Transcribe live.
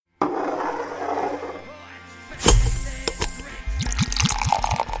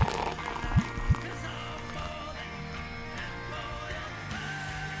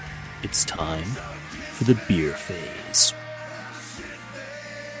It's time for the beer phase.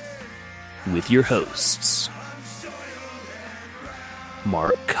 With your hosts,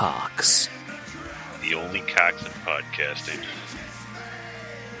 Mark Cox, the only Cox in podcasting,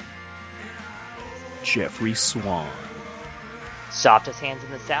 Jeffrey Swan, softest hands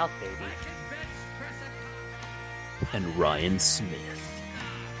in the South, baby, and Ryan Smith.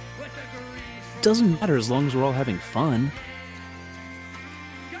 Doesn't matter as long as we're all having fun.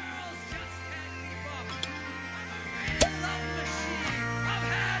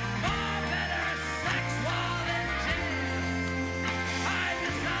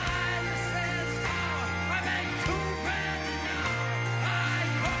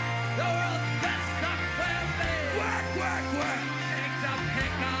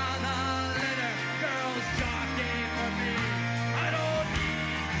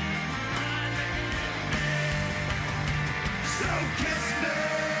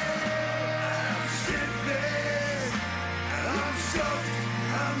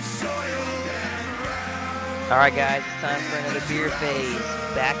 Alright guys, it's time for another beer phase.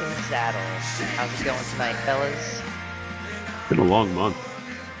 Back in the saddle. How's it going tonight, fellas? Been a long month.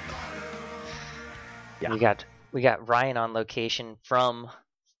 Yeah. We got Ryan on location from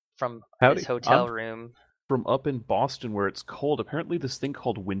his hotel room. From up in Boston where it's cold. Apparently this thing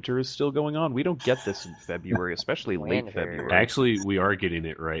called winter is still going on. We don't get this in February, especially late February. Actually, we are getting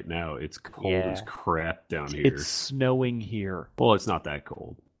it right now. It's cold as crap down here. It's snowing here. Well, it's not that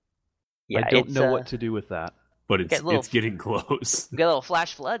cold. Yeah, I don't know what to do with that. But it's getting close. We got little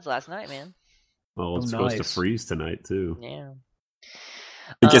flash floods last night, man. Well, it's supposed to freeze tonight, too. Yeah.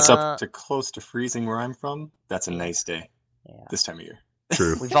 It gets up to close to freezing where I'm from. That's a nice day this time of year.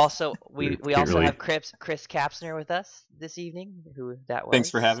 True. We've also we also have Chris Kapsner with us this evening. Who that was? Thanks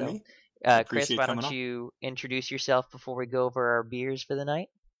for having me. Chris, why don't you introduce yourself before we go over our beers for the night?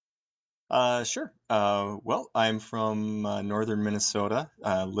 Sure. Well, I'm from northern Minnesota.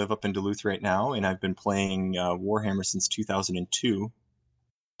 Live up in Duluth right now, and I've been playing Warhammer since 2002.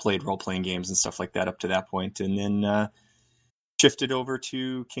 Played role-playing games and stuff like that up to that point, and then shifted over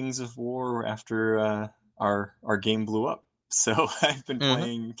to Kings of War after our game blew up. So I've been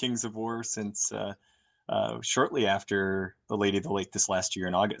playing Kings of War since shortly after the Lady of the Lake this last year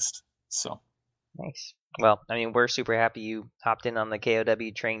in August. So nice. Well, I mean, we're super happy you hopped in on the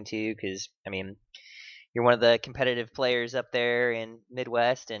KOW train too, because I mean, you're one of the competitive players up there in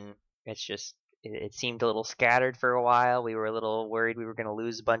Midwest, and it's just it seemed a little scattered for a while. We were a little worried we were going to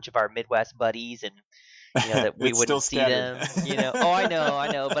lose a bunch of our Midwest buddies, and that we wouldn't see them. Oh, I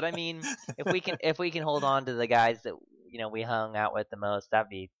know, but I mean, if we can hold on to the guys that we hung out with the most, that'd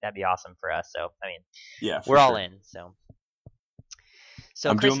be awesome for us. So I mean, we're all in.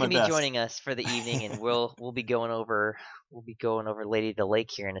 So Chris can be joining us for the evening, and we'll be going over Lady of the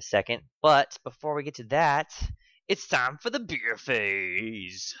Lake here in a second. But before we get to that, it's time for the beer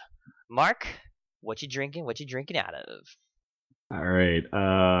phase. Mark, what you drinking? What you drinking out of? All right.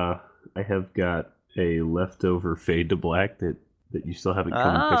 I have got a leftover Fade to Black that you still haven't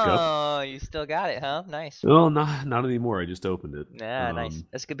come and pick up. Oh, you still got it, huh? Nice. Well, not anymore. I just opened it. Yeah, nice.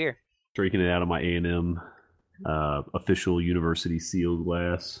 That's good beer. Drinking it out of my A&M official university sealed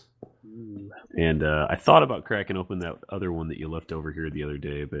glass. Ooh. And I thought about cracking open that other one that you left over here the other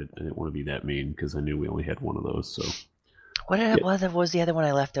day, but I didn't want to be that mean because I knew we only had one of those. So what was the other one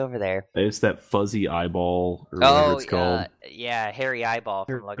I left over there? It's that fuzzy eyeball or whatever it's called. Yeah, hairy eyeball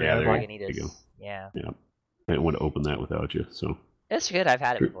from Lagunitas. Yeah. I didn't want to open that without you. So it's good. I've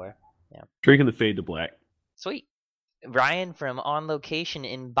had it before. Yeah. Drinking the Fade to Black. Sweet. Ryan from On Location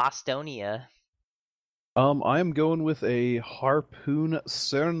in Bostonia. I am going with a Harpoon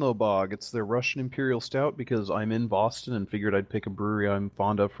Cernobog. It's their Russian Imperial Stout because I'm in Boston and figured I'd pick a brewery I'm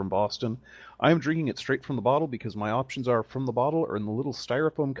fond of from Boston. I am drinking it straight from the bottle because my options are from the bottle or in the little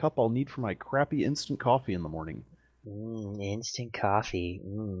styrofoam cup I'll need for my crappy instant coffee in the morning. Instant coffee.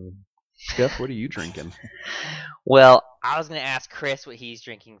 Jeff, what are you drinking? Well, I was going to ask Chris what he's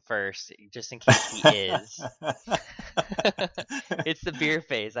drinking first, just in case he is. It's the beer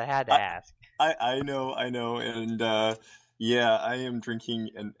phase. I had to ask. I know, and I am drinking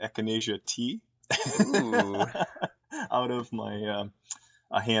an Echinacea tea out of my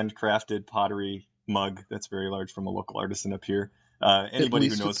a handcrafted pottery mug that's very large from a local artisan up here. Anybody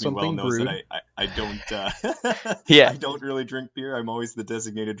who knows me well knows that I don't I don't really drink beer. I'm always the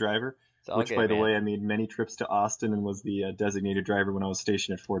designated driver. Which, by the way, I made many trips to Austin and was the designated driver when I was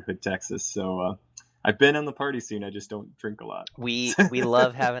stationed at Fort Hood, Texas. So I've been on the party scene. I just don't drink a lot. We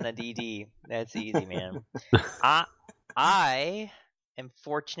love having a DD. That's easy, man. I am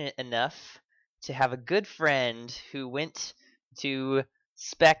fortunate enough to have a good friend who went to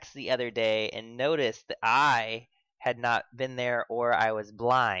Specs the other day and noticed that I had not been there or I was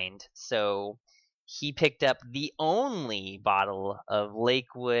blind. So he picked up the only bottle of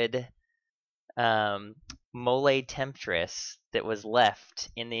Lakewood Mole Temptress that was left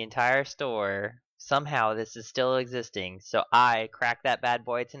in the entire store. Somehow this is still existing. So I cracked that bad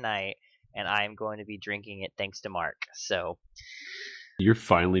boy tonight, and I'm going to be drinking it thanks to Mark. So You're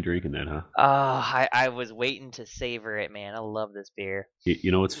finally drinking that, huh? I was waiting to savor it, man. I love this beer.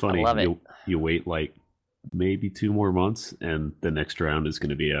 You know what's funny? I love it. You wait like maybe 2 more months, and the next round is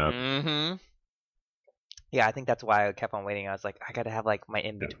going to be out. Mm-hmm. Yeah, I think that's why I kept on waiting. I was like, I gotta have like my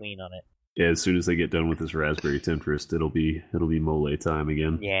in between on it. Yeah, as soon as they get done with this raspberry Temptress, it'll be mole time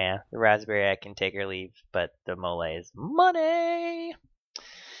again. Yeah, the raspberry I can take or leave, but the mole is money.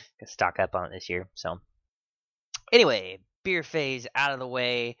 Gonna stock up on it this year. So anyway, beer phase out of the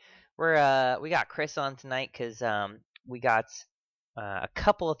way. We got Chris on tonight because we got a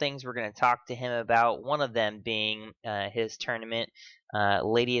couple of things we're gonna talk to him about. One of them being his tournament,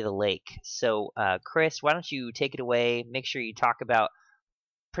 Lady of the Lake. So Chris, why don't you take it away? Make sure you talk about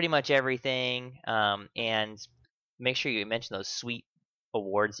pretty much everything, and make sure you mention those sweet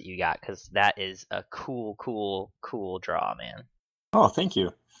awards that you got, because that is a cool draw, man. Oh, thank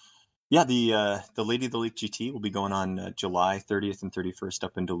you. Yeah, the Lady of the Lake GT will be going on July 30th and 31st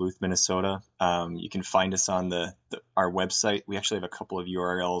up in Duluth, Minnesota. You can find us on our website. We actually have a couple of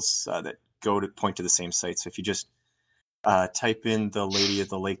URLs that point to the same site. So if you just type in the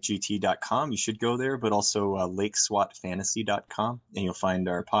ladyoftheLakeGT.com, you should go there, but also lakeswatfantasy.com, and you'll find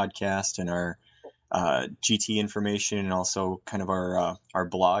our podcast and our GT information, and also kind of our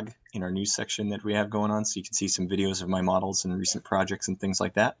blog in our news section that we have going on, so you can see some videos of my models and recent projects and things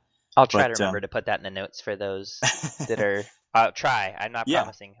like that. I'll try to remember to put that in the notes for those that are. I'll try. I'm not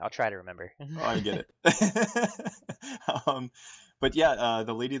promising. I'll try to remember. Oh, I get it. But yeah,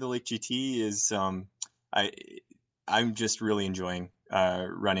 the Lady of the Lake GT is I'm just really enjoying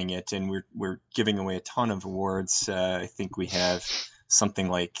running it, and we're giving away a ton of awards. I think we have something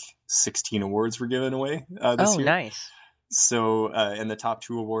like 16 awards we're giving away this year. Oh, nice. So, and the top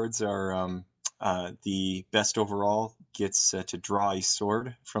 2 awards are the best overall gets to draw a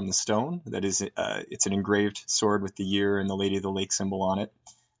sword from the stone. That is, it's an engraved sword with the year and the Lady of the Lake symbol on it.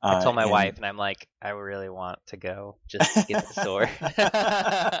 I told my wife, and I'm like, I really want to go just to get the sword.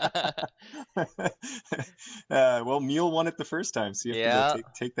 Well, Mule won it the first time, so you have to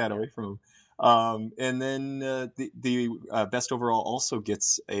take that away from him. And then the best overall also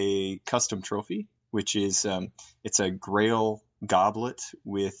gets a custom trophy, which is it's a Grail goblet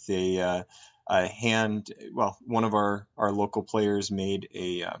with a hand. Well, one of our local players made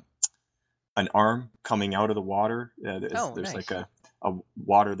an arm coming out of the water. There's nice. Like a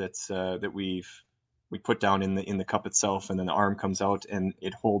water that's that we put down in the cup itself, and then the arm comes out and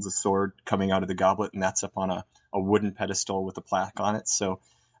it holds a sword coming out of the goblet, and that's up on a wooden pedestal with a plaque on it. So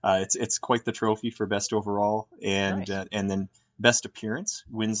it's quite the trophy for best overall, and nice. And then best appearance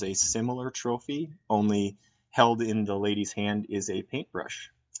wins a similar trophy, only held in the lady's hand is a paintbrush.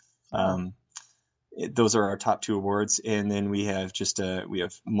 Those are our top 2 awards, and then we have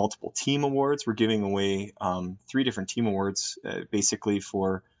multiple team awards. We're giving away 3 different team awards, basically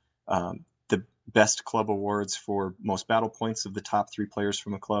for the best club awards for most battle points of the top 3 players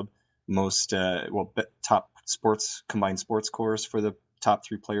from a club, most top combined sports scores for the top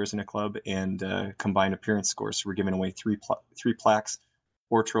 3 players in a club, and combined appearance scores. So we're giving away 3 plaques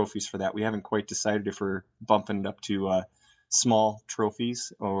or trophies for that. We haven't quite decided if we're bumping it up to small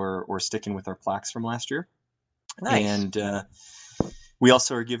trophies or sticking with our plaques from last year. Nice. And we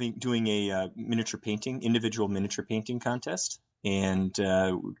also are doing a individual miniature painting contest, and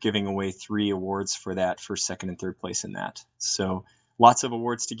giving away 3 awards for that, for 2nd and 3rd place in that. So lots of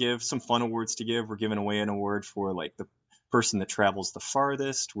awards to give, some fun awards to give. We're giving away an award for like the person that travels the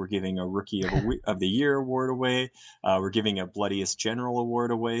farthest. We're giving a Rookie of the Year award away. We're giving a Bloodiest General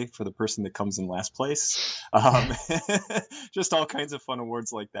award away for the person that comes in last place. Just all kinds of fun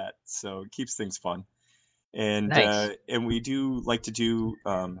awards like that. So it keeps things fun. And nice. And we do like to do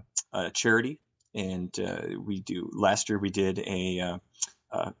a charity. And last year we did a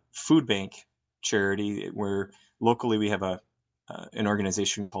food bank charity, where locally we have an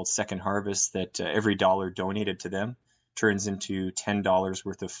organization called Second Harvest that every dollar donated to them turns into $10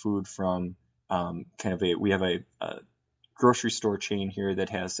 worth of food from we have a grocery store chain here that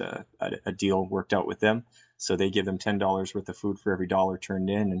has a deal worked out with them. So they give them $10 worth of food for every dollar turned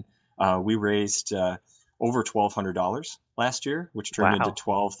in. And we raised over $1,200 last year, which turned Wow. into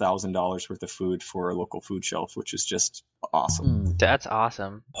 $12,000 worth of food for a local food shelf, which is just awesome. That's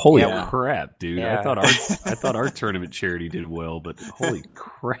awesome. Holy Yeah. crap, dude! Yeah. I thought our tournament charity did well, but holy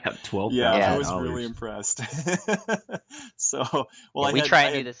crap, $12,000. Yeah, Yeah. I was really impressed. So, well, We try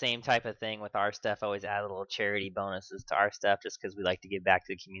and do the same type of thing with our stuff. Always add little charity bonuses to our stuff, just because we like to give back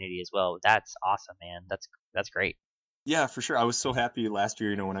to the community as well. That's awesome, man. That's great. Yeah, for sure. I was so happy last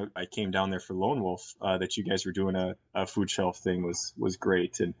year, when I came down there for Lone Wolf, that you guys were doing a food shelf thing was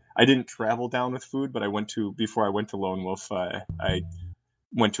great. And I didn't travel down with food, but before I went to Lone Wolf, I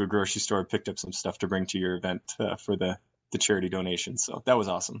went to a grocery store, picked up some stuff to bring to your event for the charity donation. So that was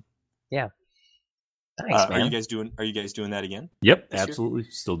awesome. Yeah. Nice, man. Are you guys doing that again? Yep, this year? absolutely,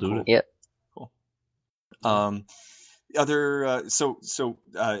 still doing Cool. it. Yep. Cool. As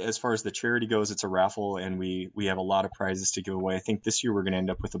far as the charity goes, it's a raffle, and we have a lot of prizes to give away. I think this year we're going to end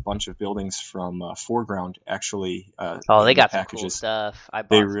up with a bunch of buildings from Foreground, actually. Oh, they in got the some cool packages. stuff. I bought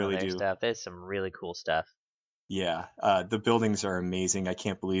They some really of their do. stuff. There's some really cool stuff. Yeah, the buildings are amazing. I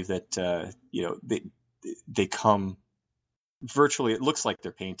can't believe that they come virtually. It looks like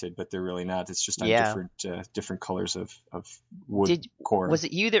they're painted, but they're really not. It's just on Yeah. different colors of wood core. Was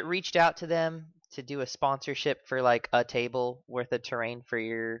it you that reached out to them to do a sponsorship for like a table worth of terrain for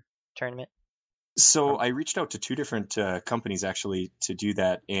your tournament? So I reached out to two different companies actually to do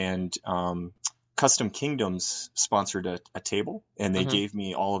that, and Custom Kingdoms sponsored a table, and they Mhm. gave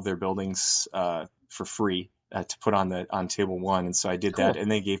me all of their buildings for free to put on table one, and so I did that, Cool.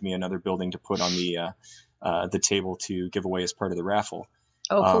 and they gave me another building to put on the table to give away as part of the raffle.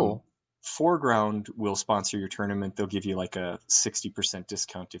 Oh, cool. Foreground will sponsor your tournament. They'll give you like a 60%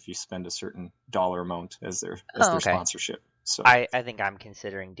 discount if you spend a certain dollar amount as their Okay. sponsorship. So I think I'm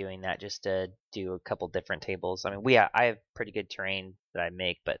considering doing that just to do a couple different tables. I mean, I have pretty good terrain that I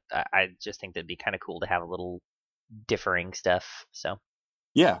make, but I just think that'd be kind of cool to have a little differing stuff. So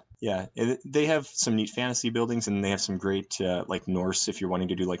yeah. And they have some neat fantasy buildings, and they have some great like Norse, if you're wanting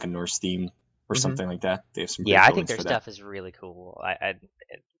to do like a Norse theme or Mhm. something like that. They have some great yeah, I think buildings their for stuff is really cool. It's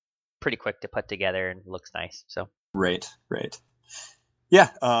pretty quick to put together and looks nice. So that. Right.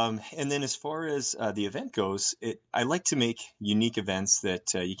 Yeah, and then as far as the event goes, I like to make unique events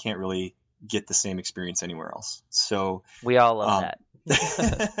that you can't really get the same experience anywhere else. So we all love that.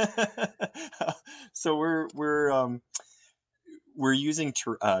 So we're using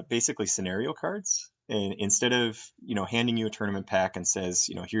basically scenario cards, and instead of handing you a tournament pack and says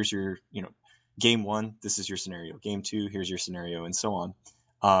here's your game one, this is your scenario, game two, here's your scenario, and so on.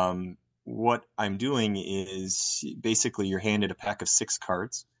 What I'm doing is basically you're handed a pack of 6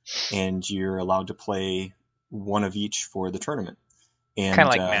 cards, and you're allowed to play one of each for the tournament. And kind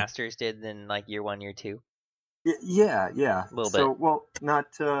of like Masters did in like year 1, year 2. Yeah. A little So, bit. well, not.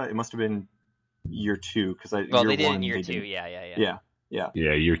 It must have been year 2 because Well, year they did it in one, year they 2. didn't. Yeah. Yeah.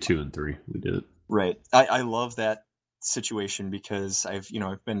 Yeah, year 2 and 3, we did it. Right. I love that situation because I've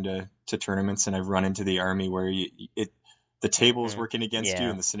been to tournaments, and I've run into the army where the table is working against you, Yeah.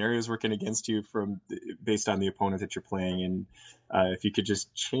 and the scenario is working against you based on the opponent that you're playing. And if you could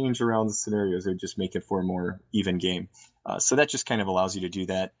just change around the scenarios, it would just make it for a more even game. So that just kind of allows you to do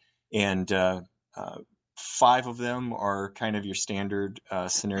that. And 5 of them are kind of your standard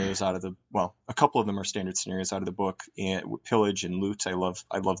scenarios out of a couple of them are standard scenarios out of the book, and pillage and loot. I love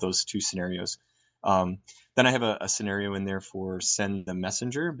those 2 scenarios. Then I have a scenario in there for send the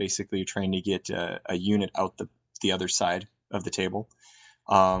messenger. Basically, you're trying to get a unit out the other side of the table.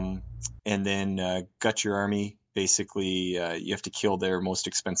 And then gut your army. Basically, you have to kill their most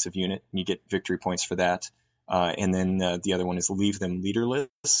expensive unit, and you get victory points for that. And then the other one is leave them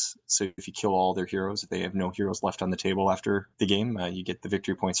leaderless. So if you kill all their heroes, if they have no heroes left on the table after the game, you get the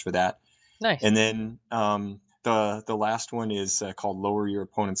victory points for that. Nice. And then the last one is called lower your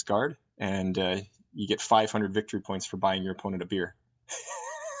opponent's guard, and you get 500 victory points for buying your opponent a beer.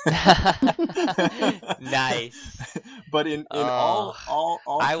 Nice. But in all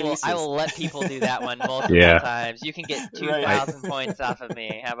I cases, will let people do that one multiple Yeah. times. You can get 2,000 Right. points off of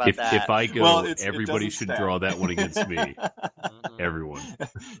me. How about that? If I go, Well, it everybody doesn't should stack. draw that one against me. Mhm. Everyone.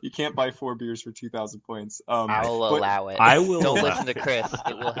 You can't buy 4 beers for 2,000 points. I will but- allow it. I will. Don't allow listen to Chris.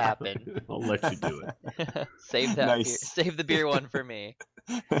 It will happen. I'll let you do it. Save that Nice. beer. Save the beer one for me.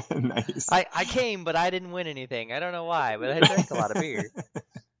 Nice. I came, but I didn't win anything. I don't know why, but I drank a lot of beer.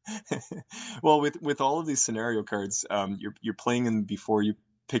 Well, with all of these scenario cards, you're playing them before you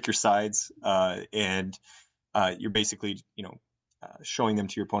pick your sides, and you're basically showing them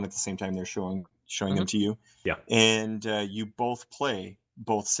to your opponent at the same time they're showing them to you. Yeah. And you both play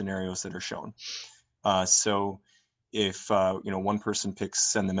both scenarios that are shown. So if one person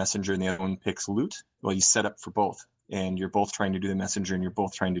picks send the messenger and the other one picks loot, well, you set up for both, and you're both trying to do the messenger and you're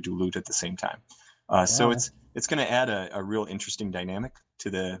both trying to do loot at the same time. So it's going to add a real interesting dynamic to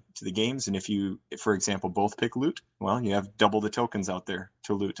the games. And if for example, both pick loot, well, you have double the tokens out there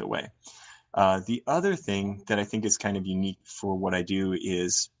to loot away. The other thing that I think is kind of unique for what I do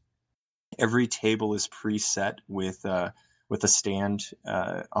is every table is preset with a stand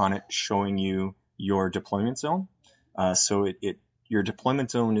on it showing you your deployment zone. So your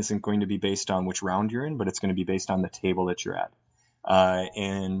deployment zone isn't going to be based on which round you're in, but it's going to be based on the table that you're at.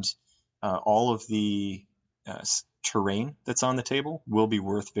 And all of the terrain that's on the table will be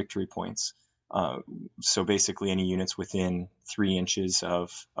worth victory points. So basically any units within 3 inches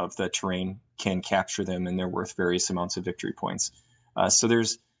of the terrain can capture them, and they're worth various amounts of victory points. So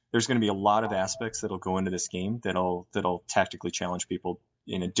there's going to be a lot of aspects that'll go into this game that'll tactically challenge people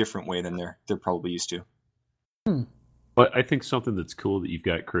in a different way than they're probably used to. But I think something that's cool that you've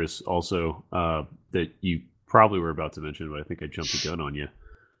got, Chris, also that you probably were about to mention, but I think I jumped the gun on you,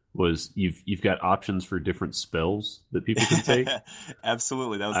 was you've got options for different spells that people can take.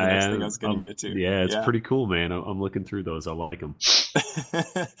 Absolutely, that was the next thing I was going to get to. Yeah, it's pretty cool, man. I'm looking through those. I like them.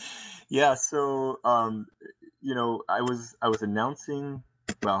 Yeah, so I was announcing.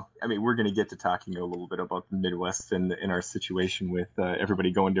 Well, I mean, we're going to get to talking a little bit about the Midwest and our situation with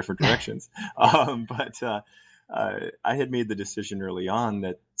everybody going different directions. But I had made the decision early on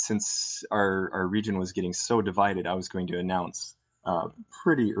that since our region was getting so divided, I was going to announce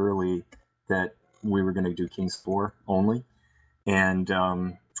pretty early that we were going to do Kings of War only. And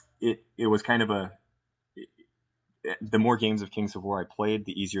it was kind of the more games of Kings of War I played,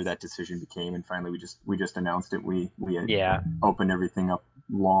 the easier that decision became. And finally, we just announced it. We had opened everything up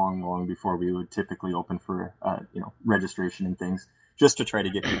long before we would typically open for registration and things, just to try to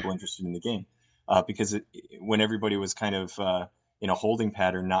get people interested in the game. Because when everybody was kind of in a holding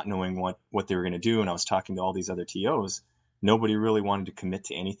pattern, not knowing what they were going to do, and I was talking to all these other TOs, nobody really wanted to commit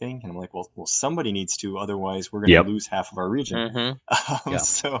to anything. And I'm like, well, somebody needs to, otherwise we're going to lose half of our region. Mm-hmm.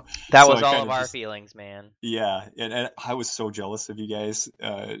 So that was all of our feelings, man. Yeah, and I was so jealous of you guys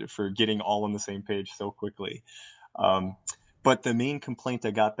for getting all on the same page so quickly. But the main complaint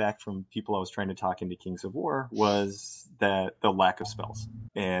I got back from people I was trying to talk into Kings of War was that the lack of spells.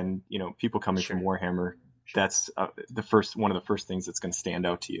 And people coming from Warhammer, that's one of the first things that's going to stand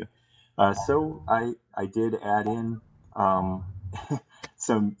out to you. So I did add in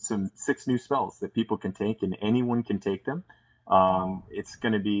some 6 new spells that people can take, and anyone can take them. It's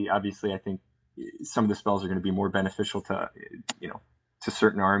going to be, obviously, I think some of the spells are going to be more beneficial to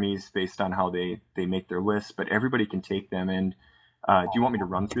certain armies based on how they make their lists, but everybody can take them. And do you want me to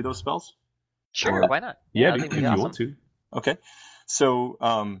run through those spells? Sure, why not? Yeah, if you want to. Okay, so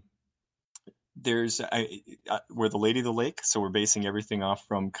there's we're the Lady of the Lake, so we're basing everything off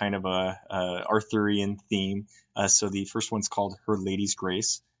from kind of a Arthurian theme. So the first one's called Her Lady's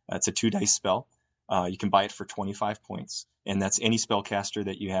Grace. It's a 2-dice spell. You can buy it for 25 points, and that's any spellcaster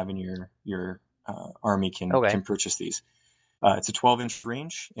that you have in your army can purchase these. It's a 12-inch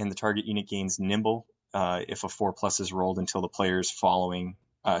range, and the target unit gains nimble if a 4+ is rolled until the player's following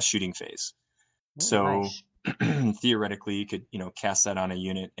shooting phase. So theoretically, you could cast that on a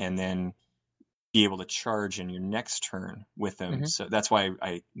unit and then be able to charge in your next turn with them. Mm-hmm. So that's why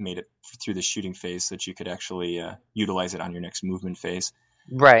I made it through the shooting phase, so that you could actually utilize it on your next movement phase.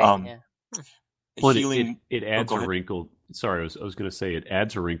 Right. Well, it adds a wrinkle. Sorry, I was going to say it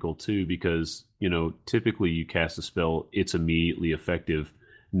adds a wrinkle too, because typically you cast a spell, it's immediately effective.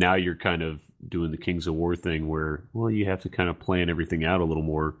 Now you're kind of doing the Kings of War thing where, well, you have to kind of plan everything out a little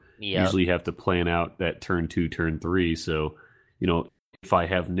more. Yep. Usually you have to plan out that turn 2, turn 3. So, if I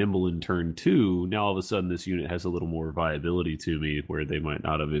have nimble in turn 2, now all of a sudden this unit has a little more viability to me where they might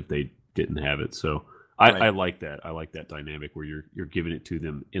not have if they didn't have it. So I like that. I like that dynamic where you're giving it to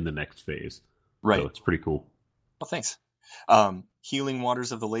them in the next phase. Right. So it's pretty cool. Well, thanks. Healing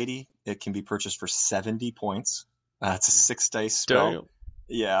Waters of the Lady, it can be purchased for 70 points. It's a 6-dice spell. Damn.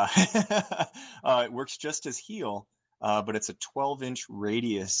 Yeah. It works just as heal, but it's a 12-inch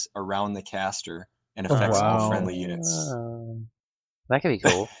radius around the caster and affects all friendly units. That could be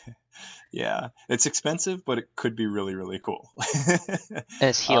cool. Yeah. It's expensive, but it could be really, really cool. And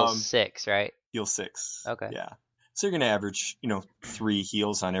it's heal 6, right? Heal 6. Okay. Yeah. So you're going to average, 3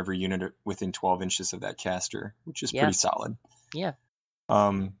 heals on every unit within 12 inches of that caster, which is pretty solid. Yeah.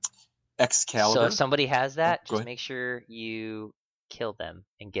 Excalibur. So if somebody has that, just make sure you kill them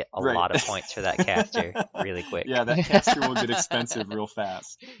and get a lot of points for that caster really quick. Yeah, that caster will get expensive real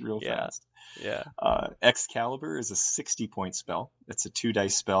fast. Fast. Yeah. Excalibur is a 60-point spell. It's a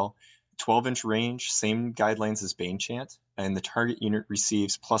 2-dice spell. 12-inch range, same guidelines as Bane Chant, and the target unit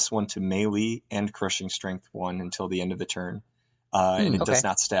receives +1 to melee and crushing strength 1 until the end of the turn, and it does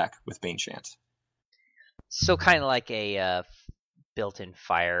not stack with Bane Chant. So kind of like a built-in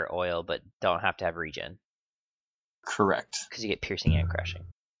fire oil, but don't have to have regen. Correct. Because you get piercing and crushing.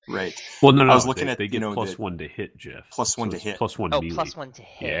 Right. Well, no. I was looking at they get +1 to hit, Jeff. +1 to hit. +1 melee. +1 to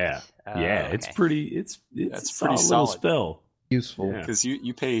hit. Yeah. Okay. It's pretty. It's That's a pretty solid solid. little spell. Useful. Because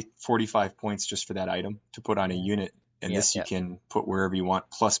you pay 45 points just for that item to put on a unit, and this you can put wherever you want,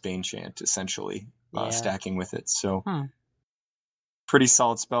 plus Bane Chant, essentially, stacking with it. So, pretty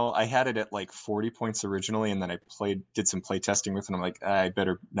solid spell. I had it at like 40 points originally, and then I did some play testing with it, and I'm like, I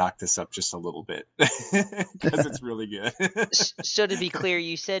better knock this up just a little bit, because it's really good. So to be clear,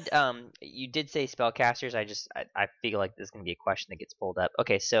 you said you did say spellcasters. I feel like this is going to be a question that gets pulled up.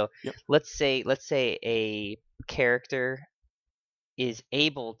 Okay, so let's say a character is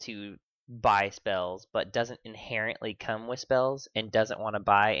able to buy spells but doesn't inherently come with spells and doesn't want to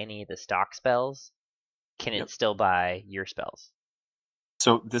buy any of the stock spells. Can it still buy your spells?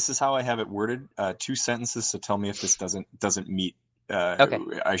 So this is how I have it worded. 2 sentences, so tell me if this doesn't meet. Okay.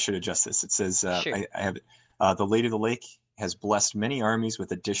 I should adjust this. It says, Sure. I have it. The Lady of the Lake has blessed many armies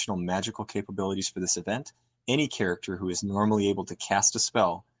with additional magical capabilities for this event. Any character who is normally able to cast a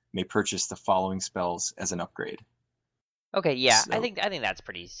spell may purchase the following spells as an upgrade. Okay, yeah, So- I think that's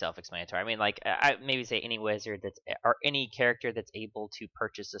pretty self-explanatory. I mean, like, I maybe say any wizard or any character that's able to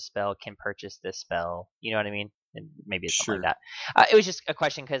purchase a spell can purchase this spell. You know what I mean? And maybe it's something like that. It was just a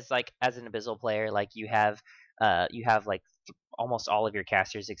question because, like, as an Abyssal player, like you have like almost all of your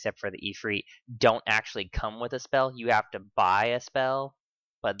casters except for the Ifrit don't actually come with a spell. You have to buy a spell,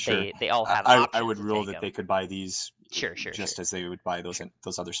 but they all have. I would rule that they could buy these. Sure. As they would buy those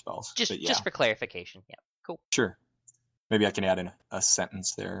other spells. Just for clarification. Yeah, cool. Sure. Maybe I can add in a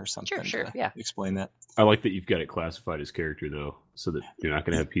sentence there or something. Sure, to yeah. Explain that. I like that you've got it classified as character though, so that you're not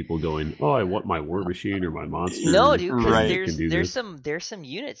going to have people going, "Oh, I want my war machine or my monster." No, dude, Right. there's some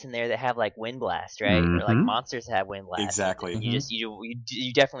units in there that have like Wind Blast, right? Or like monsters that have Wind Blast. Exactly.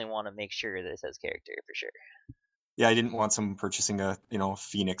 You definitely want to make sure that it says character for sure. Yeah, I didn't want someone purchasing a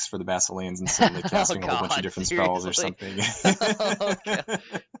Phoenix for the Basileans and suddenly casting a whole bunch of different spells or something.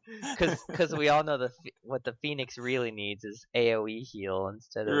 Because we all know what the Phoenix really needs is AOE heal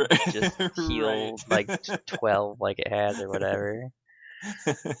instead of just heal like 12 like it has or whatever.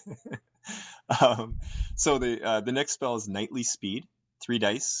 So the next spell is Knightly Speed. 3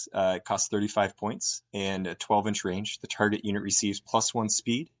 dice. It costs 35 points and a 12-inch range. The target unit receives +1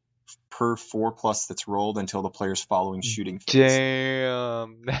 speed per 4+ that's rolled until the player's following shooting phase.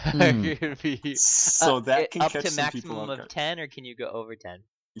 Damn. That could be So that can up catch to some people maximum off of guard. 10, or can you go over 10?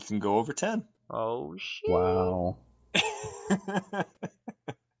 You can go over 10. Oh shit. Wow.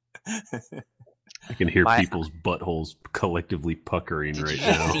 I can hear people's buttholes collectively puckering right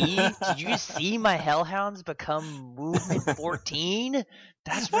now. Did you see my Hellhounds become movement 14?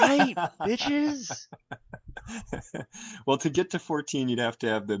 That's right, bitches. Well, to get to 14, you'd have to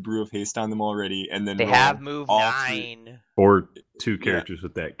have the Brew of Haste on them already, and then They roll have move all 9. Or 2 characters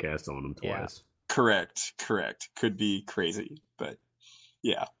with that cast on them twice. Correct. Could be crazy, but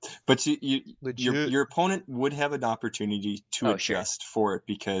yeah. But your opponent would have an opportunity to adjust for it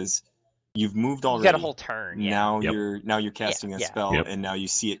because you've moved already. You got a whole turn. Yeah. Now you're casting a spell, and now you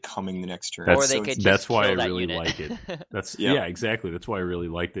see it coming the next turn. That's why I really unit. like it. That's exactly. That's why I really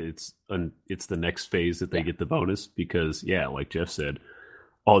liked it. It's the next phase that they get the bonus because like Jeff said,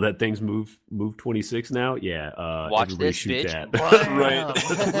 that thing's move 26 now. Yeah, watch everybody this, shoot bitch. that. Right.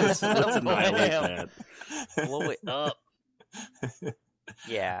 let's annihilate that. Blow it up.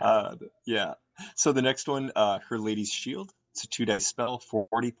 Yeah. So the next one, Her Lady's Shield. It's a 2 dice spell,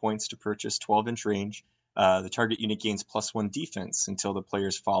 40 points to purchase, 12-inch range. The target unit gains +1 defense until the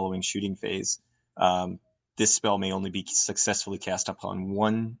player's following shooting phase. This spell may only be successfully cast upon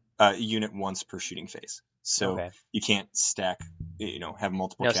one unit once per shooting phase. So you can't stack, have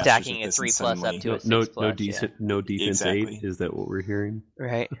multiple. No casters stacking with a this 3+ suddenly... up to a 6+. No defense Exactly. 8. Is that what we're hearing?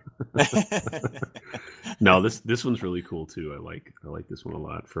 Right. No, this one's really cool too. I like this one a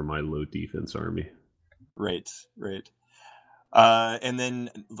lot for my low defense army. Right. And then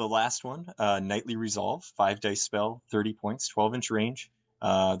the last one, Knightly Resolve, 5 dice spell, 30 points, 12-inch range.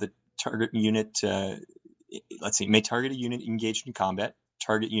 The target unit, may target a unit engaged in combat.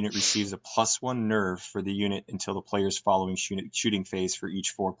 Target unit receives a +1 nerve for the unit until the player's following shooting phase for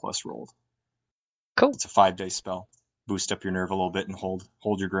each 4+ rolled. Cool. It's a 5 dice spell. Boost up your nerve a little bit and hold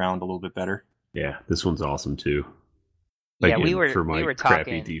your ground a little bit better. Yeah, this one's awesome too. Yeah, Again, for my we were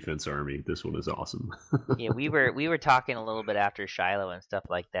crappy talking. defense army, this one is awesome. Yeah, we were talking a little bit after Shiloh and stuff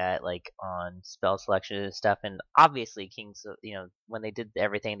like that, like on spell selection and stuff. And obviously, Kings, when they did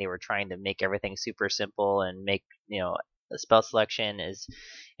everything, they were trying to make everything super simple and make the spell selection as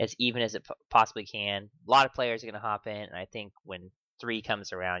even as it possibly can. A lot of players are going to hop in, and I think when 3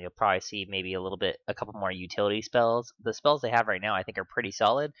 comes around, you'll probably see maybe a couple more utility spells. The spells they have right now, I think, are pretty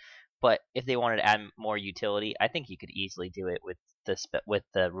solid. But if they wanted to add more utility, I think you could easily do it with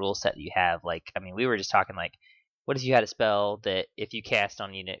the rule set that you have. Like, I mean, we were just talking like, what if you had a spell that if you cast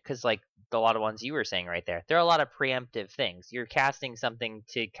on unit, because like a lot of ones you were saying right there are a lot of preemptive things. You're casting something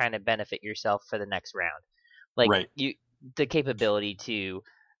to kind of benefit yourself for the next round. Like Right. The capability to,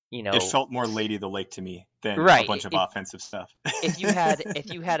 It felt more Lady of the Lake to me than right. a bunch of offensive stuff. if you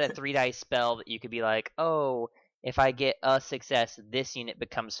had a 3-dice spell that you could be like, oh, if I get a success, this unit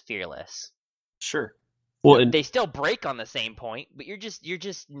becomes fearless. Sure. Well, they still break on the same point, but you're just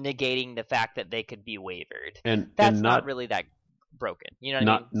negating the fact that they could be wavered. And that's and not really that broken. You know what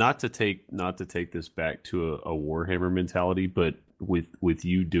I mean? Not to take this back to a Warhammer mentality, but with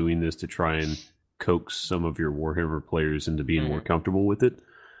you doing this to try and coax some of your Warhammer players into being more comfortable with it.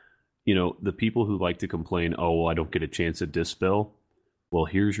 The people who like to complain, oh, well, I don't get a chance at Dispel. Well,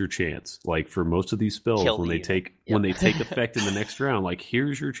 here's your chance. Like for most of these spells, when they take effect in the next round, like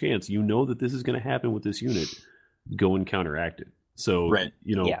here's your chance. You know that this is going to happen with this unit. Go and counteract it. So, right.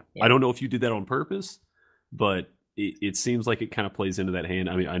 I don't know if you did that on purpose, but it seems like it kind of plays into that hand.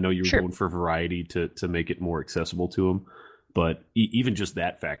 I mean, I know you were going for variety to make it more accessible to them, but even just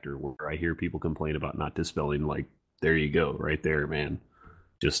that factor where I hear people complain about not dispelling, like there you go, right there, man.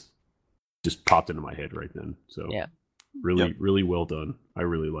 Just popped into my head right then. So yeah. Really well done. I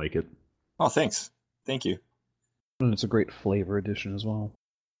really like it. Oh, thanks. Thank you. And it's a great flavor addition as well.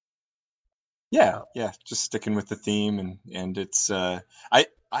 Yeah. Just sticking with the theme, and it's I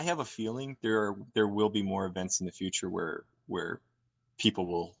have a feeling there will be more events in the future where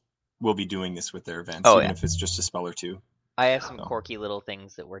people will be doing this with their events, even if it's just a spell or two. I have some quirky little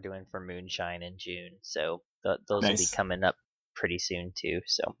things that we're doing for Moonshine in June, so those will be coming up pretty soon too.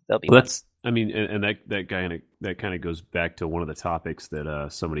 So they'll be. Well, that kind of goes back to one of the topics that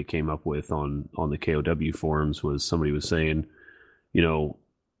somebody came up with on the KOW forums. Was somebody was saying,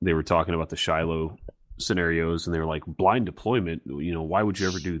 they were talking about the Shiloh scenarios, and they were like, blind deployment. Why would you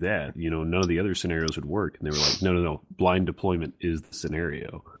ever do that? None of the other scenarios would work. And they were like, no, blind deployment is the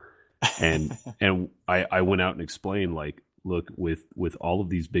scenario. And I went out and explained, like, look, with all of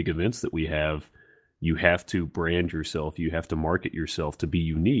these big events that we have, you have to brand yourself, you have to market yourself to be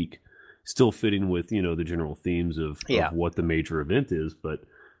unique, still fitting with the general themes of what the major event is. But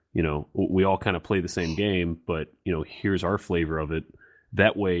we all kind of play the same game, but here's our flavor of it.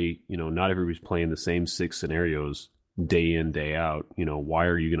 That way, not everybody's playing the same 6 scenarios day in, day out. Why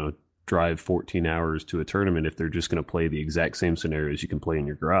are you going to drive 14 hours to a tournament if they're just going to play the exact same scenarios you can play in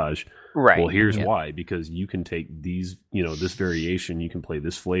your garage? Right. Well, here's why. Because you can take these, this variation, you can play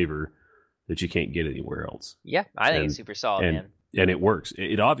this flavor that you can't get anywhere else. Yeah, I think it's super solid, man. And it works.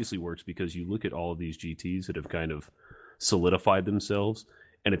 It obviously works because you look at all of these GTs that have kind of solidified themselves,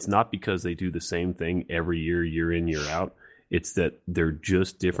 and it's not because they do the same thing every year in, year out. It's that they're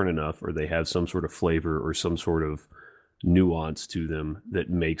just different enough, or they have some sort of flavor or some sort of nuance to them that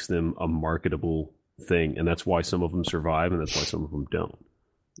makes them a marketable thing. And that's why some of them survive, and that's why some of them don't.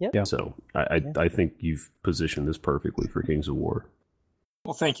 Yep. Yeah. So I think you've positioned this perfectly for Kings of War.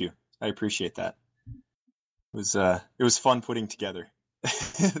 Well, thank you. I appreciate that. It was fun putting together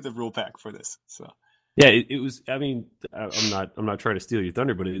the rule pack for this. So yeah, it was. I mean, I'm not trying to steal your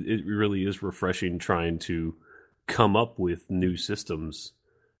thunder, but it really is refreshing trying to come up with new systems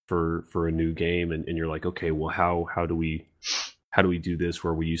for a new game, and you're like, okay, well, how do we do this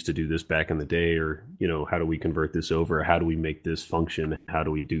where we used to do this back in the day, or how do we convert this over? How do we make this function? How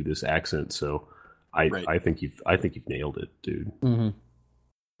do we do this accent? So I think you've nailed it, dude. Mm-hmm.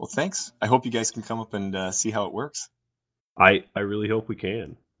 Well, thanks. I hope you guys can come up and see how it works. I really hope we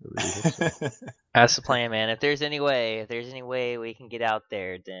can. I really hope so. That's the plan, man. If there's any way we can get out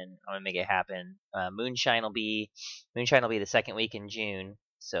there, then I'm gonna make it happen. Moonshine will be the second week in June,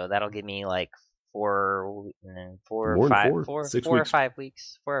 so that'll give me like 4 or 5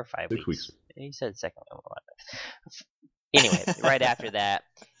 weeks. 4 or 5 6 weeks. You said second one. Anyway, right after that.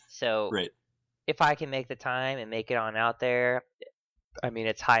 So if I can make the time and make it on out there, I mean,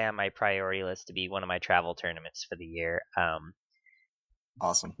 it's high on my priority list to be one of my travel tournaments for the year.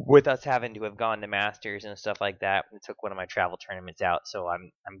 Awesome. With us having to have gone to Masters and stuff like that, we took one of my travel tournaments out. So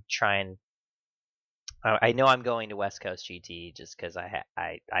I'm trying I know I'm going to West Coast GT just because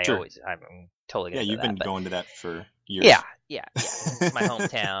Sure. I'm totally gonna Yeah, go you've to that, been but going to that for years. yeah. It's my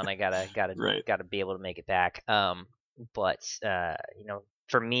hometown. I gotta Right. gotta be able to make it back. But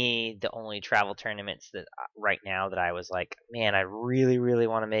for me, the only travel tournaments that right now that I was like, man, I really really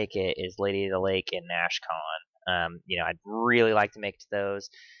want to make it is Lady of the Lake and NashCon. I'd really like to make it to those.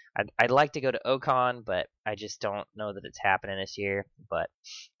 I'd like to go to Ocon, but I just don't know that it's happening this year. But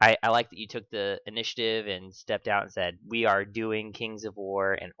I like that you took the initiative and stepped out and said, we are doing Kings of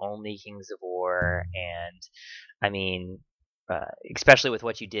War and only Kings of War. And I mean, especially with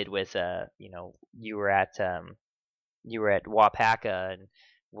what you did with, you were at Wapaka, and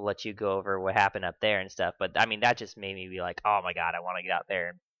we'll let you go over what happened up there and stuff. But I mean, that just made me be like, oh my God, I want to get out there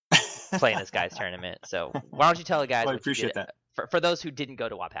and play in this guy's tournament. So why don't you tell the guys Well, I what you appreciate did that. for those who didn't go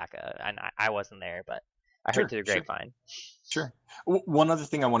to Wapaka, and I wasn't there, but I heard through the grapevine. Sure. One other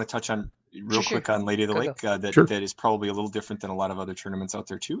thing I want to touch on real quick on Lady of the Lake that is probably a little different than a lot of other tournaments out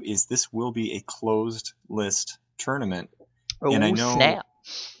there too is this will be a closed list tournament. Oh, and I know snap.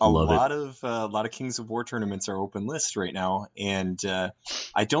 a lot of Kings of War tournaments are open list right now, and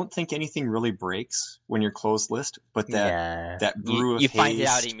I don't think anything really breaks when you're closed list, but that brew of you haste find it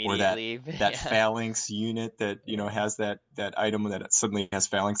out immediately. or that phalanx unit that has that item that suddenly has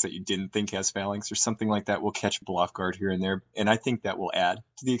phalanx that you didn't think has phalanx or something like that will catch people off guard here and there, and I think that will add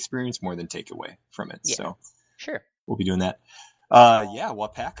to the experience more than take away from it. Yeah. So sure, we'll be doing that.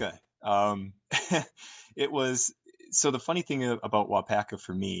 Wapaka. It was. So the funny thing about Wapaka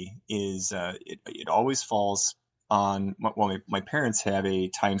for me is it always falls on. Well, my parents have a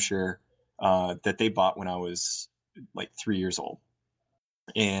timeshare that they bought when I was like 3 years old,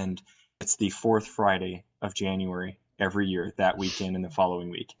 and it's the fourth Friday of January every year, that weekend and the following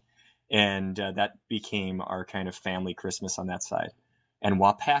week, and that became our kind of family Christmas on that side. And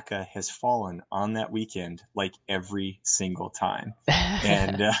Wapaka has fallen on that weekend like every single time.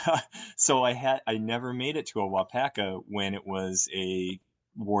 And so I never made it to a Wapaka when it was a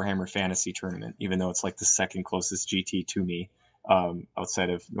Warhammer Fantasy tournament, even though it's like the second closest GT to me outside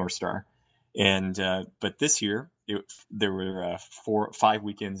of North Star. And but this year there were 5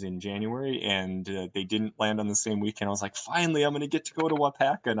 weekends in January, and they didn't land on the same weekend. I was like, finally, I'm going to get to go to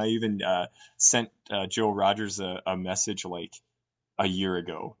Wapaka. And I even sent Joe Rogers a message like a year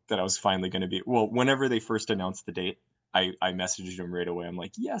ago that I was finally going to be. Well, whenever they first announced the date, I messaged him right away. I'm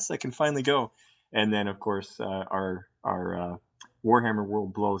like, yes, I can finally go. And then, of course, our Warhammer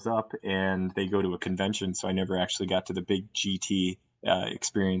World blows up, and they go to a convention, so I never actually got to the big GT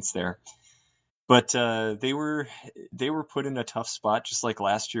experience there. But they were put in a tough spot, just like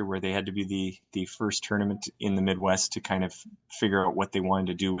last year, where they had to be the first tournament in the Midwest to kind of figure out what they wanted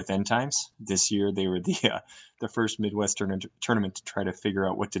to do with end times. This year, they were the first Midwest tournament to try to figure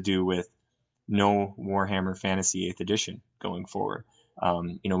out what to do with no Warhammer Fantasy 8th edition going forward.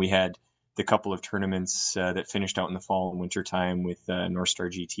 We had the couple of tournaments that finished out in the fall and winter time with North Star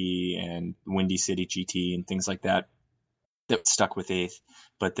GT and Windy City GT and things like that stuck with 8th.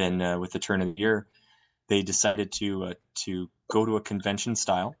 But then with the turn of the year, they decided to go to a convention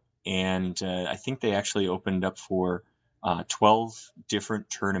style, and I think they actually opened up for 12 different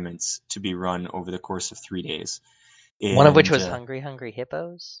tournaments to be run over the course of 3 days. And, one of which was Hungry Hungry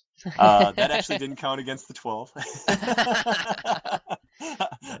Hippos? That actually didn't count against the 12.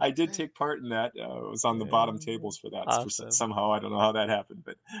 I did take part in that. I was on the bottom tables for that. Awesome. Somehow, I don't know how that happened,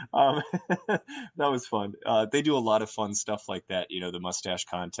 but that was fun. They do a lot of fun stuff like that, the mustache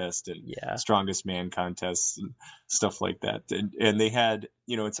contest and strongest man contests and stuff like that. And they had,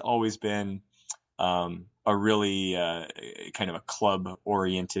 it's always been a really kind of a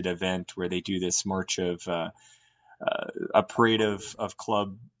club-oriented event where they do this march of a parade of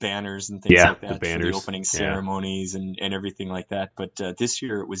club banners and things like that for the opening ceremonies and everything like that. But this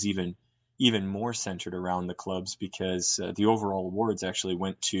year it was even more centered around the clubs, because the overall awards actually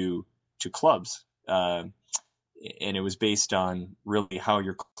went to clubs, and it was based on really how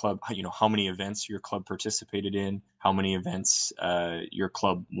your club, how many events your club participated in, how many events your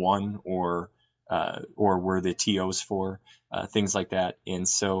club won or were the TOs for, things like that. And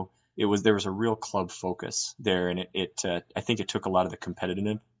so there was a real club focus there, and I think it took a lot of the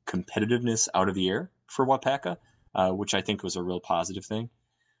competitiveness out of the air for Wapaka, which I think was a real positive thing.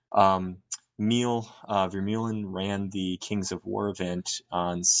 Vermeulen ran the Kings of War event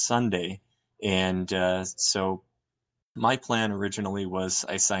on Sunday, and so my plan originally was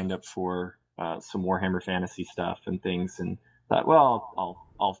I signed up for some Warhammer Fantasy stuff and things, and thought, well,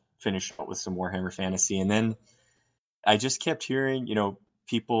 I'll finish out with some Warhammer Fantasy, and then I just kept hearing,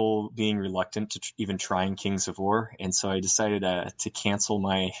 people being reluctant to even trying Kings of War, and so I decided to cancel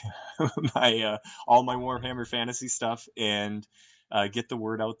my all my Warhammer Fantasy stuff and get the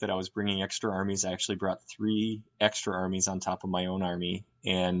word out that I was bringing extra armies. I actually brought 3 extra armies on top of my own army,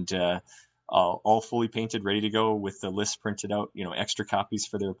 and all fully painted, ready to go with the list printed out, extra copies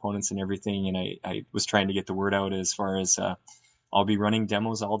for their opponents and everything. And I was trying to get the word out as far as I'll be running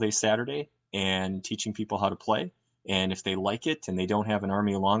demos all day Saturday and teaching people how to play. And if they like it and they don't have an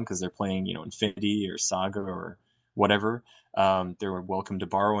army along because they're playing, Infinity or Saga or whatever, they're welcome to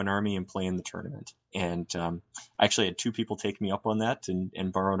borrow an army and play in the tournament. And I actually had 2 people take me up on that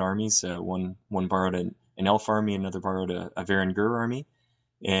and borrowed armies. One borrowed an elf army, another borrowed a Varangur army.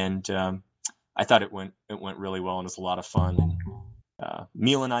 And I thought it went really well, and it was a lot of fun. And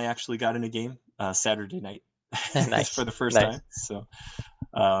Neil and I actually got in a game Saturday night Nice. for the first Nice. time. So,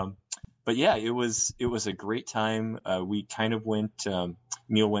 but yeah, it was a great time. We kind of went.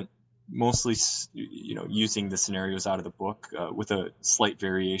 Neil went mostly, using the scenarios out of the book with a slight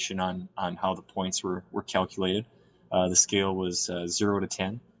variation on how the points were calculated. The scale was 0 to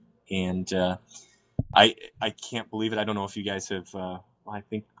 10, and I can't believe it. I don't know if you guys have. I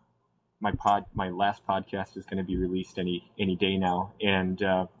think my last podcast is going to be released any day now, and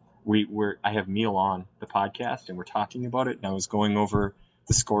I have Neil on the podcast, and we're talking about it, and I was going over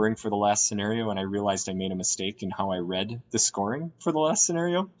the scoring for the last scenario, and I realized I made a mistake in how I read the scoring for the last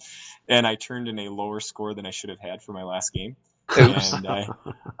scenario, and I turned in a lower score than I should have had for my last game. Oops. And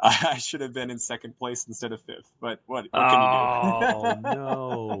I should have been in second place instead of 5th, but what can you do?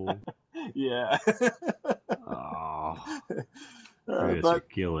 No. Yeah. Oh, you're But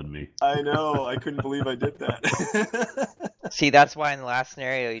killing me. I know, I couldn't believe I did that. See, that's why in the last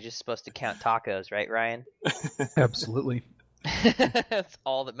scenario you're just supposed to count tacos, right, Ryan? Absolutely. That's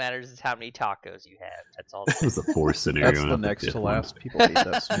all that matters is how many tacos you have. That's all. That was the 4th scenario. That's the not next 5th to one. last. People hate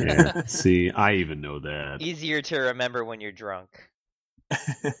that scenario. Yeah. See, I even know that. Easier to remember when you're drunk.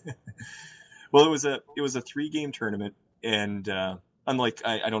 Well, it was a 3-game tournament, and unlike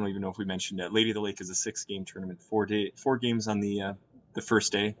I don't even know if we mentioned that Lady of the Lake is a 6-game tournament. 4 games on the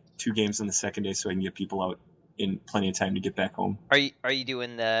first day, 2 games on the second day, so I can get people out in plenty of time to get back home. Are you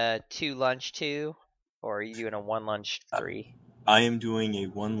doing the 2 lunch 2, or are you doing a 1 lunch 3? I am doing a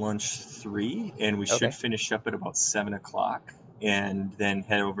 1 lunch 3, and we Okay. should finish up at about 7:00, and then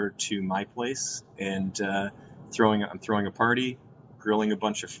head over to my place and I'm throwing a party, grilling a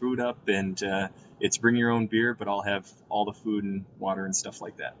bunch of food up, and it's bring your own beer, but I'll have all the food and water and stuff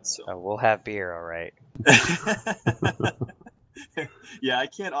like that. So Oh, we'll have beer, all right. yeah, I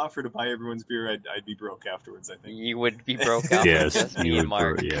can't offer to buy everyone's beer. I'd be broke afterwards, I think. You would be broke out Yes, with just you me would and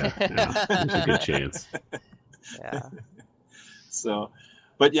Mark. yeah, there's a good chance. Yeah. So,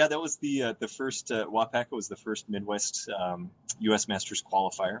 but yeah, that was the first Wapaka was the first Midwest U.S. Masters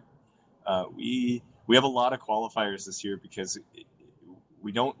qualifier. We have a lot of qualifiers this year because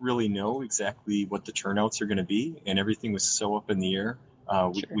we don't really know exactly what the turnouts are going to be, and everything was so up in the air.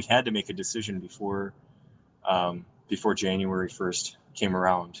 We had to make a decision before January 1st came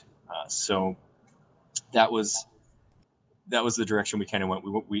around. So that was the direction we kind of went.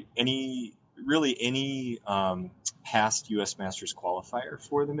 Any past U.S. Masters qualifier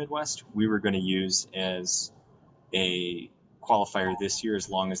for the Midwest, we were going to use as a qualifier this year, as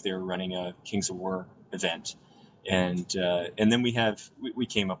long as they were running a Kings of War event. And then we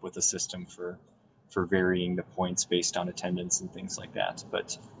came up with a system for varying the points based on attendance and things like that.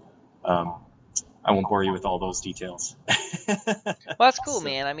 But I won't bore you with all those details. Well, that's cool,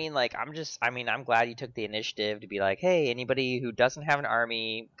 man. I mean, I'm glad you took the initiative to be like, hey, anybody who doesn't have an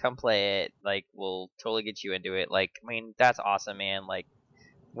army, come play it. Like, we'll totally get you into it. Like, I mean, that's awesome, man. Like,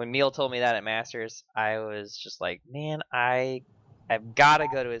 when Meal told me that at Masters, I was just like, man, I've got to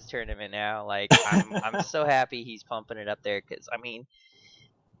go to his tournament now. Like, I'm so happy he's pumping it up there, because, I mean,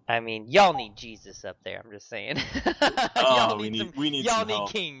 y'all need Jesus up there. I'm just saying. We need y'all some need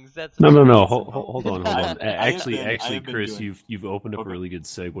help. kings. That's No. what Hold on. Actually, Chris, you've opened up a really good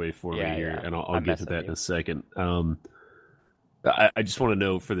segue for me here, and I'll get to that in a second. I just want to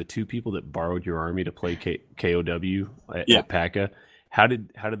know, for the 2 people that borrowed your army to play KOW at PACA, how did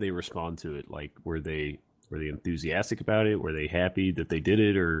they respond to it? Like, were they enthusiastic about it? Were they happy that they did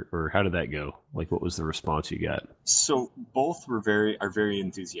it, or how did that go? Like, what was the response you got? So both are very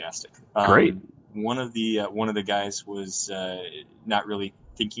enthusiastic. Great. One of the guys was not really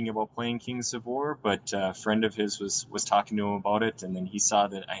thinking about playing Kings of War, but a friend of his was talking to him about it, and then he saw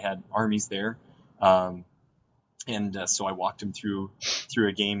that I had armies there, and so I walked him through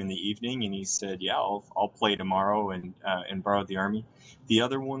a game in the evening, and he said, "Yeah, I'll play tomorrow," and borrowed the army. The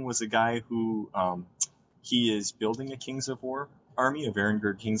other one was a guy who he is building a Kings of War, army, a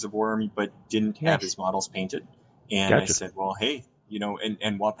Varangur Kings of War army, but didn't have his models painted. And I said, well, hey,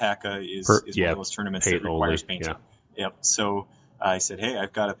 and Wapaka is one of those tournaments that requires painting. Yeah. Yep. So I said, hey,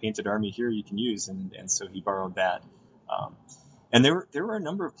 I've got a painted army here you can use, and so he borrowed that. And there were a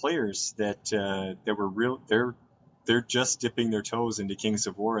number of players that were real. They're just dipping their toes into Kings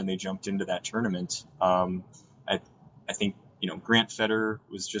of War, and they jumped into that tournament. I think Grant Feder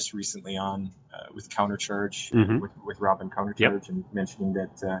was just recently on with Countercharge, with Robin Countercharge, and mentioning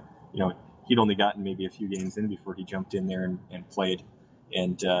that he'd only gotten maybe a few games in before he jumped in there and played,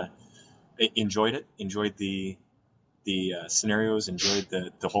 and enjoyed it. Enjoyed the scenarios. Enjoyed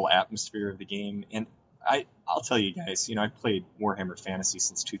the whole atmosphere of the game. And I'll tell you guys, I've played Warhammer Fantasy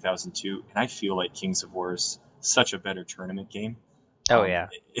since 2002, and I feel like Kings of War is such a better tournament game. Oh yeah,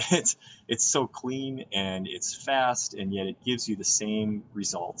 it's so clean and it's fast, and yet it gives you the same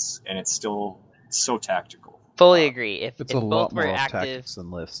results, and it's still so tactical. Fully agree. If it's if a both lot more were active, tactics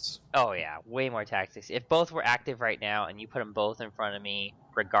than lists. Oh yeah, way more tactics. If both were active right now and you put them both in front of me,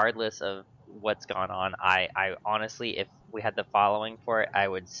 regardless of what's gone on, I honestly, if we had the following for it, I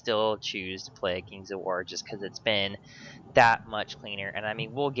would still choose to play Kings of War just because it's been that much cleaner. And I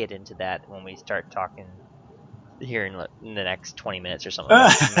mean, we'll get into that when we start talking here in the next 20 minutes or something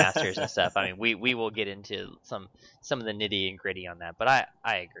about Masters and stuff. I mean, we will get into some of the nitty and gritty on that. But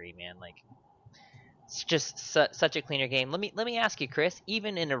I agree, man. Like, it's just such a cleaner game. Let me ask you, Chris.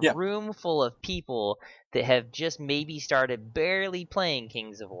 Even in a room full of people that have just maybe started barely playing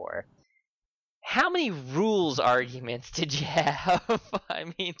Kings of War, how many rules arguments did you have? I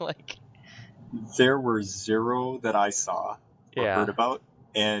mean, like, there were 0 that I saw or heard about,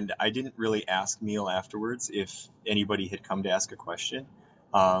 and I didn't really ask Neil afterwards if anybody had come to ask a question.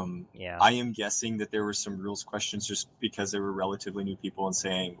 I am guessing that there were some rules questions just because there were relatively new people and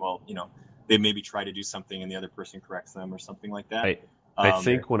saying, well, they maybe try to do something and the other person corrects them or something like that. I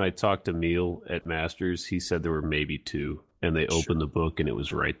think when I talked to Neil at Masters, he said there were maybe 2, and they opened the book and it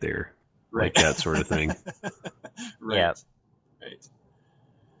was right there. Right. Like that sort of thing. Right. Yep. Right.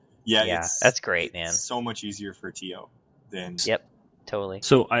 Yeah, that's great, man. It's so much easier for TO than... Yep, totally.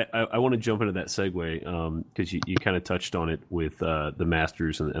 So I want to jump into that segue because you kind of touched on it with the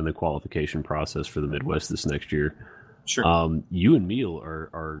Masters and the qualification process for the Midwest this next year. Sure. You and Neil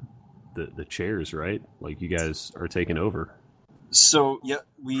are the chairs, right? Like, you guys are taking over. So,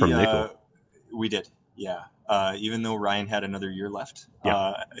 from Nickel. We did, yeah. Even though Ryan had another year left,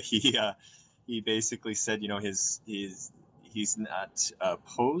 he basically said, he's not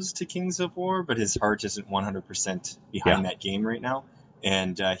opposed to Kings of War, but his heart isn't 100% behind that game right now,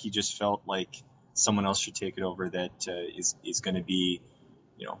 and he just felt like someone else should take it over that is going to be,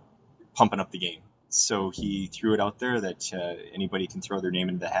 pumping up the game. So he threw it out there that anybody can throw their name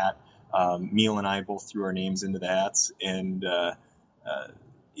into the hat. Neil and I both threw our names into the hats, and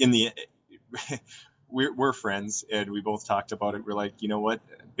in the we're friends, and we both talked about it. We're like, you know what?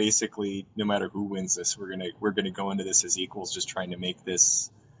 Basically, no matter who wins this, we're gonna go into this as equals, just trying to make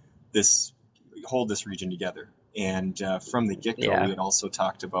this hold this region together. And from the get-go, we had also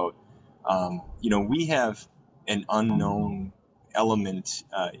talked about, we have an unknown element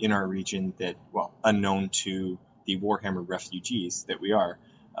in our region that, unknown to the Warhammer refugees that we are,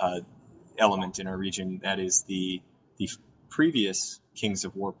 element in our region that is the previous Kings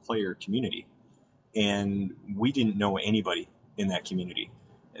of War player community. And we didn't know anybody in that community.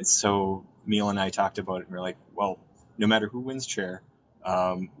 And so Neil and I talked about it, and we're like, well, no matter who wins chair,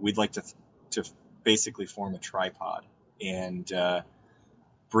 we'd like to basically form a tripod and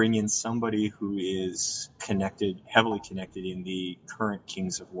bring in somebody who is heavily connected in the current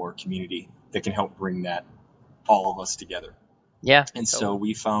Kings of War community that can help bring all of us together. Yeah. And so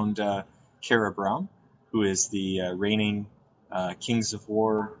we found Kara Brown, who is the reigning Kings of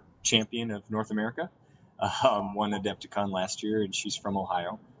War champion of North America, won Adepticon last year, and she's from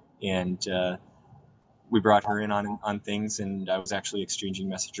Ohio. And we brought her in on things, and I was actually exchanging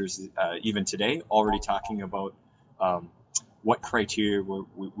messages even today, already talking about what criteria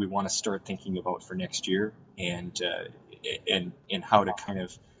we want to start thinking about for next year, and how to kind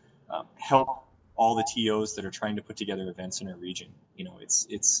of help all the TOs that are trying to put together events in our region.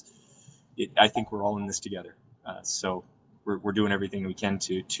 I think we're all in this together. So we're doing everything we can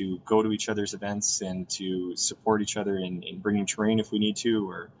to go to each other's events and to support each other in bringing terrain if we need to,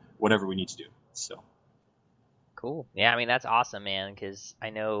 or whatever we need to do. So cool. Yeah, I mean, that's awesome, man, because I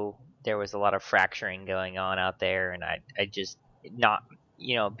know there was a lot of fracturing going on out there, and I just not,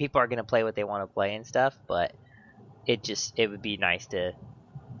 people are going to play what they want to play and stuff, but it would be nice to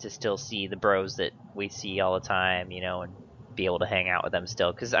still see the bros that we see all the time, and be able to hang out with them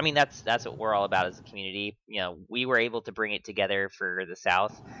still. Because I mean, that's what we're all about as a community. We were able to bring it together for the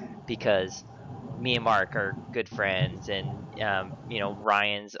South because me and Mark are good friends, and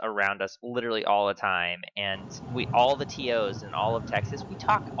Ryan's around us literally all the time, and all the TOs in all of Texas, we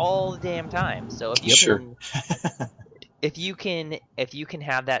talk all the damn time. So if you can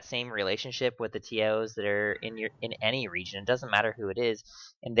have that same relationship with the TOs that are in any region, it doesn't matter who it is,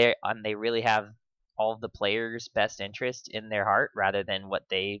 and they really have all of the players' best interest in their heart rather than what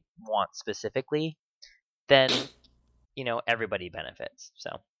they want specifically, then everybody benefits. So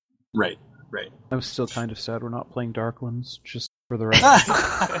right. I'm still kind of sad we're not playing Darklands, just for the record.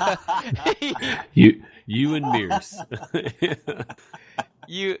 you and Mears.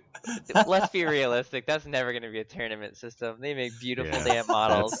 Let's be realistic. That's never going to be a tournament system. They make beautiful damn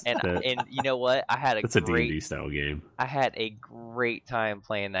models, and you know what? That's a D&D style game. I had a great time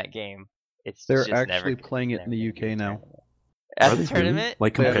playing that game. They're actually playing it in the UK now. As a tournament?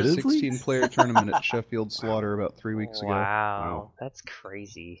 Like competitively? They had a 16-player tournament at Sheffield Slaughter about 3 weeks ago. Wow, that's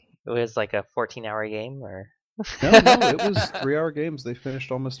crazy. It was like a 14-hour game, or? No, it was 3-hour games. They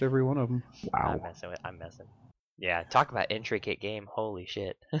finished almost every one of them. Wow. I'm messing. Yeah, talk about intricate game. Holy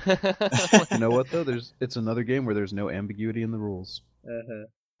shit. You know what, though? It's another game where there's no ambiguity in the rules. Uh-huh.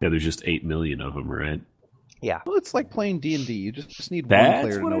 Yeah, there's just 8 million of them, right? Yeah. Well, it's like playing D&D. You just need one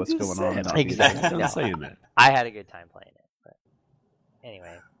player to know what's going on. And exactly. I'm saying that. I had a good time playing it. But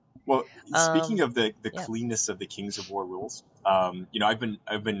anyway. Well, speaking of the cleanness of the Kings of War rules, I've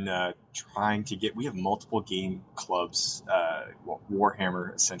been trying to get. We have multiple game clubs,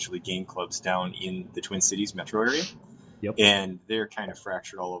 Warhammer essentially game clubs down in the Twin Cities metro area. Yep. And they're kind of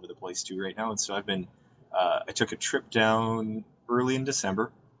fractured all over the place too right now. And so I took a trip down early in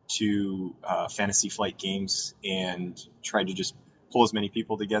December to Fantasy Flight Games and tried to just pull as many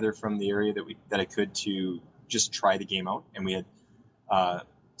people together from the area that I could to just try the game out. And we had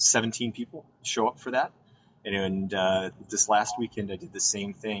 17 people show up for that. And this last weekend I did the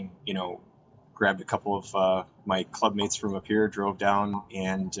same thing, grabbed a couple of my club mates from up here, drove down,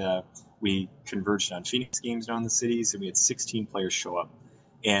 and we converged on Phoenix Games down in the cities, and we had 16 players show up.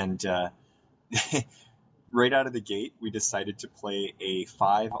 And right out of the gate, we decided to play a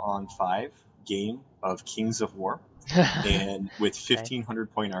 5-on-5 game of Kings of War, and with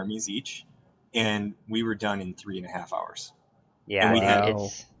 1,500 point armies each, and we were done in 3.5 hours. Yeah, and we had,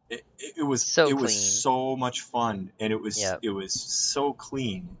 it's it was so it clean. was so much fun, and it was so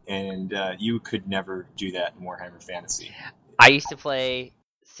clean, and you could never do that in Warhammer Fantasy. I used to play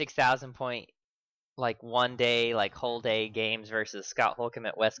 6,000 point like one day, like whole day games versus Scott Holcomb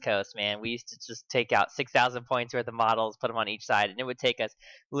at West Coast. Man, we used to just take out 6,000 points worth of models, put them on each side, and it would take us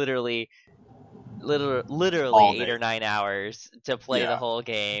literally 8 or 9 hours to play the whole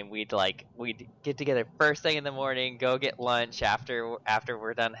game. We'd get together first thing in the morning, go get lunch after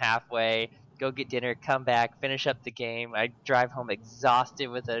we're done halfway, go get dinner, come back, finish up the game. I'd drive home exhausted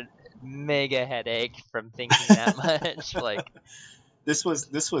with a mega headache from thinking that much. This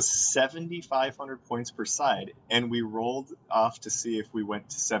was 7,500 points per side, and we rolled off to see if we went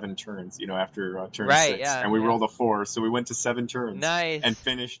to 7 turns. After turn 6, and we rolled a 4, so we went to 7 turns. Nice. And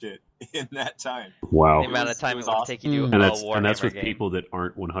finished it in that time. Wow. The amount of time it would take you to and a that's Warhammer and that's with game. people that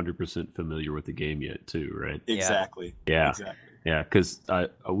aren't 100% familiar with the game yet, too, right? Exactly. Yeah. Exactly. Yeah, because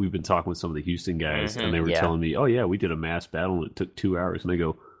we've been talking with some of the Houston guys, and they were telling me, "Oh yeah, we did a mass battle and it took 2 hours." And I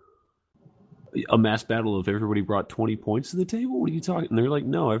go, "A mass battle if everybody brought 20 points to the table? What are you talking?" And they're like,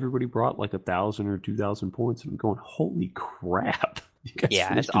 "No, everybody brought like 1,000 or 2,000 points." And I'm going, "Holy crap! You guys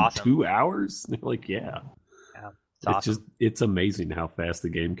finished it's awesome. in 2 hours?" And they're like, "Yeah." It's awesome. It's amazing how fast the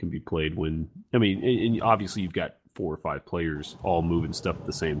game can be played when, and obviously you've got 4 or 5 players all moving stuff at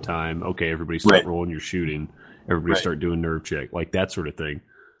the same time. Okay, everybody start rolling your shooting. Everybody start doing nerve check, like that sort of thing.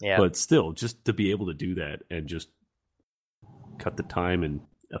 Yeah. But still, just to be able to do that and just cut the time in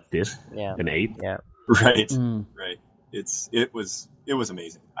a fifth, an eighth. Yeah. Right. Right. It was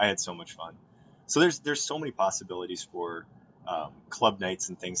amazing. I had so much fun. So there's so many possibilities for club nights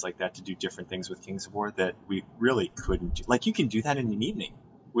and things like that to do different things with Kings of War that we really couldn't do. Like, you can do that in an evening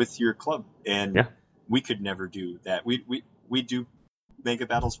with your club, and we could never do that. We do mega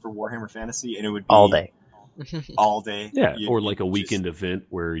battles for Warhammer Fantasy, and it would be all day. All day. Yeah, or like a weekend event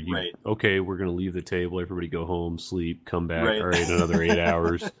where you okay, we're gonna leave the table, everybody go home, sleep, come back, all right, another 8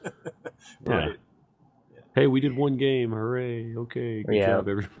 hours. Right. Hey, we did one game, hooray, okay, good job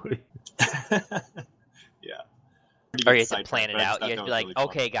everybody. Or you have to plan it out. You have to be like, really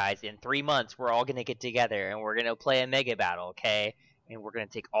okay, guys, in 3 months, we're all going to get together, and we're going to play a mega battle, okay? And we're going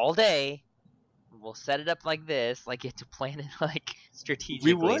to take all day. We'll set it up like this. Like, you have to plan it, like,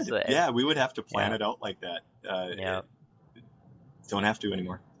 strategically. We would. We would have to plan it out like that. don't have to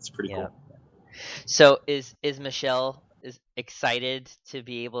anymore. It's pretty cool. So is Michelle excited to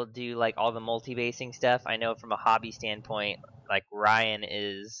be able to do like all the multi-basing stuff? I know from a hobby standpoint, like Ryan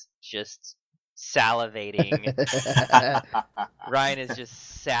is just salivating. Ryan is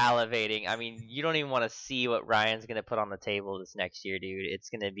just salivating. I mean, you don't even want to see what Ryan's going to put on the table this next year, dude. It's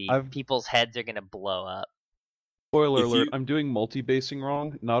going to be people's heads are going to blow up. Spoiler alert, I'm doing multi-basing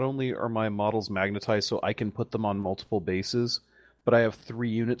wrong. Not only are my models magnetized so I can put them on multiple bases, but I have 3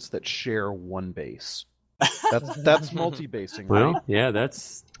 units that share one base. That's multi-basing, right? Well, yeah,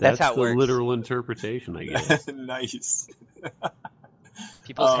 that's how it the works. Literal interpretation, I guess. Nice.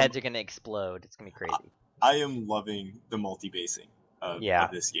 People's heads are going to explode. It's going to be crazy. I am loving the multi-basing of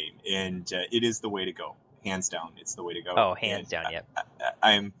this game, and it is the way to go. Hands down, it's the way to go. Oh, hands down, yep.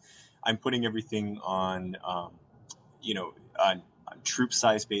 I'm putting everything on, on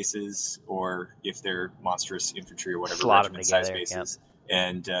troop-size bases, or if they're monstrous infantry or whatever, regiment-size bases. Yep.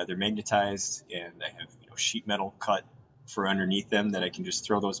 And they're magnetized, and I have sheet metal cut for underneath them that I can just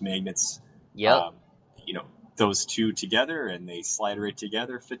throw those magnets. Yep. Those two together, and they slide right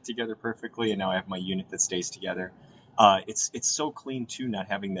together, fit together perfectly, and now I have my unit that stays together. It's so clean too, not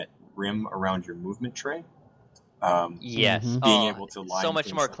having that rim around your movement tray. Yes, being able to line so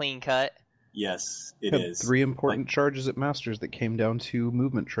much more up. clean cut. Yes, it is. 3 important charges at Masters that came down to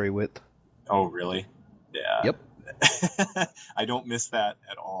movement tray width. Oh, really? Yeah. Yep. I don't miss that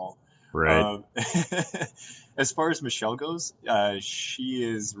at all. Right. As far as Michelle goes, she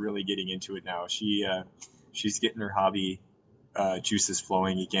is really getting into it now. She's getting her hobby juices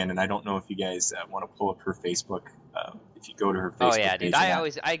flowing again, and I don't know if you guys want to pull up her Facebook. If you go to her Facebook oh yeah, page,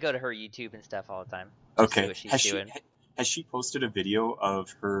 dude. I go to her YouTube and stuff all the time. Okay. See what she's doing. Has she posted a video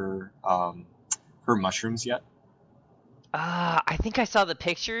of her mushrooms yet? I think I saw the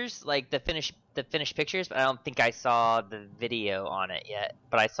pictures, like the finished pictures, but I don't think I saw the video on it yet.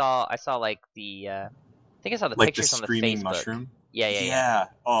 But I saw like the I think I saw the like pictures the on the screaming Facebook. Mushroom. Yeah.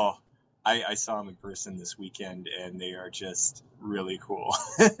 Oh, I saw them in person this weekend, and they are just really cool.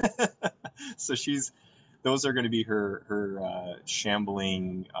 So those are going to be her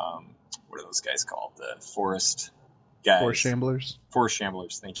shambling. What are those guys called? The forest guys. Forest shamblers. Forest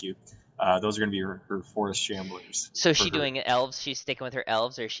shamblers. Thank you. Those are going to be her forest shamblers. So is she doing elves? She's sticking with her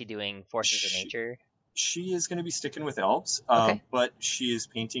elves, or is she doing forces of nature? She is going to be sticking with elves, but she is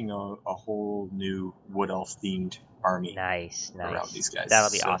painting a whole new wood elf themed army. Nice. Around these guys.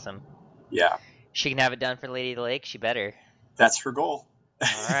 That'll be awesome. Yeah. She can have it done for Lady of the Lake. She better. That's her goal.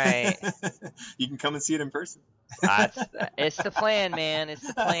 All right. You can come and see it in person. It's the plan, man. It's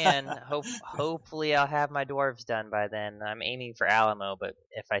the plan. Hopefully I'll have my dwarves done by then. I'm aiming for Alamo, but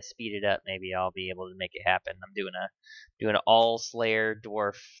if I speed it up, maybe I'll be able to make it happen. I'm doing an all Slayer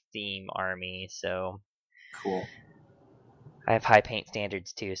dwarf theme army, so cool. I have high paint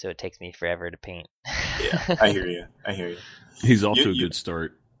standards too, so it takes me forever to paint. Yeah, I hear you. He's off to a good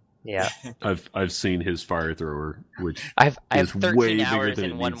start. Yeah, I've seen his fire thrower, which I have is 13 way hours bigger than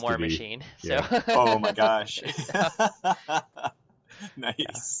in it one needs War to be. Machine. So. Yeah. Oh my gosh.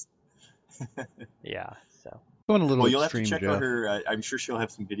 Nice. Yeah. So. Going a little Well, you'll extreme, have to check Jeff. out her. I'm sure she'll have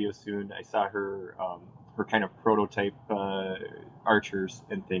some videos soon. I saw her kind of prototype archers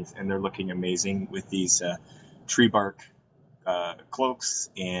and things, and they're looking amazing with these tree bark cloaks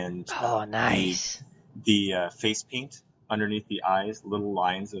and nice. The face paint underneath the eyes, little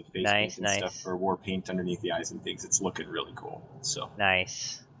lines of face paint and nice. stuff, or war paint underneath the eyes and things. It's looking really cool. So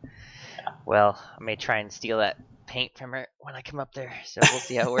nice. Yeah. Well, I may try and steal that paint from her when I come up there, so we'll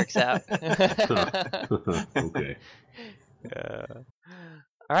see how it works out. Okay. All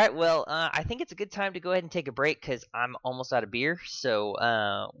right. Well, I think it's a good time to go ahead and take a break because I'm almost out of beer.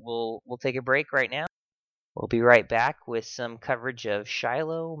 So we'll take a break right now. We'll be right back with some coverage of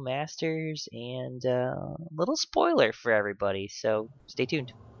Shiloh, Masters, and a little spoiler for everybody. So stay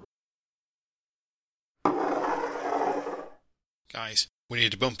tuned. Guys, we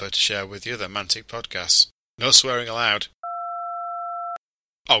need a bumper to share with the other Mantic podcasts. No swearing allowed.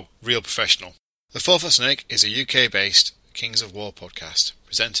 Oh, real professional. The 4-Foot Snake is a UK-based Kings of War podcast,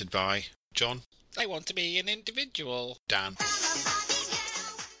 presented by John. I want to be an individual. Dan.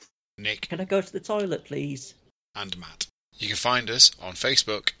 Nick. Can I go to the toilet, please? And Matt. You can find us on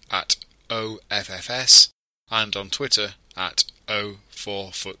Facebook at OFFS and on Twitter at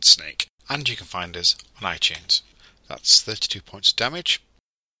O4FootSnake. And you can find us on iTunes. That's 32 points of damage.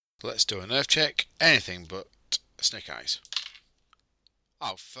 Let's do a nerve check. Anything but snake eyes.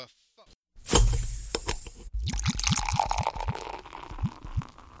 Oh, for fuck.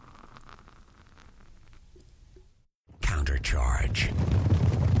 Countercharge.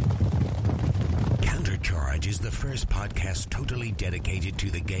 Charge is the first podcast totally dedicated to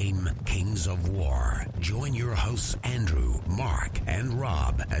the game Kings of War. Join your hosts Andrew, Mark, and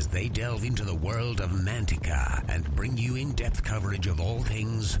Rob as they delve into the world of Mantica and bring you in-depth coverage of all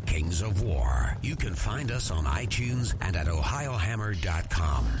things Kings of War. You can find us on iTunes and at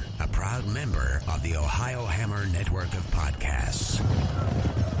ohiohammer.com, a proud member of the Ohio Hammer network of podcasts.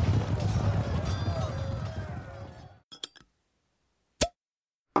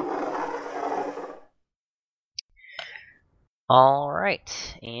 All right,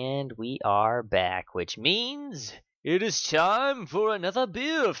 and we are back, which means it is time for another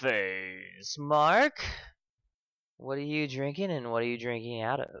beer phase. Mark, what are you drinking and what are you drinking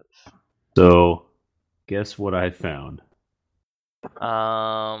out of? So, guess what I found?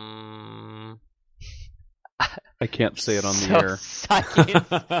 I can't say it on the air. Science.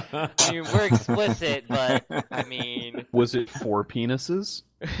 I mean, we're explicit, but I mean... Was it 4 penises?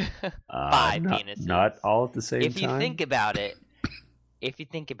 5 penises. Not all at the same time? If you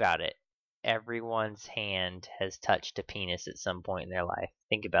think about it, everyone's hand has touched a penis at some point in their life.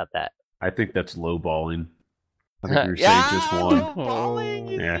 Think about that. I think that's lowballing. I think you're saying just one.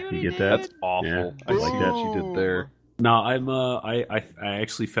 Lowballing, Yeah, you get that? That's awful. Yeah, I like that you did there. No, I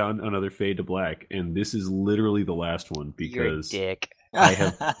actually found another Fade to Black, and this is literally the last one because You're a dick. I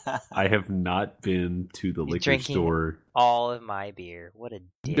have not been to the liquor store. All of my beer. What a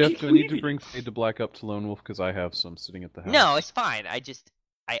dick. Jeff, do I need to bring Fade to Black up to Lone Wolf because I have some sitting at the house? No, it's fine. I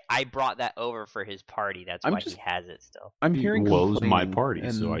brought that over for his party. That's why he has it still. I'm hearing Well, it was my complaining, party,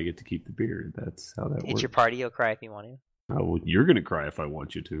 and so I get to keep the beer. That's how that works. It's your party. You'll cry if you want to. Oh, well, you're gonna cry if I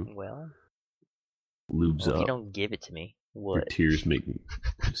want you to. Well, Lubes if up. you don't give it to me, Your what? tears make me.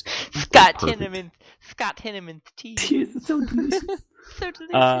 Scott perfect. Tinneman's tea. It's so delicious. So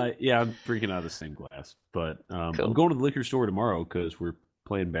delicious. Yeah, I'm drinking out of the same glass, but Cool. I'm going to the liquor store tomorrow because we're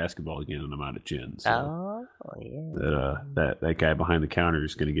playing basketball again, and I'm out of gin. So Oh, yeah. that guy behind the counter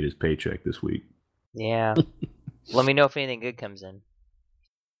is going to get his paycheck this week. Yeah. Let me know if anything good comes in.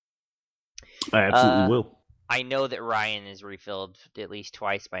 I absolutely will. I know that Ryan is refilled at least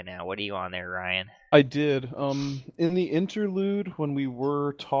twice by now. What are you on there, Ryan? I did. In the interlude, when we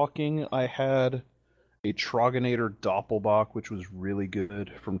were talking, I had a Troganator Doppelbock, which was really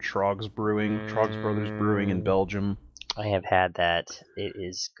good from Trogs Brothers Brewing in Belgium. I have had that. It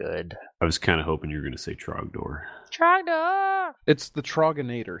is good. I was kind of hoping you were going to say Trogdor. Trogdor! It's the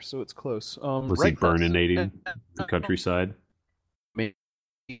Troganator, so it's close. Was he burninating the countryside?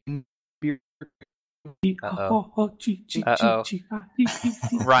 Uh-oh.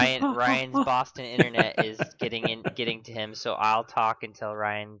 Ryan's Boston internet is getting to him, so I'll talk until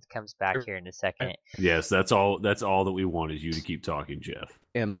Ryan comes back here in a second. Yes, that's all that we want is you to keep talking, Jeff.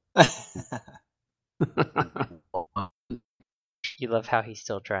 And You love how he's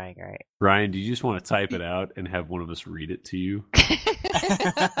still trying, right? Ryan, do you just want to type it out and have one of us read it to you?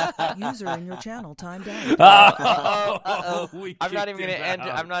 User in your channel timed out. I'm not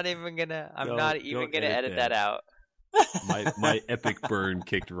even gonna edit that out. My epic burn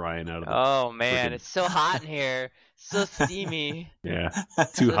kicked Ryan out of the Oh man, it's so hot in here. So steamy. Yeah.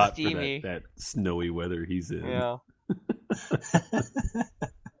 Too So hot steamy. for that snowy weather he's in. Yeah.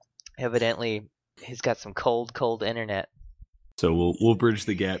 Evidently he's got some cold internet. So we'll bridge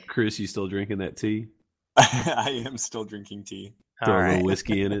the gap. Chris, you still drinking that tea? I am still drinking tea. Throw a All right. little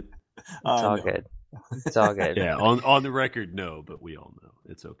whiskey in it. It's all No. good. It's all good. Yeah, on the record, no, but we all know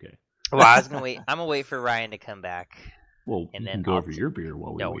it's okay. Well, I was gonna wait. I'm gonna wait for Ryan to come back. Well, And you then can go I'll over your beer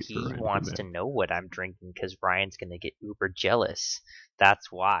while we No, wait he for Ryan to wants come to back. know what I'm drinking because Ryan's gonna get uber jealous.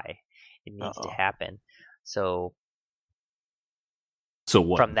 That's why it needs to Uh-oh. happen. So So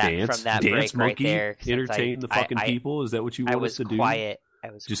what? from that dance break right right there, since entertain the fucking people? Is that what you I want was us to do? quiet. I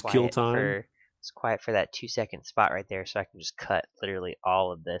was Just quiet kill time? was quiet for that 2-second spot right there, so I can just cut literally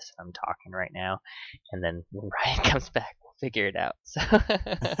all of this. I'm talking right now, and then when Ryan comes back, we'll figure it out. So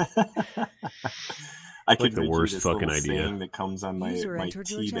I could the read you worst this fucking little idea. saying that comes on my User entered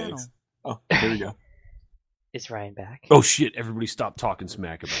your tea channel. bags. Oh, there we go. is Ryan back? Oh shit! Everybody, stop talking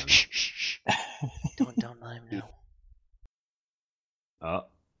smack about Shh, it. shh, shh. Don't let him know. Oh,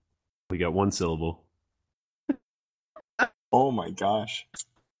 we got one syllable. Oh my gosh.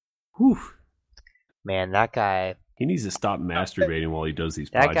 Whew. Man, that guy He needs to stop masturbating while he does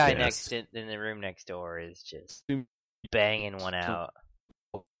these That podcasts. guy in the room next door is just banging one out.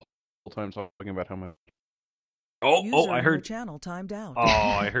 time talking about how much. Oh, User I in your heard. channel timed out. Oh,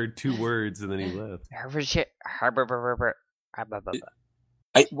 I heard 2 words and then he left.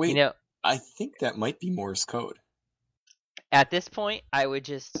 Wait, You know, I think that might be Morse code. at this point, I would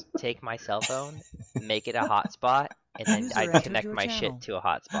just take my cell phone, make it a hotspot, and then User I'd entered connect your my channel. shit to a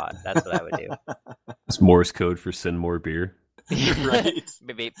hotspot. That's what I would do. It's Morse code for send more beer. Right.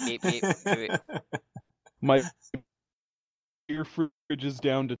 Beep, beep, beep, beep, beep. My beer fridge is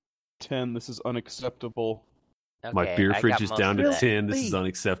down to 10. This is unacceptable. Okay, My beer I fridge got is most down of to that. 10. This is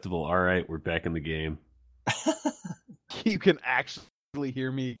unacceptable. All right, we're back in the game. You can actually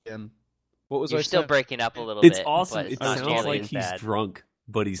hear me again. What was You're I still saying? breaking up a little It's bit. awesome. But It it's not sounds nearly like as he's bad. drunk,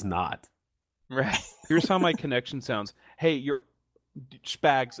 but he's not. Right. Here's how my connection sounds. Hey, you're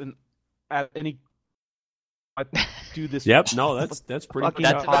Spags, and at any I do this. Yep, no, that's pretty Fucking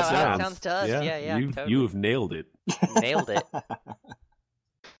much That's how about how it sounds to us. Yeah, Yeah, totally. you have nailed it. Nailed it.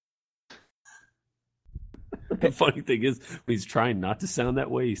 The funny thing is, when he's trying not to sound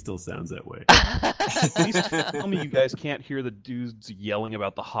that way, he still sounds that way. Please tell me you guys can't hear the dudes yelling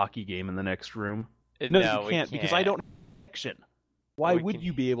about the hockey game in the next room. No, you we can't, because I don't have connection. Why We would can-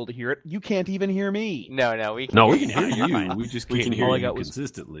 you be able to hear it? You can't even hear me. No, we can. No, we hear can hear You're you. fine. We just We can't can hear hear you you.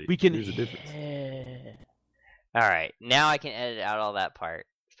 consistently. We can- There's a difference. All right, now I can edit out all that part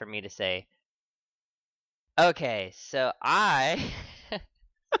for me to say. Okay, so I.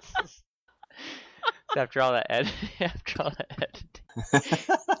 after all that editing,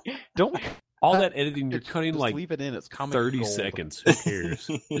 Don't All that editing, you're cutting just like leave it in. It's comic 30 gold. seconds. Who cares?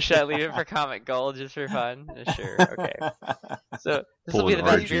 should I leave it for comic gold just for fun? Sure. Okay. So this will Pull be an the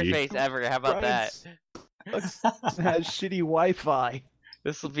best RG. beer face ever. How about that? Ryan's has shitty Wi-Fi.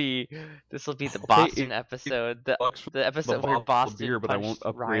 This will be the Boston episode. The episode where Boston beer, but I punched won't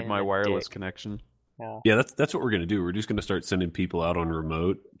upgrade Ryan in my the wireless dick. connection. Yeah, that's what we're gonna do. We're just gonna start sending people out on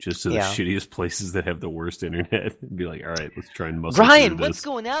remote, just to the Yeah. shittiest places that have the worst internet, and be like, all right, let's try and muscle Ryan, through what's this.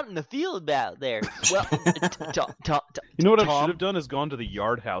 going out in the field out there? Well, You know what I Tom? should have done is gone to the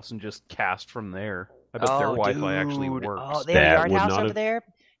Yard House and just cast from there. I bet their Wi-Fi actually dude. works. Oh, they have a That Yard would House not over have- there.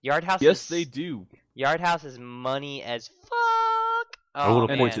 Yard House. Yes, is, they do. Yard House is money as fuck. I want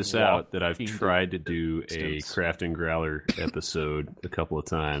to Oh, point man. this out that I've Walking tried to do a distance. Craft and Growler episode a couple of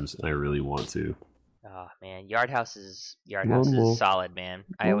times, and I really want to. Oh man, Yard House is Normal. solid, man.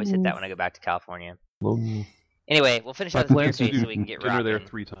 I always hit that when I go back to California. Well, Anyway, we'll finish My out this beer plans to face do so we can get dinner there rocking.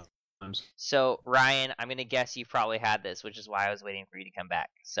 3 times. So Ryan, I'm gonna guess you've probably had this, which is why I was waiting for you to come back.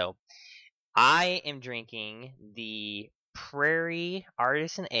 So I am drinking the Prairie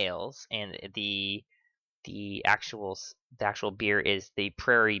Artisan Ales, and the actual beer is the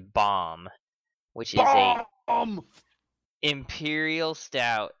Prairie Bomb, which is a imperial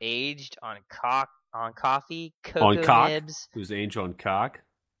stout aged on coffee, cocoa On cock? nibs. it was Angel on Cock.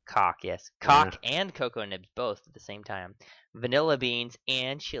 Cock, yes. Cock and cocoa nibs both at the same time. Vanilla beans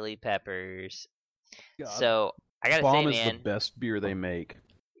and chili peppers. God, So I gotta Bomb say, is man, the best beer they make.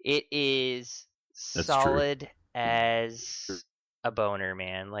 it is That's solid as a boner,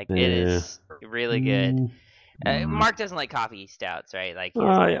 man. Like it Yeah. is really good. Mark doesn't like coffee stouts, right? Like he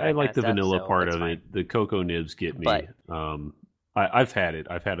doesn't I that like kind the of stuff, vanilla so part that's of fine. it. The cocoa nibs get me. But- I've had it.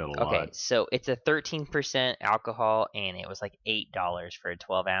 I've had it a Okay, lot. so it's a 13% alcohol, and it was like $8 for a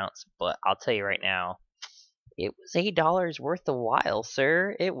 12 ounce. But I'll tell you right now, it was $8 worth the while,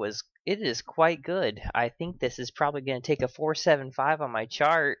 sir. It is quite good. I think this is probably going to take a 4.75 on my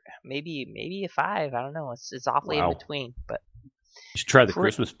chart, maybe a 5. I don't know. It's awfully Wow. in between, but You should try the Pretty-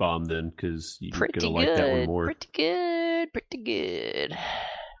 Christmas bomb then, because you're pretty gonna good. like that one more. Pretty good.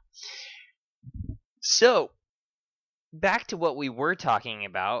 So, back to what we were talking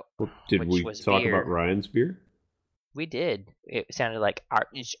about. Did which we was talk beer. about Ryan's beer? We did. It sounded like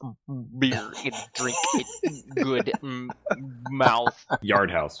it's beer. It's drink. It's good mouth.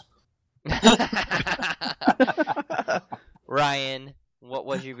 Yard House. Ryan, what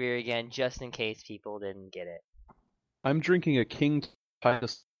was your beer again? Just in case people didn't get it. I'm drinking a King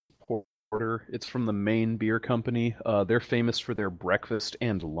Titus Porter. It's from the Maine Beer Company. They're famous for their breakfast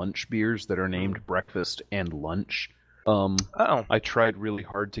and lunch beers that are named Breakfast and Lunch. Oh. I tried really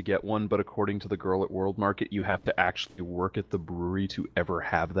hard to get one, but according to the girl at World Market, you have to actually work at the brewery to ever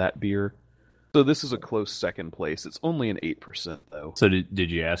have that beer. So this is a close second place. It's only an 8% though. So did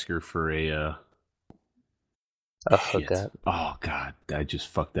you ask her for a shit. hookup. Oh God, I just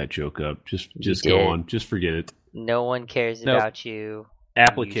fucked that joke up. Just You go did. on. Just forget it. No one cares Nope. about you.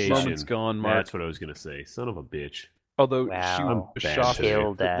 Application. Moment's gone, Mark. That's what I was gonna say. Son of a bitch. Although Wow. she I'm was bad shocked today.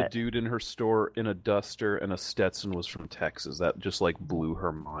 Killed that the that. dude in her store in a duster and a Stetson was from Texas. That just like blew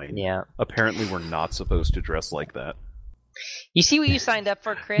her mind. Yeah. Apparently we're not supposed to dress like that. You see what you signed up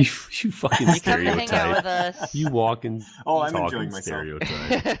for, You, Chris? you fucking You come to hang out with stereotype. us. You walk and Oh, I'm talk enjoying and myself.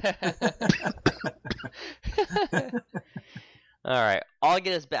 stereotype. All right, I'll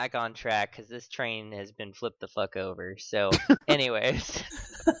get us back on track because this train has been flipped the fuck over. So, anyways,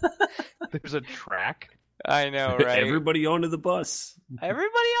 There's a track. I know, right? Everybody onto the bus. Everybody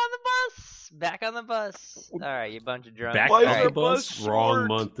on the bus. Back on the bus. All right, you bunch of drunks. Back Why is on our the bus bus? short? Wrong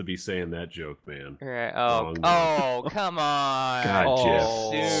month to be saying that joke, man. Right. Wrong Oh, month. come on. God, Too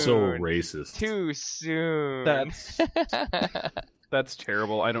Jeff, soon. so racist. Too soon. That's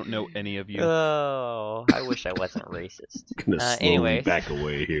terrible. I don't know any of you. Oh, I wish I wasn't racist. Gonna slowly Anyways. back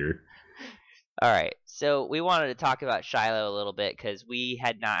away here. All right, so we wanted to talk about Shiloh a little bit because we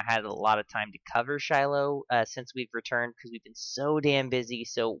had not had a lot of time to cover Shiloh since we've returned because we've been so damn busy.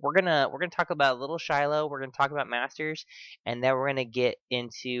 So we're gonna talk about a little Shiloh. We're gonna talk about Masters, and then we're gonna get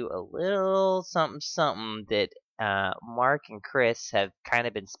into a little something that Mark and Chris have kind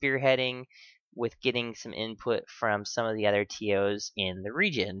of been spearheading with getting some input from some of the other TOs in the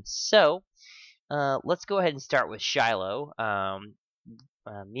region. So let's go ahead and start with Shiloh.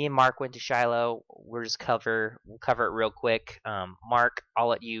 Me and Mark went to Shiloh. We'll cover it real quick. Mark, I'll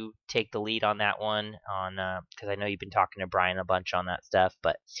let you take the lead on that one, because I know you've been talking to Brian a bunch on that stuff.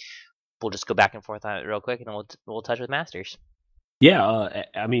 But we'll just go back and forth on it real quick, and then we'll touch with Masters. Yeah,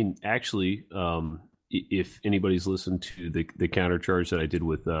 I mean, actually, if anybody's listened to the countercharge that I did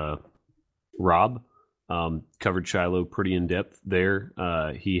with Rob, covered Shiloh pretty in depth there.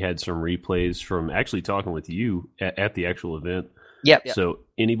 He had some replays from actually talking with you at the actual event. Yep. So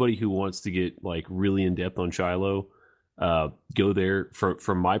anybody who wants to get like really in depth on Shiloh, go there.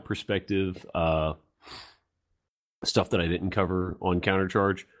 From my perspective, stuff that I didn't cover on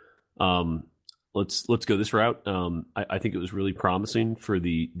Countercharge. Let's go this route. I think it was really promising for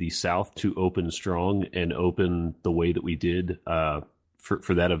the South to open strong and open the way that we did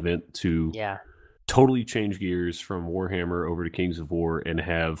for that event to totally change gears from Warhammer over to Kings of War and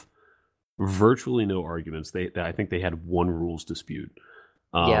have virtually no arguments. I think they had one rules dispute.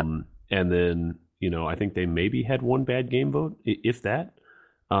 And then, I think they maybe had one bad game vote, if that.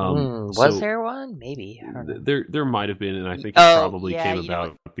 Was there one? Maybe. There might have been, and I think it probably came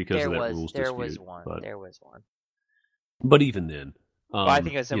about because of that rules dispute. There was one. But even then. I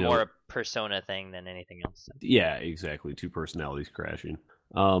think it was more a persona thing than anything else. Yeah, exactly. Two personalities crashing.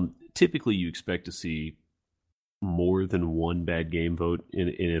 Typically, you expect to see more than one bad game vote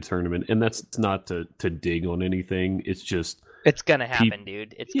in a tournament, and that's not to dig on anything. It's just it's gonna happen,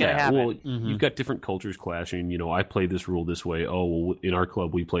 dude. It's gonna happen. Well, you've got different cultures clashing. I play this rule this way. Oh, well, in our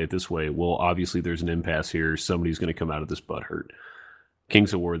club we play it this way. Well, obviously there's an impasse here. Somebody's going to come out of this butthurt.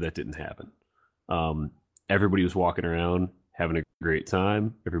 Kings of War, that didn't happen. Everybody was walking around having a great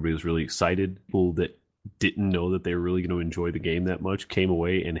time. Everybody was really excited. People that didn't know that they were really going to enjoy the game that much came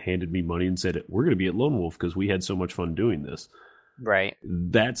away and handed me money and said, we're going to be at Lone Wolf because we had so much fun doing this. Right.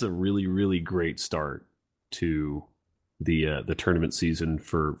 That's a really, really great start to the tournament season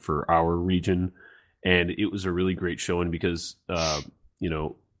for our region. And it was a really great showing because,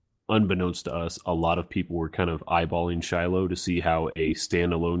 unbeknownst to us, a lot of people were kind of eyeballing Shiloh to see how a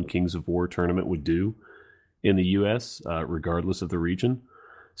standalone Kings of War tournament would do in the U.S., regardless of the region.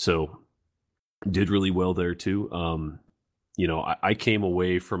 So did really well there too. I came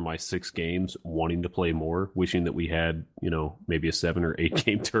away from my 6 games wanting to play more, wishing that we had, maybe a 7 or 8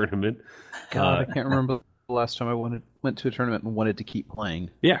 game tournament. God, I can't remember the last time I went to a tournament and wanted to keep playing.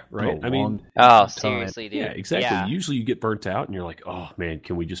 Yeah, right. Seriously, dude. Yeah, exactly. Yeah. Usually you get burnt out and you're like, oh man,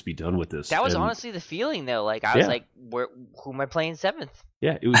 can we just be done with this? That was honestly the feeling though. Like I was like, who am I playing 7th?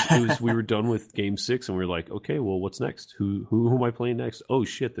 Yeah, it was. We were done with game 6, and we were like, okay, well, what's next? Who am I playing next? Oh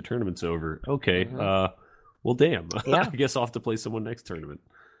shit, the tournament's over. Okay, well, damn. Yeah. I guess I'll have to play someone next tournament.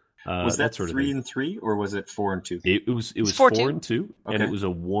 Was that sort of 3-3 or was it 4-2? It was 4-2, okay. and it was a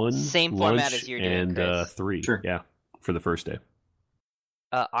 1 same lunch format as you're doing, and Chris. 3. Sure. Yeah, for the first day.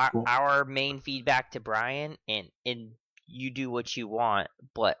 Our main feedback to Brian, and you do what you want,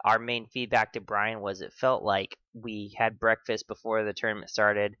 but our main feedback to Brian was it felt like we had breakfast before the tournament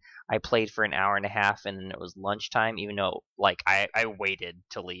started. I played for an hour and a half, and then it was lunchtime, even though like I waited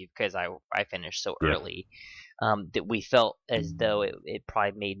to leave because I finished so early. That we felt as though it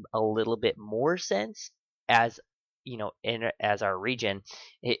probably made a little bit more sense as as our region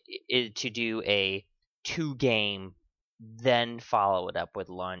to do a 2-game, then follow it up with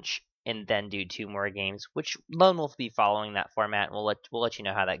lunch, and then do 2 more games, which Lone Wolf will be following that format, and we'll let you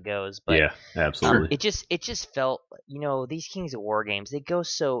know how that goes. But yeah, absolutely. It just felt, these Kings of War games, they go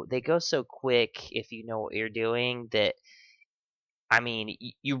so quick if you know what you're doing, that I mean,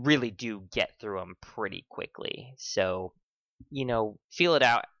 you really do get through them pretty quickly. So, feel it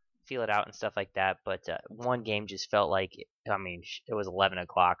out and stuff like that. But one game just felt like, it was 11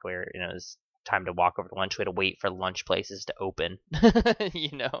 o'clock where it was time to walk over to lunch. We had to wait for lunch places to open.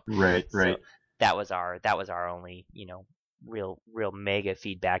 Right. So that was our only real mega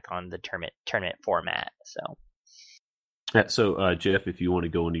feedback on the tournament format. So So, Jeff, if you want to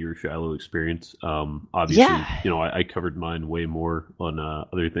go into your Shiloh experience, obviously, Yeah. I covered mine way more on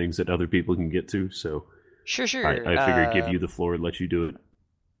other things that other people can get to. So, Sure. I figured give you the floor and let you do it.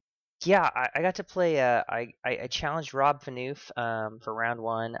 Yeah, I got to play. I challenged Rob Fanoof for round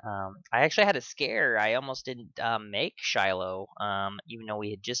one. I actually had a scare. I almost didn't make Shiloh, even though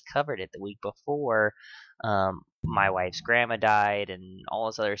we had just covered it the week before. My wife's grandma died, and all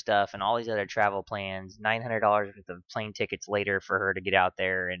this other stuff, and all these other travel plans. $900 worth of plane tickets later for her to get out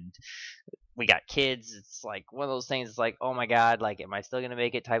there, and we got kids. It's like one of those things. It's like, oh my god, like, am I still gonna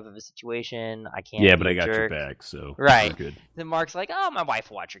make it? Type of a situation. I can't. Yeah, be but I a got your jerk. back, so Right. we're good. Then Mark's like, oh, my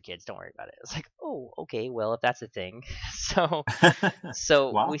wife will watch your kids. Don't worry about it. It's like, oh, okay, well, if that's a thing. So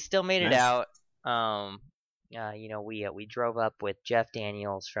Wow. we still made it Nice. out. We drove up with Jeff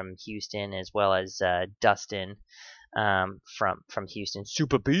Daniels from Houston, as well as Dustin from Houston,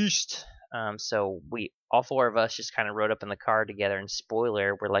 Super Beast. So we all four of us just kind of rode up in the car together. And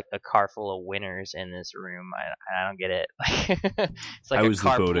spoiler, we're like a car full of winners in this room. I don't get it. It's like I a was the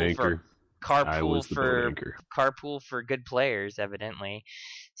boat carpool anchor. Carpool for good players, evidently.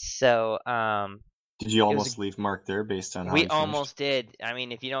 So did you almost leave Mark there based on how we he almost did. I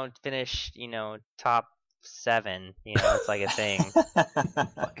mean, if you don't finish, top 7, it's like a thing. So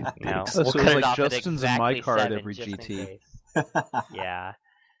cut it like off at Justin's in my exactly car at 7, every just in GT. case. Yeah.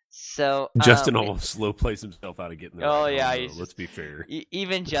 So Justin almost slow plays himself out of getting there. Oh yeah, let's be fair.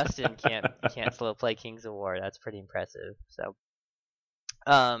 Even Justin can't slow play Kings of War. That's pretty impressive. So,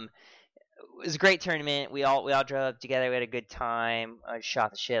 it was a great tournament. We all drove up together. We had a good time. I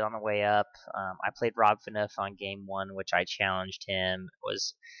shot the shit on the way up. I played Rob Fanoof on game 1, which I challenged him. It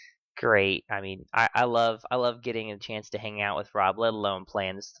was great. I mean, I love getting a chance to hang out with Rob, let alone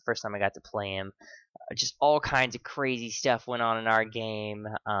playing. This is the first time I got to play him. Just all kinds of crazy stuff went on in our game.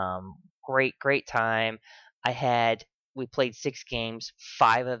 Great time. We played 6 games.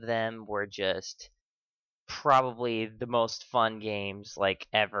 5 of them were just probably the most fun games like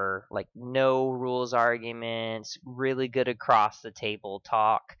ever. Like, no rules arguments, really good across the table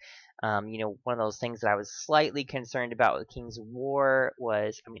talk. One of those things that I was slightly concerned about with Kings of War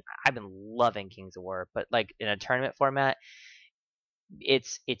was, I mean, I've been loving Kings of War, but like in a tournament format,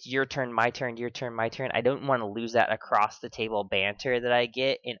 it's your turn, my turn, your turn, my turn. I don't want to lose that across the table banter that I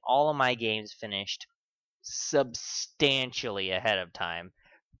get. In all of my games finished substantially ahead of time,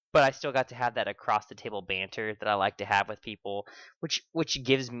 but I still got to have that across the table banter that I like to have with people, which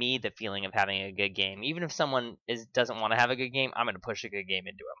gives me the feeling of having a good game. Even if someone doesn't want to have a good game, I'm going to push a good game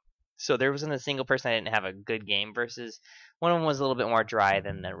into them. So there wasn't a single person I didn't have a good game versus. One of them was a little bit more dry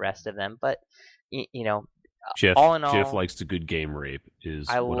than the rest of them, but Jeff, all in all, Jeff likes to good game rape.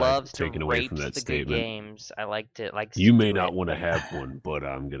 I love to taken away rape from that the statement. good games. I like to You may not want to have one, but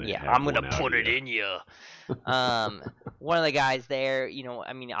I'm gonna. Yeah, have I'm gonna one put out it of in you. One of the guys there,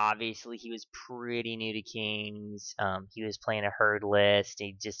 I mean, obviously he was pretty new to Kings. He was playing a herd list.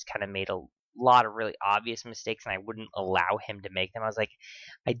 He just kind of made a lot of really obvious mistakes, and I wouldn't allow him to make them. I was like,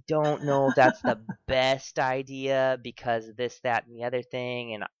 I don't know if that's the best idea because of this, that, and the other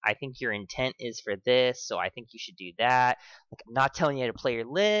thing, and I think your intent is for this, so I think you should do that. Like, I'm not telling you how to play your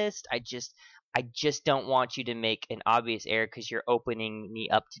list. I just don't want you to make an obvious error because you're opening me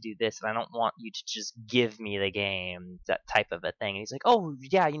up to do this, and I don't want you to just give me the game, that type of a thing. And he's like, oh,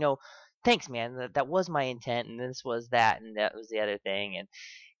 yeah, thanks, man. That was my intent, and this was that, and that was the other thing.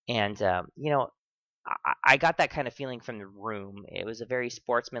 And I got that kind of feeling from the room. It was a very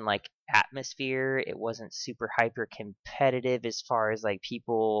sportsman-like atmosphere. It wasn't super hyper competitive as far as like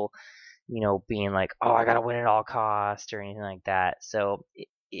people, being like, oh, I gotta win at all costs or anything like that. So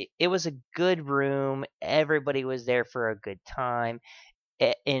it was a good room. Everybody was there for a good time.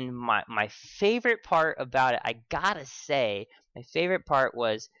 And my favorite part about it, I gotta say, my favorite part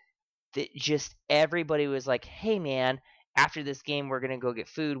was that just everybody was like, hey man, after this game we're gonna go get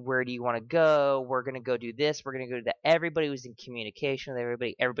food. Where do you want to go? We're gonna go do this. We're gonna go do that. Everybody was in communication with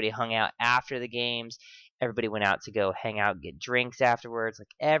everybody. Everybody hung out after the games. Everybody went out to go hang out and get drinks afterwards. Like,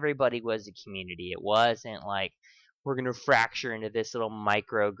 everybody was a community. It wasn't like we're gonna fracture into this little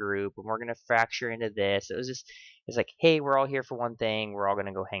micro group and we're gonna fracture into this. It's like, hey, we're all here for one thing. We're all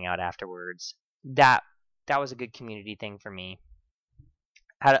gonna go hang out afterwards. That was a good community thing for me.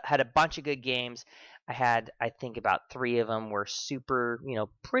 Had a bunch of good games. I think about 3 of them were super,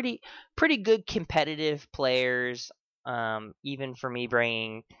 pretty good competitive players. Even for me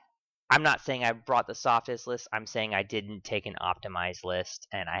bringing, I'm not saying I brought the softest list. I'm saying I didn't take an optimized list,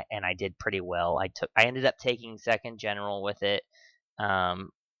 and I did pretty well. I ended up taking second general with it,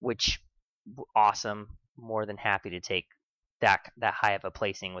 which awesome. More than happy to take that high of a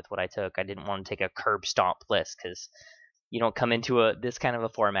placing with what I took. I didn't want to take a curb stomp list because you don't come into this kind of a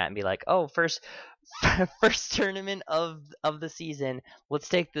format and be like, oh, first tournament of the season, let's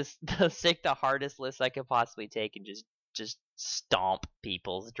take the hardest list I could possibly take and just stomp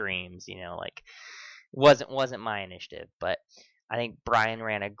people's dreams, like wasn't my initiative. But I think Brian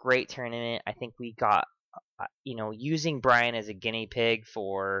ran a great tournament. I think we got using Brian as a guinea pig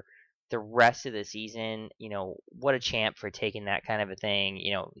for the rest of the season, what a champ for taking that kind of a thing.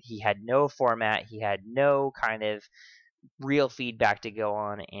 He had no format, he had no kind of real feedback to go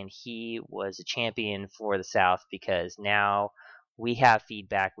on, and he was a champion for the South because now we have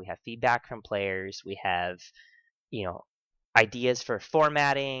feedback from players, we have ideas for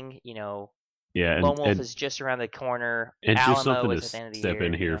formatting. Yeah, Lone Wolf is just around the corner, and Alamo just something is to at the end of the step year,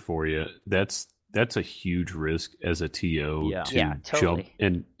 in here for you. That's a huge risk as a TO to totally.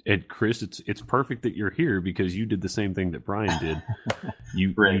 jump. And Chris, it's perfect that you're here because you did the same thing that Brian did.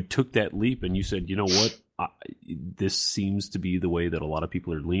 You took that leap and you said, you know what, this seems to be the way that a lot of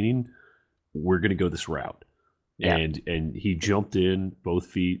people are leaning. We're going to go this route. Yeah. And he jumped in both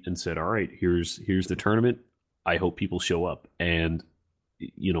feet and said, all right, here's the tournament. I hope people show up. And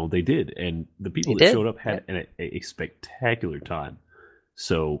they did. And the people that showed up had a spectacular time.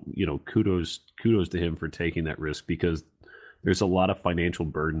 So, kudos to him for taking that risk because there's a lot of financial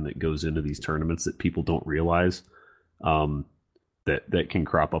burden that goes into these tournaments that people don't realize that can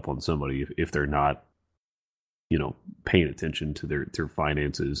crop up on somebody if they're not, paying attention to their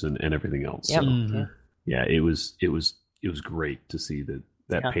finances and everything else. Yep. So, yeah, it was great to see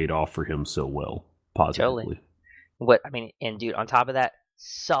that paid off for him so well positively. Totally. And dude, on top of that,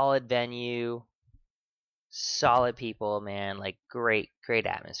 solid venue, solid people, man, like great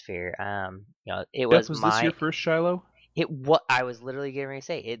atmosphere. It was this your first Shiloh? I was literally getting ready to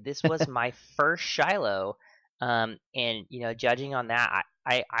say this was my first Shiloh, and judging on that,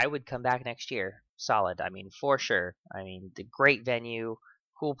 I would come back next year. Solid, for sure. The great venue,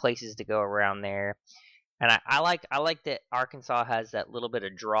 cool places to go around there, and I like that Arkansas has that little bit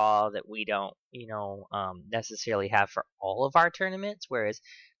of draw that we don't necessarily have for all of our tournaments, whereas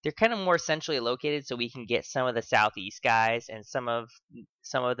they're kind of more centrally located, so we can get some of the Southeast guys and some of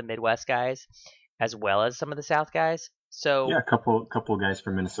the Midwest guys, as well as some of the South guys. So yeah, a couple of guys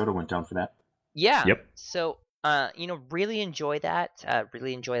from Minnesota went down for that. Yeah. Yep. So really enjoy that.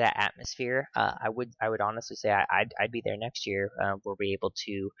 Really enjoy that atmosphere. I would honestly say I'd be there next year. We'll be able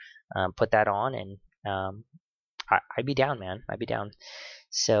to put that on, and I'd be down, man. I'd be down.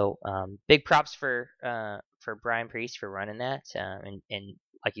 So big props for Brian Priest for running that, and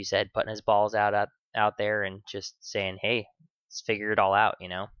like you said, putting his balls out there and just saying, hey, let's figure it all out,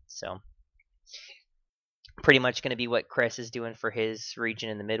 So pretty much going to be what Chris is doing for his region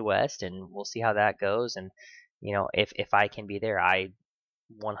in the Midwest, and we'll see how that goes. And if I can be there, I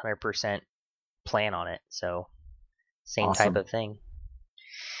 100% plan on it. So same awesome. type of thing.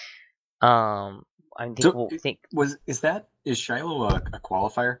 Is Shiloh a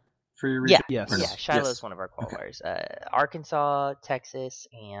qualifier for your region? Yeah, yes. Yeah, Shiloh is one of our qualifiers. Okay. Arkansas, Texas,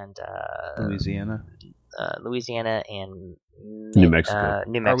 and Louisiana and New Mexico.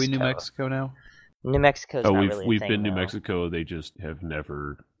 New Mexico. Are we New Mexico now? New Mexico's not really we've a thing, been New though. Mexico. They just have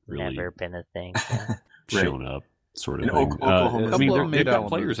never really been a thing. shown up, sort of and thing. Oklahoma, they've got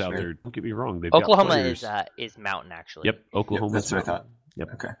players out there. Don't get me wrong. Oklahoma is mountain, actually. Yep, Oklahoma. That's what I thought. Yep.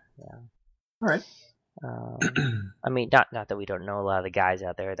 Okay. Yeah. All right. Not that we don't know a lot of the guys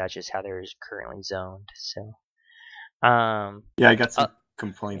out there. That's just how they're currently zoned. So. Yeah, I got some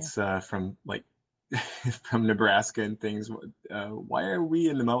complaints from from Nebraska and things. Why are we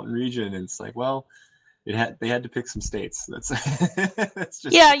in the mountain region? And it's like, well, they had to pick some states. That's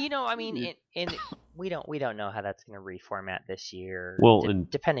just and we don't know how that's going to reformat this year. Well,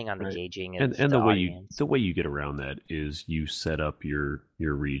 depending on the gauging and the audience. The way you get around that is you set up your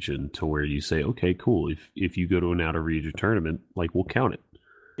region to where you say, okay, cool. If you go to an out of region tournament, we'll count it.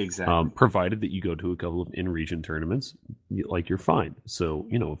 Exactly. Provided that you go to a couple of in-region tournaments, you're fine. So,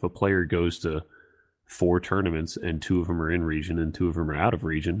 if a player goes to 4 tournaments and 2 of them are in region and 2 of them are out of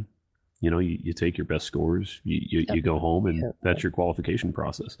region, you take your best scores, you go home, and that's your qualification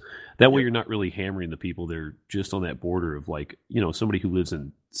process. That way you're not really hammering the people that are just on that border of somebody who lives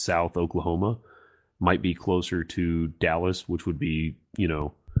in South Oklahoma might be closer to Dallas, which would be,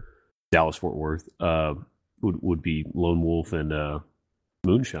 Dallas Fort Worth, would be Lone Wolf and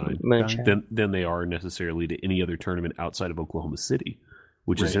Moonshine. Than they are necessarily to any other tournament outside of Oklahoma City,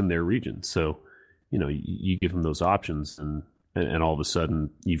 which is in their region. So, you give them those options, and all of a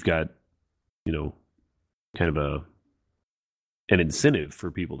sudden you've got, kind of an incentive for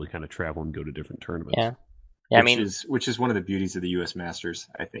people to kind of travel and go to different tournaments. Yeah. Which is one of the beauties of the U.S. Masters,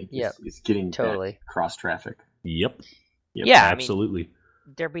 I think. Yeah, is getting totally that cross traffic. Yep. Yep. Yeah, absolutely. I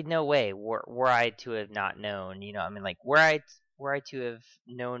mean, there'd be no way were I to have not known. I mean, like were I to have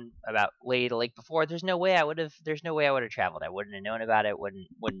known about Lady of the Lake before, there's no way I would have. There's no way I would have traveled. I wouldn't have known about it. Wouldn't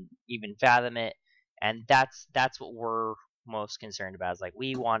even fathom it. And that's what we're most concerned about. Is like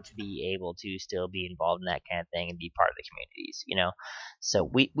we want to be able to still be involved in that kind of thing and be part of the communities. So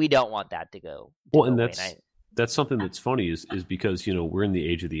we don't want that to go. Well, and that's something that's funny is because we're in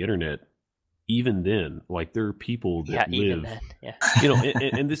the age of the internet. Even then, like there are people that live,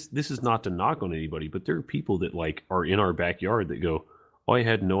 and this is not to knock on anybody, but there are people that like are in our backyard that go, "Oh, I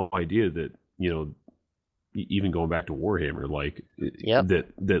had no idea that even going back to Warhammer, like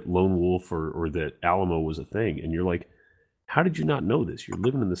that Lone Wolf or that Alamo was a thing," and you're like, "How did you not know this? You're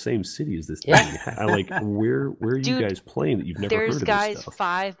living in the same city as this thing. Like, where are you guys playing that you've never heard of this stuff?" There's guys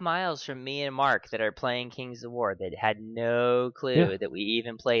 5 miles from me and Mark that are playing Kings of War that had no clue that we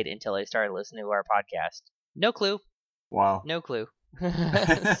even played until they started listening to our podcast. No clue. Wow. No clue.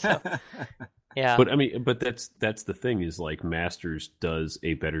 So, yeah. But I mean, that's the thing is like Masters does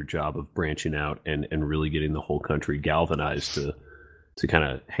a better job of branching out and really getting the whole country galvanized to kind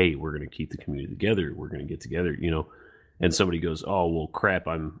of, hey, we're going to keep the community together. We're going to get together, And somebody goes, "Oh, well, crap,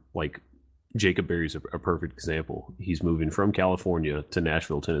 I'm like," Jacob Berry's a perfect example. He's moving from California to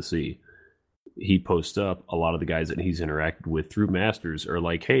Nashville, Tennessee. He posts up a lot of the guys that he's interacted with through Masters are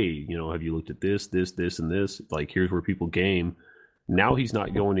like, "Hey, have you looked at this, and this? Like, here's where people game." Now he's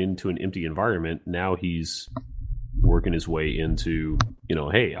not going into an empty environment. Now he's working his way into,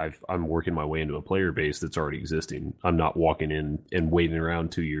 hey, I'm working my way into a player base that's already existing. I'm not walking in and waiting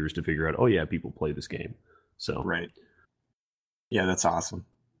around 2 years to figure out, oh, yeah, people play this game. So right. Yeah, that's awesome.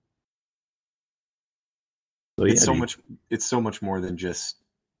 So, it's so much more than just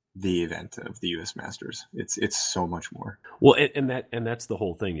the event of the U.S. Masters. It's so much more. Well, and that's the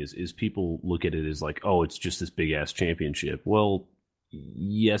whole thing is people look at it as like, oh, it's just this big ass championship. Well,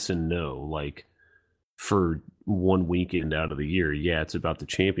 yes and no. Like for one weekend out of the year, yeah, it's about the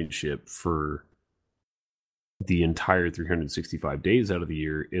championship. For the entire 365 days out of the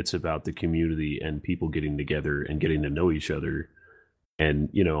year, it's about the community and people getting together and getting to know each other. And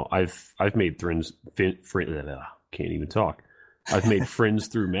I've made friends. Can't even talk. I've made friends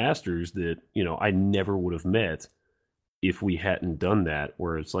through Masters that I never would have met if we hadn't done that.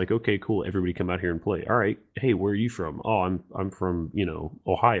 Where it's like, okay, cool, everybody come out here and play. All right, hey, where are you from? Oh, I'm from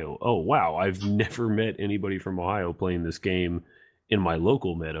Ohio. Oh, wow, I've never met anybody from Ohio playing this game in my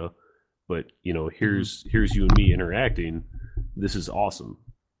local meta. But here's you and me interacting. This is awesome.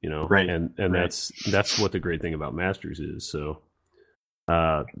 Right. And right. That's what the great thing about Masters is. So.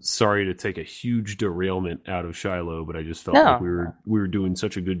 Sorry to take a huge derailment out of Shiloh, but I just felt like we were doing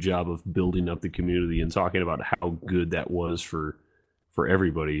such a good job of building up the community and talking about how good that was for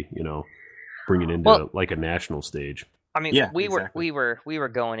everybody, bringing into like a national stage. I mean, we were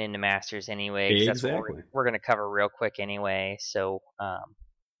going into Masters anyway. That's what we're going to cover real quick anyway. So,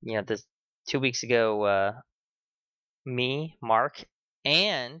 this 2 weeks ago, me, Mark,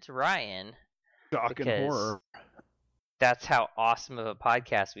 and Ryan. Shock and horror. That's how awesome of a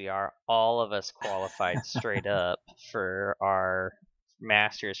podcast we are. All of us qualified straight up for our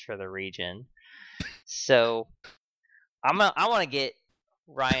Masters for the region. So I want to get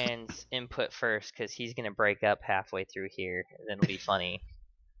Ryan's input first because he's going to break up halfway through here, and then it'll be funny.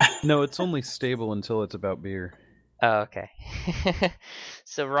 No, it's only stable until it's about beer. Oh, okay.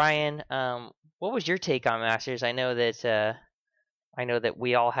 So Ryan, what was your take on Masters? I know that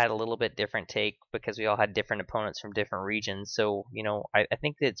we all had a little bit different take because we all had different opponents from different regions. So, I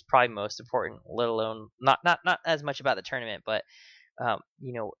think that it's probably most important, let alone not as much about the tournament, but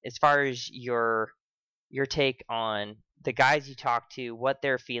as far as your take on the guys you talked to, what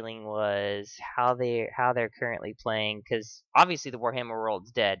their feeling was, how they're currently playing, because obviously the Warhammer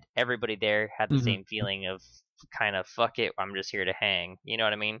world's dead. Everybody there had the same feeling of kind of fuck it, I'm just here to hang. You know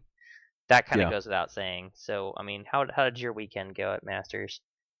what I mean? That kind of goes without saying. So, I mean, how did your weekend go at Masters?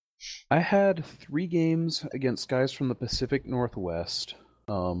 I had 3 games against guys from the Pacific Northwest.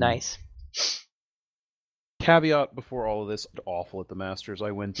 Nice. Caveat before all of this, awful at the Masters.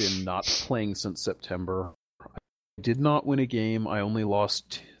 I went in not playing since September. I did not win a game. I only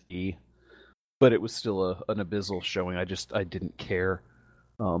lost 2, but it was still an abysmal showing. I didn't care.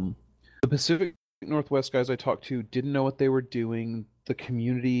 The Pacific Northwest guys I talked to didn't know what they were doing. Their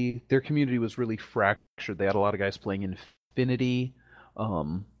community was really fractured. They had a lot of guys playing Infinity.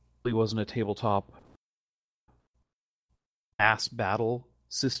 It wasn't a tabletop mass battle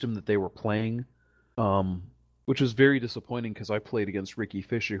system that they were playing, which was very disappointing because I played against Ricky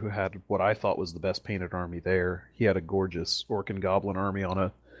Fisher, who had what I thought was the best painted army there. He had a gorgeous Orc and Goblin army on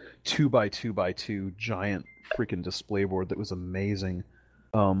a 2x2x2 giant freaking display board that was amazing.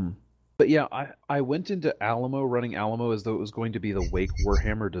 But yeah, I went into Alamo running Alamo as though it was going to be the Wake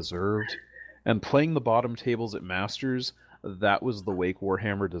Warhammer deserved, and playing the bottom tables at Masters, that was the Wake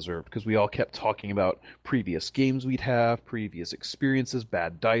Warhammer deserved, because we all kept talking about previous games we'd have, previous experiences,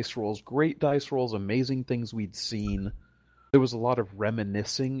 bad dice rolls, great dice rolls, amazing things we'd seen. There was a lot of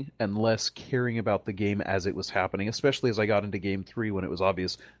reminiscing and less caring about the game as it was happening, especially as I got into Game 3 when it was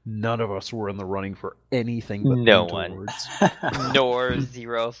obvious none of us were in the running for anything but No Interlords. Nor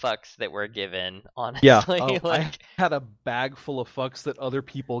 0 fucks that were given, honestly. Yeah, like... I had a bag full of fucks that other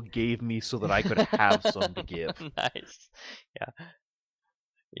people gave me so that I could have some to give. Nice.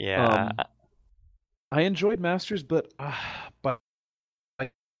 Yeah. I enjoyed Masters, but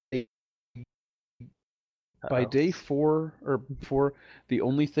by day 4 or 4, the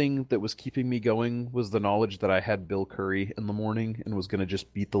only thing that was keeping me going was the knowledge that I had Bill Curry in the morning and was going to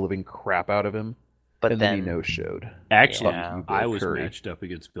just beat the living crap out of him. But and then he no-showed. Actually, I was matched up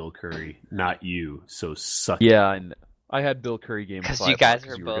against Bill Curry, not you. So suck. Yeah, I had Bill Curry game 5 because you guys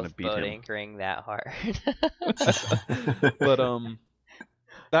were you both beat boat him. anchoring that hard. But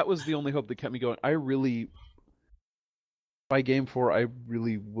that was the only hope that kept me going. By game 4,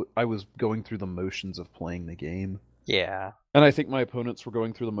 I was going through the motions of playing the game. Yeah. And I think my opponents were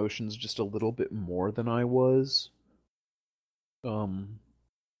going through the motions just a little bit more than I was. But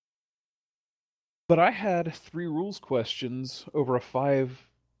I had 3 rules questions over a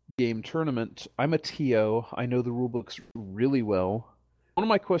 5-game tournament. I'm a TO. I know the rulebooks really well. One of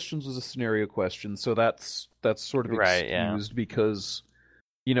my questions was a scenario question, so that's sort of excused because...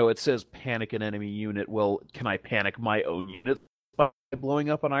 it says panic an enemy unit. Well, can I panic my own unit by blowing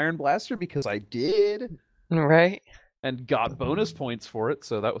up an Iron Blaster? Because I did. Right. And got bonus points for it,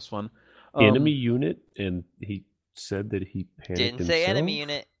 so that was fun. Enemy unit? And he said that he panicked Didn't say himself? enemy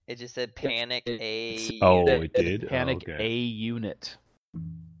unit. It just said panic a unit. Oh, it did? Panic okay. a unit.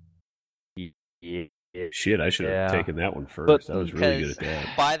 Yeah. Shit, I should have taken that one first. I was really good at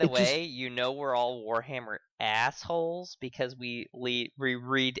that. By the way, we're all Warhammer assholes because we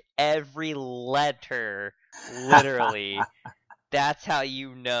read every letter literally. That's how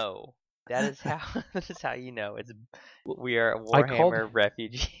you know. That is how you know. We are Warhammer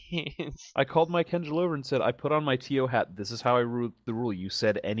refugees. I called Mike Hengel over and said, I put on my TO hat. This is how I wrote the rule. You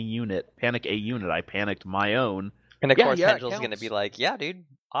said any unit. Panic a unit. I panicked my own. And of course, Hengel's going to be like, yeah, dude,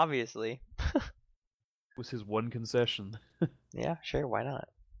 obviously. Was his one concession. Yeah, sure, why not?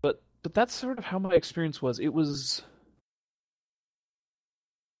 But that's sort of how my experience was. It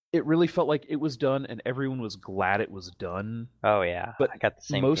really felt like it was done, and everyone was glad it was done. Oh yeah, but I got the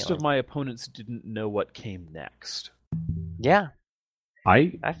same most feeling. of my opponents didn't know what came next. Yeah,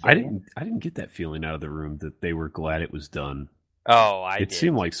 I didn't get that feeling out of the room that they were glad it was done. Oh, I It did.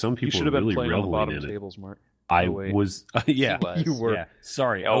 seemed like some people were really reveling in tables, Mark. I was, yeah, you were. Yeah.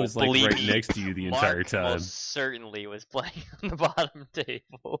 Sorry, I was like right next to you the entire time. Certainly was playing on the bottom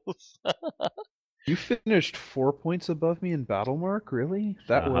tables. You finished 4 points above me in battle, Mark? Really?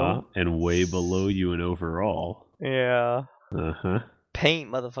 That well? And way below you in overall. Yeah. Uh-huh. Paint,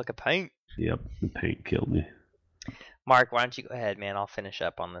 motherfucker, paint. Yep, the paint killed me. Mark, why don't you go ahead, man? I'll finish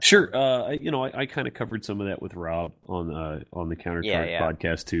up on this. Sure. I kind of covered some of that with Rob on the Countercard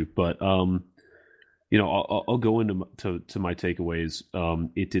podcast too, but I'll go into my takeaways.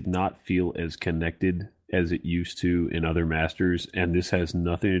 It did not feel as connected as it used to in other Masters, and this has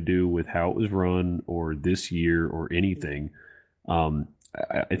nothing to do with how it was run or this year or anything.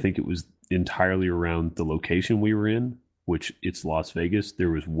 I think it was entirely around the location we were in, which it's Las Vegas.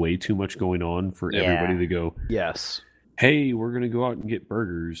 There was way too much going on for everybody to go, yes, hey, we're going to go out and get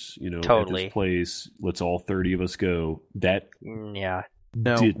burgers, at this place. Let's all 30 of us go. That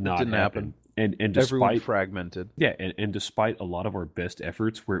did not happen. And despite everyone fragmented. Yeah, and despite a lot of our best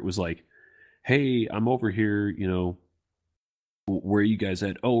efforts where it was like, hey, I'm over here, where are you guys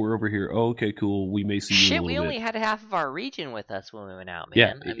at? Oh, we're over here. Oh, okay, cool. We may see you in a little we bit. only had half of our region with us when we went out,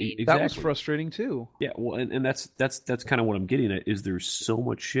 man. Yeah, I mean, exactly. That was frustrating too. Yeah, well, and that's kind of what I'm getting at, is there's so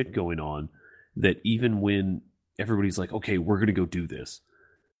much shit going on that even when everybody's like, okay, we're going to go do this,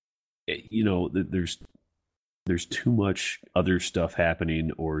 there's too much other stuff happening,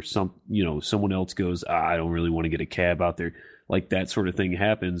 or someone else goes, I don't really want to get a cab out there. Like that sort of thing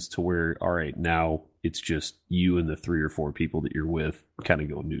happens to where, all right, now it's just you and the 3 or 4 people that you're with kind of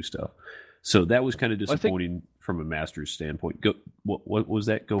going do stuff. So that was kind of disappointing from a Masters standpoint. What was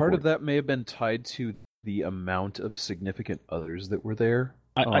that? Part of that may have been tied to the amount of significant others that were there.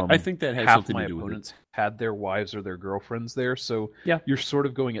 I think that has half something my to do with opponents it. had their wives or their girlfriends there, so you're sort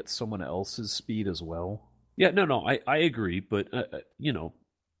of going at someone else's speed as well. Yeah, no, I agree, but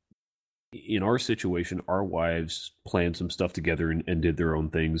in our situation, our wives planned some stuff together and did their own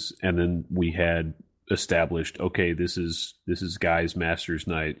things, and then we had established, okay, this is guys' masters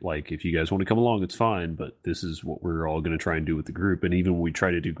night. Like, if you guys want to come along, it's fine, but this is what we're all going to try and do with the group. And even when we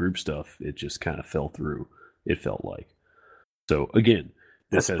try to do group stuff, it just kind of fell through. It felt like. So again,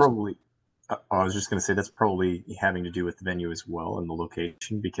 probably. I was just going to say that's probably having to do with the venue as well and the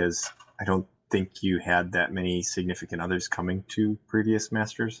location, because I don't think you had that many significant others coming to previous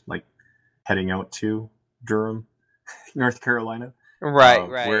Masters, like heading out to Durham, North Carolina. Right.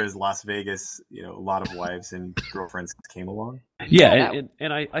 Whereas Las Vegas, a lot of wives and girlfriends came along. Yeah,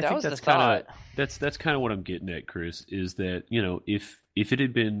 and I think that's kind of what I'm getting at, Chris, is that if it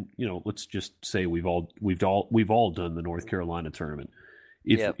had been, let's just say we've all done the North Carolina tournament.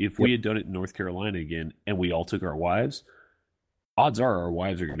 If we had done it in North Carolina again and we all took our wives, odds are our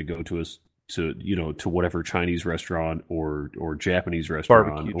wives are going to go to us to whatever Chinese restaurant or Japanese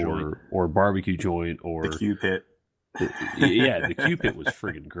restaurant or barbecue joint or the Q Pit. Yeah, the Q Pit was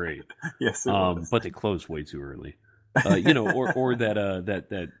friggin' great. Yes, it was. But they closed way too early. Or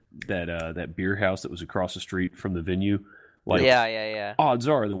that beer house that was across the street from the venue. Like, yeah. Odds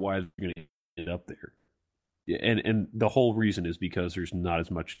are the wives are going to end up there. And the whole reason is because there's not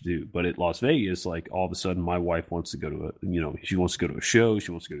as much to do. But at Las Vegas, like, all of a sudden my wife wants to go to she wants to go to a show,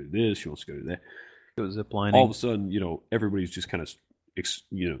 she wants to go to this, she wants to go to that. Go ziplining. All of a sudden, everybody's just kind of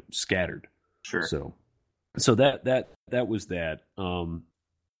scattered. Sure. So that was that.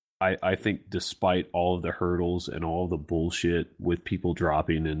 I think despite all of the hurdles and all of the bullshit with people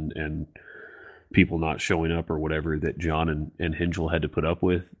dropping and people not showing up or whatever that John and Hingel had to put up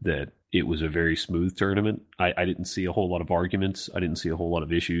with, that it was a very smooth tournament. I didn't see a whole lot of arguments. I didn't see a whole lot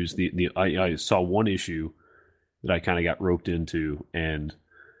of issues. I saw one issue that I kind of got roped into, and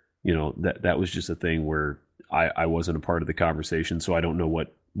that was just a thing where I wasn't a part of the conversation, so I don't know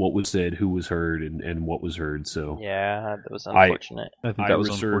what was said, who was heard, and what was heard. So yeah, that was unfortunate. I think that was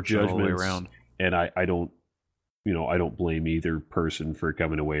reserve unfortunate all the way around. And I don't, I don't blame either person for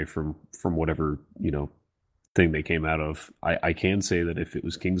coming away from whatever thing they came out of. I can say that if it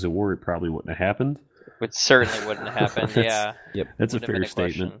was Kings of War, it probably wouldn't have happened. It certainly wouldn't have happened. Yeah, yep, that's a fair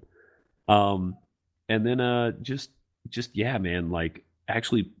statement. And then just yeah, man, like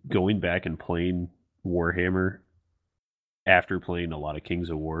actually going back and playing Warhammer after playing a lot of Kings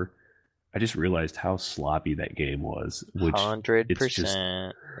of War, I just realized how sloppy that game was.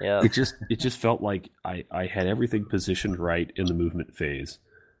 100%. Yeah. It just felt like I had everything positioned right in the movement phase,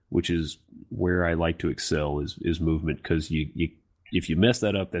 which is where I like to excel is movement, because if you mess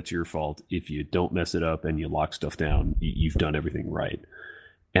that up, that's your fault. If you don't mess it up and you lock stuff down, you've done everything right.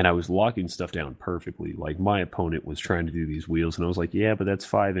 And I was locking stuff down perfectly. Like, my opponent was trying to do these wheels, and I was like, yeah, but that's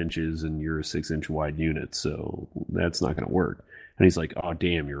 5 inches and you're a 6-inch wide unit, so that's not going to work. And he's like, oh,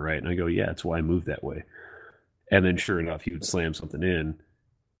 damn, you're right. And I go, yeah, that's why I moved that way. And then sure enough, he would slam something in,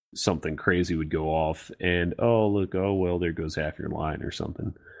 something crazy would go off, and well, there goes half your line or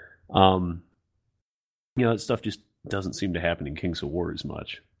something. That stuff just doesn't seem to happen in Kings of War as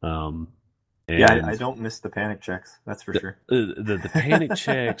much. I don't miss the panic checks. That's for sure. The panic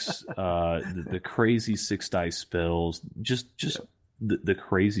checks, the crazy 6 dice spells, just the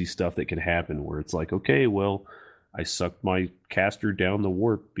crazy stuff that can happen where it's like, okay, well, I sucked my caster down the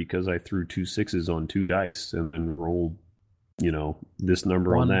warp because I threw 2 6s on 2 dice and then rolled, this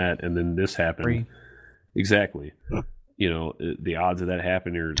number on that, and then this happened. 3. Exactly. The odds of that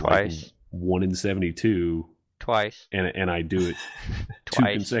happening are twice. Like 1 in 72. Twice. And I do it 2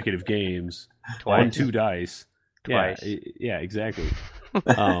 consecutive games. Twice. On 2 dice. Twice. Yeah, exactly.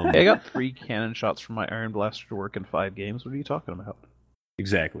 I got 3 cannon shots from my Iron Blaster to work in 5 games. What are you talking about?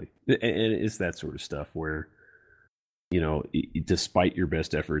 Exactly. And it's that sort of stuff where, despite your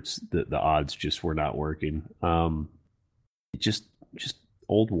best efforts, the odds just were not working. Just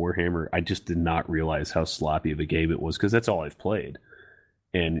old Warhammer, I just did not realize how sloppy of a game it was, because that's all I've played.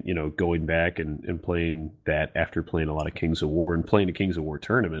 And, going back and playing that after playing a lot of Kings of War and playing a Kings of War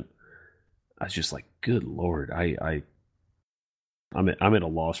tournament, I was just like, good Lord, I'm at a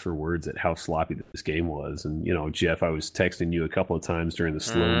loss for words at how sloppy this game was. And, Jeff, I was texting you a couple of times during the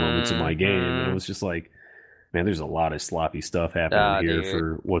slow moments of my game, and it was just like, man, there's a lot of sloppy stuff happening here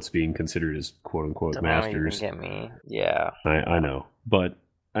for what's being considered as quote-unquote masters. Don't even get me. Yeah. I know. But,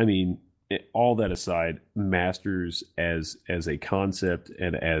 I mean, all that aside, Masters as a concept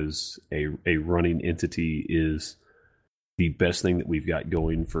and as a running entity is the best thing that we've got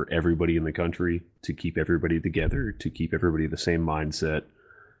going for everybody in the country, to keep everybody together, to keep everybody the same mindset.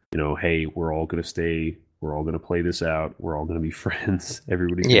 Hey, we're all going to stay, we're all going to play this out, we're all going to be friends,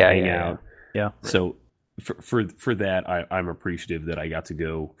 everybody's going to hang out. Yeah. So for that, I'm appreciative that I got to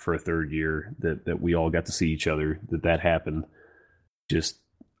go for a third year, that we all got to see each other, that happened. Just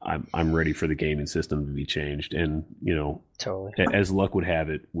I'm ready for the gaming system to be changed, and totally, as luck would have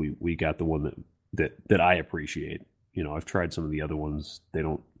it, we got the one that I appreciate. I've tried some of the other ones; they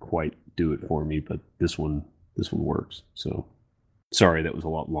don't quite do it for me, but this one works. So sorry that was a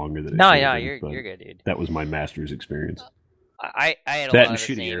lot longer than it no, should yeah, have been, you're good, dude. That was my master's experience. I had a that lot and of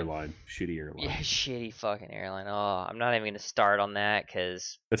shitty airline. Yeah, shitty fucking airline. Oh, I'm not even gonna start on that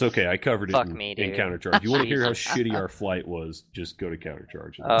because that's okay. I covered it in Countercharge. You want to hear how shitty our flight was? Just go to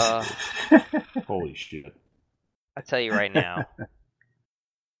Countercharge. Holy shit! I'll tell you right now.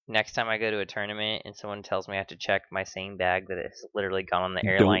 Next time I go to a tournament and someone tells me I have to check my same bag that has literally gone on the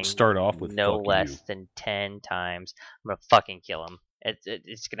airline, don't start off with no less than 10 times. I'm gonna fucking kill them.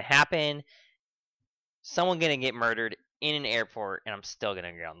 It's gonna happen. Someone gonna get murdered in an airport, and I'm still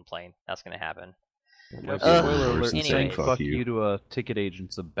gonna get on the plane. That's gonna happen. Spoiler alert! Saying fuck you to a ticket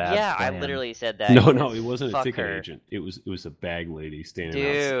agent's a bad. Yeah, plan. I literally said that. No, it wasn't a ticket her. agent. It was a bag lady standing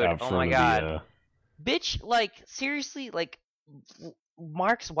Dude, out front oh my of god, bitch! Like seriously, like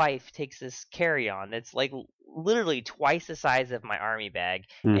Mark's wife takes this carry-on that's like literally twice the size of my army bag,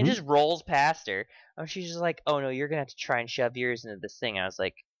 and just rolls past her. And she's just like, "Oh no, you're gonna have to try and shove yours into this thing." I was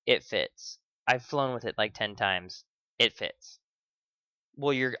like, "It fits. I've flown with it like 10 times. It fits."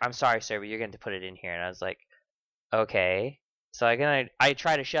 Well, I'm sorry, sir, but you're going to put it in here. And I was like, okay. So I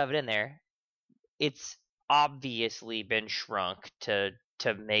try to shove it in there. It's obviously been shrunk to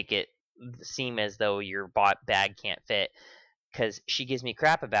make it seem as though your bag can't fit, because she gives me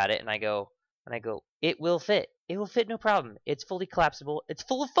crap about it, and I go, it will fit. It will fit, no problem. It's fully collapsible. It's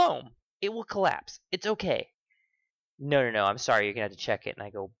full of foam. It will collapse. It's okay. No, I'm sorry. You're going to have to check it. And I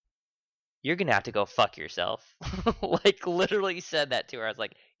go, you're going to have to go fuck yourself. Like, literally said that to her. I was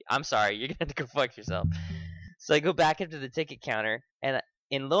like, I'm sorry, you're going to have to go fuck yourself. So I go back into the ticket counter, and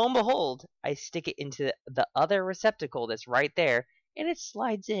lo and behold, I stick it into the other receptacle that's right there, and it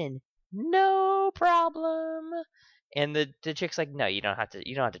slides in. No problem. And the chick's like, no, you don't have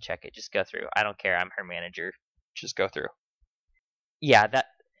to check it. Just go through. I don't care. I'm her manager. Just go through. Yeah,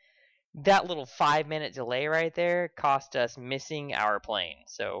 that little 5-minute delay right there cost us missing our plane.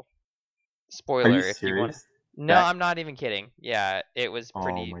 So, spoiler, if you want. No, I'm not even kidding. Yeah, it was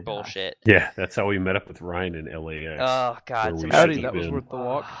pretty bullshit. Yeah, that's how we met up with Ryan in LAX. Oh god, howdy, that was worth the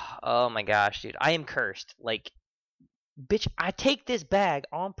walk. Oh my gosh, dude, I am cursed. Like, bitch, I take this bag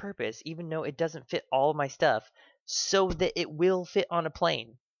on purpose, even though it doesn't fit all of my stuff, so that it will fit on a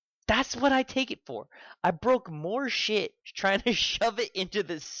plane. That's what I take it for. I broke more shit trying to shove it into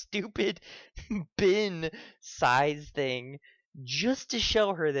this stupid bin size thing just to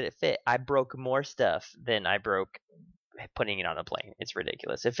show her that it fit. I broke more stuff than I broke putting it on a plane. It's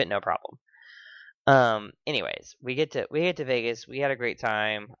ridiculous. It fit no problem. Anyways, we get to Vegas. We had a great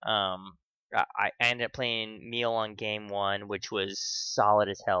time. I ended up playing Meal on game 1, which was solid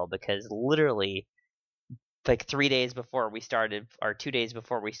as hell, because literally like 3 days before we started, or 2 days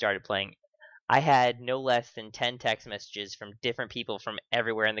before we started playing, I had no less than 10 text messages from different people from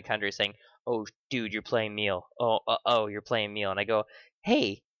everywhere in the country saying, "Oh, dude, you're playing Meal. Oh, you're playing Meal." And I go,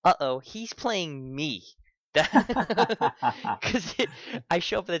 "Hey, he's playing me." Because I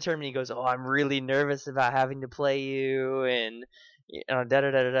show up at the tournament, he goes, "Oh, I'm really nervous about having to play you," and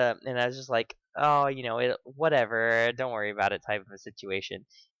da-da-da-da-da. And I was just like, "Oh, whatever, don't worry about it," type of a situation.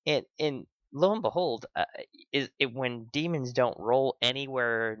 And lo and behold, when demons don't roll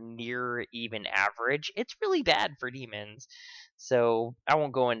anywhere near even average, it's really bad for demons. So I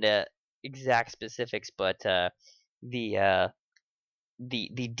won't go into exact specifics, but the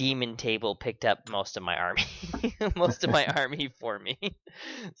demon table picked up most of my army, for me.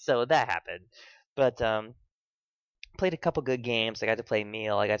 So that happened. But played a couple good games. I got to play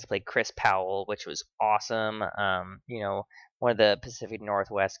Meal. I got to play Chris Powell, which was awesome. One of the Pacific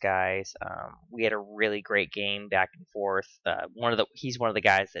Northwest guys. We had a really great game back and forth. He's one of the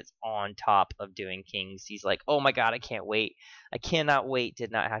guys that's on top of doing Kings. He's like, "Oh my god, I can't wait. I cannot wait to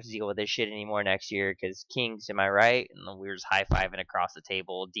not have to deal with this shit anymore next year, because Kings, am I right?" And we were just high-fiving across the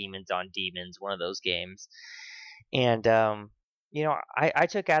table, demons on demons, one of those games. And I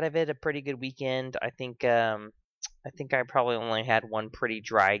took out of it a pretty good weekend. I think I probably only had one pretty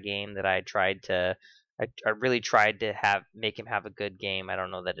dry game that I tried to. I really tried to make him have a good game. I don't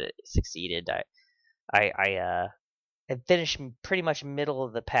know that it succeeded. I finished pretty much middle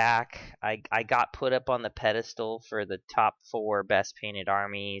of the pack. I got put up on the pedestal for the top 4 best painted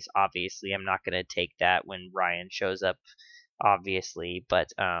armies. Obviously, I'm not going to take that when Ryan shows up, obviously. But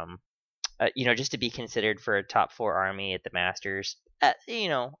just to be considered for a top 4 army at the Masters,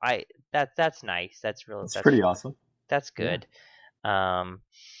 that's nice. That's pretty awesome. That's good. Yeah.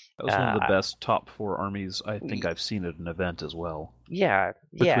 That was one of the best top 4 armies I think I've seen at an event as well. Yeah,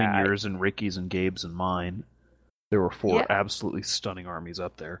 Between yours and Ricky's and Gabe's and mine, there were 4 absolutely stunning armies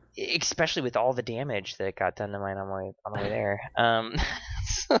up there. Especially with all the damage that got done to mine on my way there.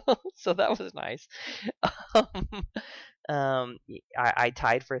 So that was nice. I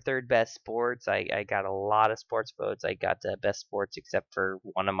tied for 3rd best sports. I got a lot of sports votes. I got the best sports except for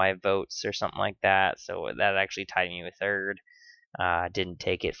one of my votes or something like that. So that actually tied me with 3rd. Didn't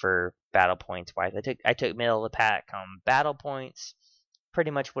take it for battle points wise. I took middle of the pack on battle points.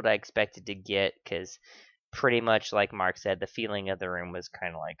 Pretty much what I expected to get, because pretty much like Mark said, the feeling of the room was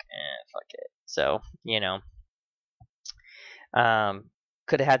kind of like, fuck it. So,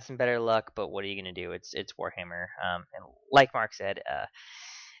 could have had some better luck, but what are you gonna do? It's Warhammer. And like Mark said,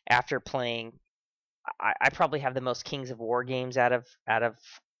 after playing, I probably have the most Kings of War games out of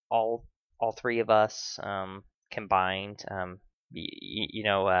all 3 of us combined.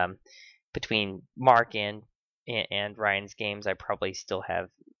 Between Mark and Ryan's games, I probably still have,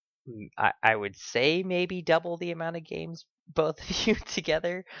 I would say maybe double the amount of games both of you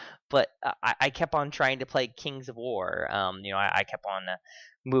together. But I kept on trying to play Kings of War. I kept on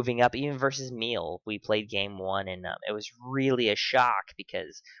moving up, even versus Meal. We played game 1, and it was really a shock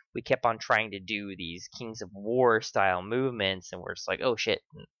because we kept on trying to do these Kings of War style movements, and we're just like, oh shit.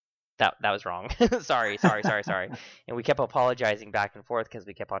 That was wrong. sorry. And we kept apologizing back and forth because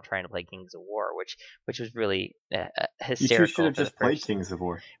we kept on trying to play Kings of War, which was really hysterical. You should have just played Kings of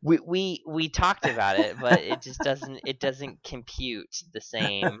War. We talked about it, but it just doesn't compute the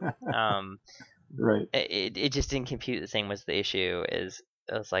same. Right. It just didn't compute the same was the issue. I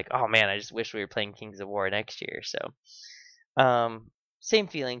was like, oh man, I just wish we were playing Kings of War next year. So, same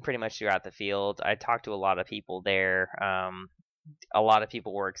feeling pretty much throughout the field. I talked to a lot of people there. A lot of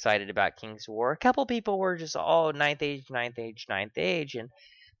people were excited about Kings of War. A couple people were just, ninth age, and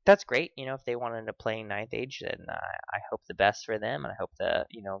that's great. If they wanted to play 9th age, then I hope the best for them, and I hope that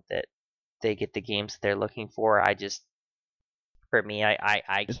they get the games that they're looking for. For me, I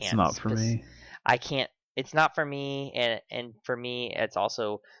can't. It's not for me. I can't. It's not for me, and for me, it's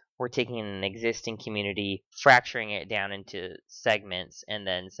also, we're taking an existing community, fracturing it down into segments, and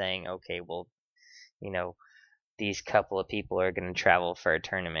then saying, okay, well, these couple of people are going to travel for a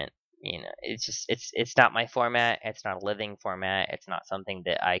tournament. It's just it's not my format. It's not a living format. It's not something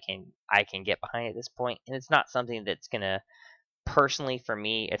that I can get behind at this point, and it's not something that's going to, personally for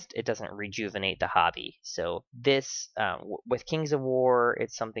me, it doesn't rejuvenate the hobby. So this with Kings of War,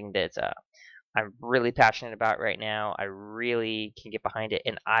 it's something that's I'm really passionate about right now. I really can get behind it,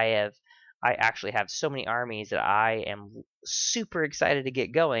 and I actually have so many armies that I am super excited to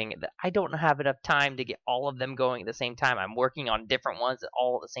get going that I don't have enough time to get all of them going at the same time. I'm working on different ones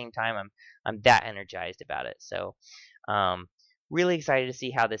all at the same time. I'm that energized about it. So, really excited to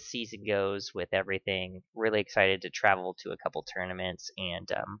see how this season goes with everything. Really excited to travel to a couple tournaments, and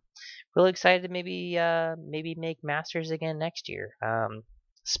really excited to maybe make Masters again next year.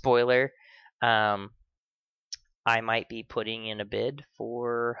 Spoiler. I might be putting in a bid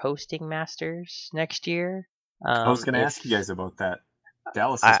for hosting Masters next year. I was going to ask you guys about that.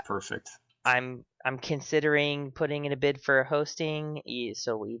 Dallas is perfect. I'm considering putting in a bid for hosting.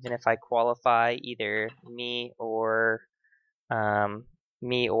 So even if I qualify, either me or my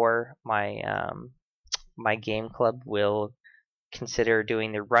game club will consider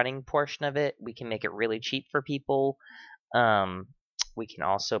doing the running portion of it. We can make it really cheap for people. We can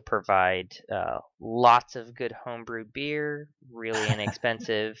also provide lots of good homebrew beer, really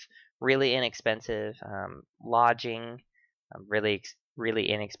inexpensive lodging, really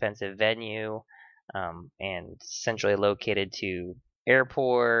inexpensive venue, and centrally located to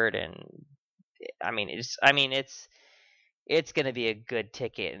airport. And it's going to be a good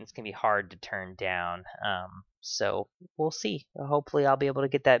ticket, and it's going to be hard to turn down. So we'll see. Hopefully I'll be able to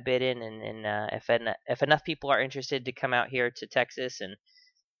get that bid in, and if enough people are interested to come out here to Texas and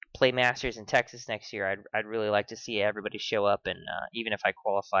play Masters in Texas next year, I'd really like to see everybody show up, and even if I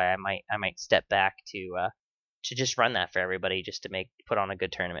qualify, I might step back to just run that for everybody, just to put on a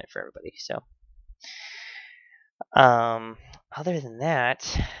good tournament for everybody. So other than that,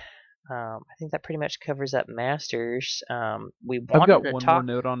 I think that pretty much covers up Masters. I've got one more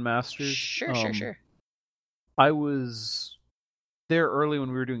note on Masters. Sure. I was there early when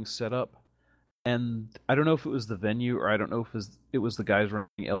we were doing setup, and I don't know if it was the venue or I don't know if it was the guys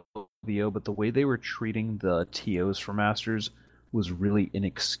running LVO, but the way they were treating the TOs for Masters was really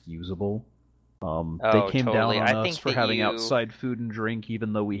inexcusable. They came totally. down on I us think for that having you- outside food and drink,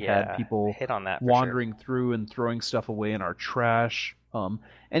 even though we had people hit on that for wandering through and throwing stuff away in our trash.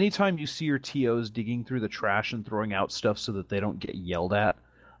 Anytime you see your TOs digging through the trash and throwing out stuff so that they don't get yelled at,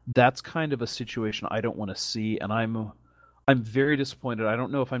 that's kind of a situation I don't want to see, and I'm very disappointed. I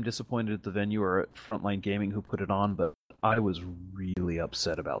don't know if I'm disappointed at the venue or at Frontline Gaming who put it on, but I was really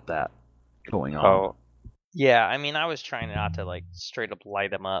upset about that going on. Oh, yeah. I mean, I was trying not to like straight up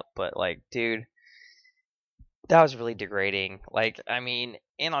light them up, but like, dude, that was really degrading. Like, I mean,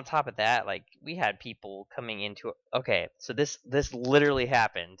 and on top of that, like, we had people coming into. Okay, so this literally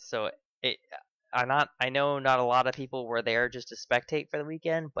happened. So I know not a lot of people were there just to spectate for the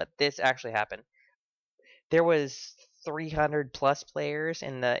weekend, but this actually happened. There was 300 plus players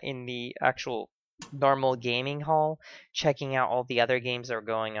in the actual normal gaming hall checking out all the other games that were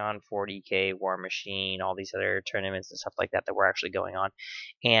going on, 40K, War Machine, all these other tournaments and stuff like that were actually going on,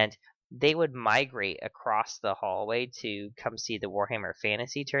 and they would migrate across the hallway to come see the Warhammer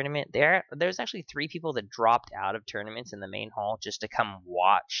Fantasy Tournament. There's actually 3 people that dropped out of tournaments in the main hall just to come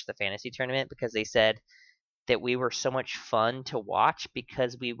watch the Fantasy Tournament because they said that we were so much fun to watch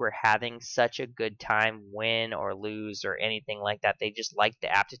because we were having such a good time, win or lose or anything like that. They just liked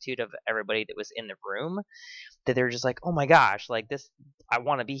the aptitude of everybody that was in the room, that they were just like, oh my gosh, like this, I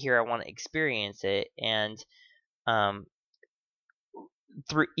want to be here, I want to experience it. And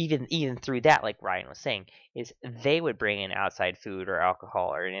through even through that, like Ryan was saying, is they would bring in outside food or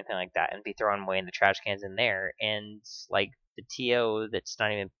alcohol or anything like that and be throwing away in the trash cans in there, and like the TO that's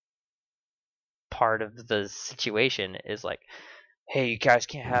not even part of the situation is like, hey, you guys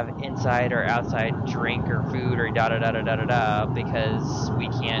can't have inside or outside drink or food or da da da da da da da because we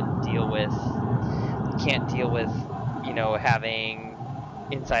can't deal with having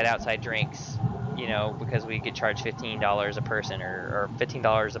inside outside drinks, because we could charge $15 a person or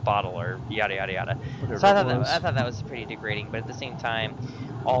 $15 a bottle or yada yada yada. So I thought that was pretty degrading, but at the same time,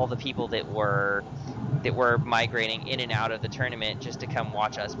 all the people that were migrating in and out of the tournament just to come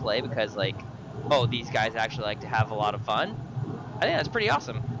watch us play because like, oh, these guys actually like to have a lot of fun. I think that's pretty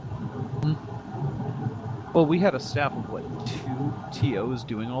awesome. Well, we had a staff of, 2 TOs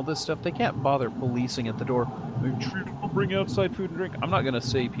doing all this stuff. They can't bother policing at the door. Make sure you don't bring outside food and drink. I'm not going to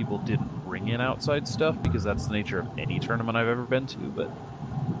say people didn't bring in outside stuff, because that's the nature of any tournament I've ever been to, but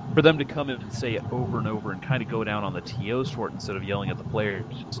for them to come in and say it over and over and kind of go down on the TOs for it instead of yelling at the players,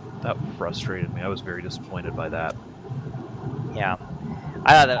 that frustrated me. I was very disappointed by that. Yeah.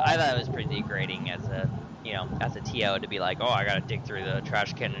 I thought it was pretty degrading as a TO to be like, oh, I gotta dig through the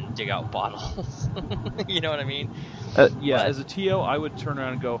trash can and dig out bottles. You know what I mean? Yeah, as a TO, I would turn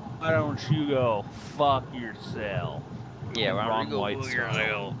around and go, why don't you go fuck yourself? Yeah, wrong white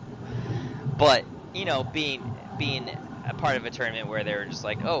style. But, being a part of a tournament where they were just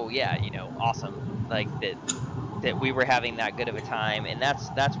like, oh yeah, awesome, like that we were having that good of a time, and that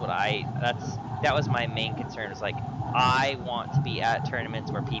was my main concern. Was like, I want to be at tournaments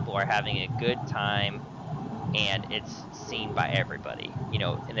where people are having a good time and it's seen by everybody,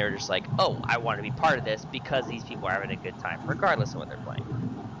 and they're just like, oh, I want to be part of this because these people are having a good time regardless of what they're playing.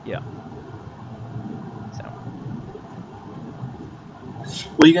 Yeah. So.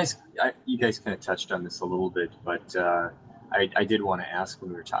 Well, you guys kind of touched on this a little bit, but I did want to ask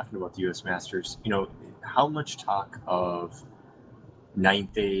when we were talking about the U.S. Masters, how much talk of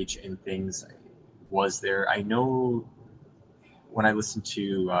Ninth Age and things was there? I know when I listened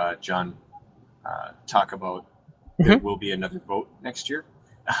to John talk about there will be another vote next year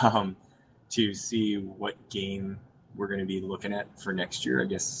to see what game we're going to be looking at for next year. I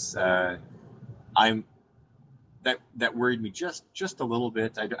guess that worried me just a little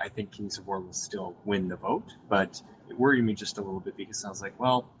bit. I think Kings of War will still win the vote, but it worried me just a little bit because I was like,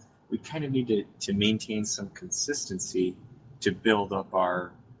 well, we kind of need to maintain some consistency to build up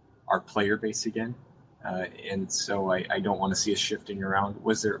our player base again. And so I don't want to see us shifting around.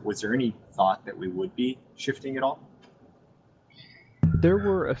 Was there any thought that we would be shifting at all? There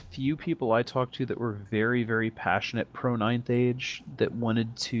were a few people I talked to that were very, very passionate pro Ninth Age that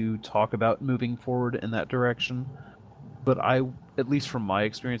wanted to talk about moving forward in that direction. But at least from my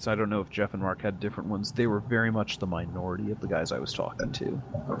experience, I don't know if Jeff and Mark had different ones. They were very much the minority of the guys I was talking to.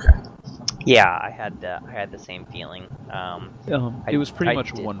 Okay. Yeah, I had the same feeling. It was pretty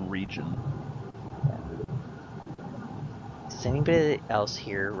much one region. Is anybody else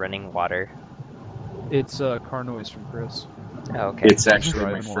here running water? It's car noise from Chris. Oh, okay. It's actually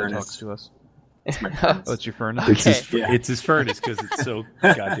my furnace. furnace. Talks to us. It's my furnace. Oh, it's your furnace? Okay. It's his furnace because it's so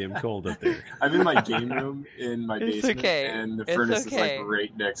goddamn cold up there. I'm in my game room in my It's basement, okay. and the It's furnace okay. is like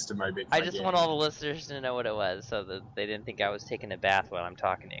right next to my I just game want all room. the listeners to know what it was, so that they didn't think I was taking a bath while I'm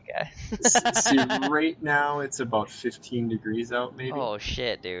talking to you guys. See, right now it's about 15 degrees out, maybe. Oh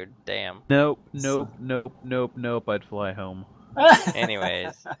shit, dude! Damn. Nope. I'd fly home.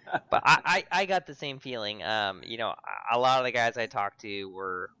 Anyways, but I got the same feeling. You know, a lot of the guys I talked to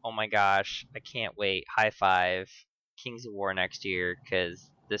were, oh my gosh, I can't wait. High five, Kings of War next year, because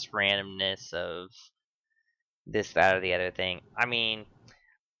this randomness of this, that, or the other thing. I mean,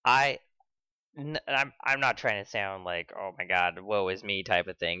 I'm not trying to sound like, oh my god, woe is me type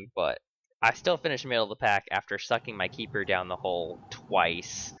of thing, but I still finished middle of the pack after sucking my keeper down the hole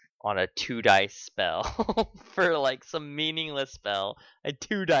twice on a 2-dice spell for like some meaningless spell. A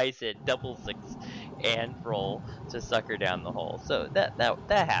 2-dice hit, double 6 and roll to suck her down the hole. So that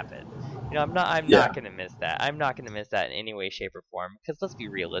happened. You know, I'm not gonna miss that. I'm not gonna miss that in any way, shape, or form. Because let's be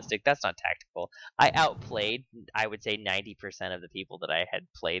realistic, that's not tactical. I outplayed, I would say, 90% of the people that I had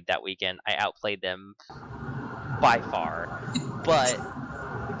played that weekend. I outplayed them by far, but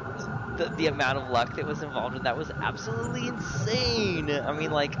the amount of luck that was involved in that was absolutely insane. I mean,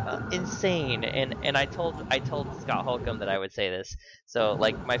 like, insane. And I told Scott Holcomb that I would say this. So,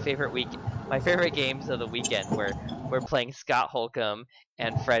 like, my favorite games of the weekend were we're playing Scott Holcomb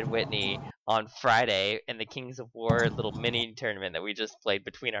and Fred Whitney on Friday in the Kings of War little mini tournament that we just played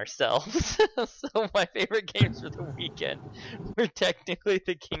between ourselves. So my favorite games for the weekend were technically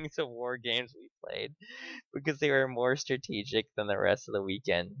the Kings of War games we played, because they were more strategic than the rest of the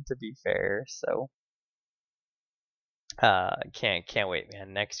weekend, to be fair. So can't wait,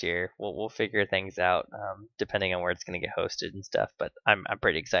 man. Next year we'll figure things out, depending on where it's gonna get hosted and stuff, but I'm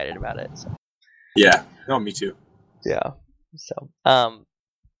pretty excited about it. So. Yeah, no, me too. Yeah. So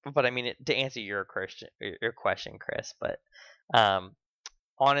but I mean, to answer your question, Chris, but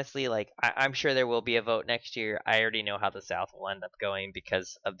honestly, like, I'm sure there will be a vote next year. I already know how the South will end up going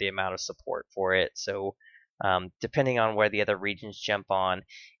because of the amount of support for it. So depending on where the other regions jump on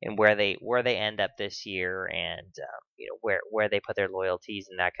and where they end up this year, and you know, where they put their loyalties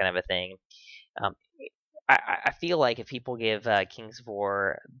and that kind of a thing, I feel like if people give Kings of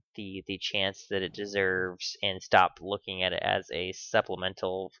War the chance that it deserves and stop looking at it as a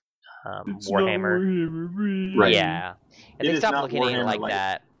supplemental Warhammer, Right. Yeah, if they stop looking at it like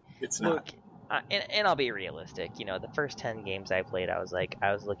that, it's look, not. And I'll be realistic. You know, the first 10 games I played, I was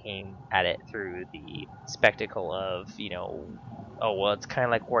looking at it through the spectacle of, you know, oh well, it's kind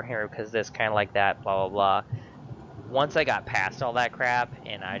of like Warhammer because this, kind of like that, blah blah blah. Once I got past all that crap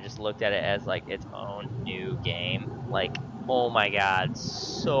and I just looked at it as like its own new game, like, oh my god,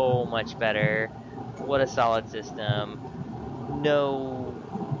 so much better. What a solid system. No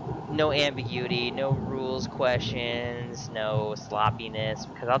ambiguity, no rules questions, no sloppiness.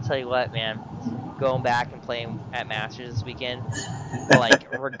 Because I'll tell you what, man, going back and playing at Masters this weekend, like,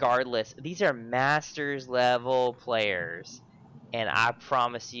 regardless, these are Masters level players. And I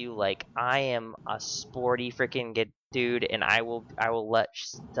promise you, like, I am a sporty freaking good dude, and I will let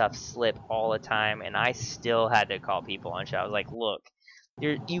stuff slip all the time, and I still had to call people on shit. I was like, look,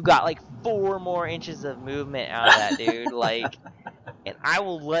 you got like 4 more inches of movement out of that, dude. Like, and I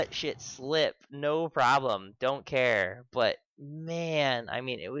will let shit slip, no problem, don't care. But man, I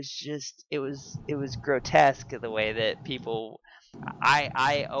mean, it was grotesque the way that people.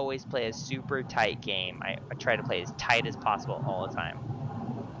 I always play a super tight game. I try to play as tight as possible all the time.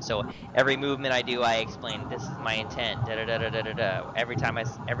 So every movement I do, I explain, this is my intent, da da da da da da da. Every time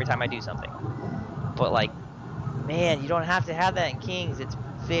I do something. But like, man, you don't have to have that in Kings. It's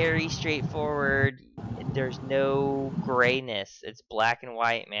very straightforward. There's no grayness. It's black and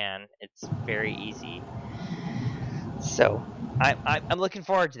white, man. It's very easy. So I'm looking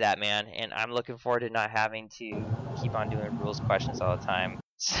forward to that, man, and I'm looking forward to not having to keep on doing rules questions all the time.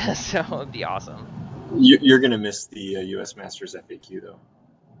 So it'd be awesome. You're gonna miss the U.S. Masters FAQ though.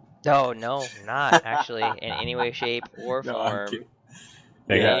 Oh no, not actually in any way, shape, or form.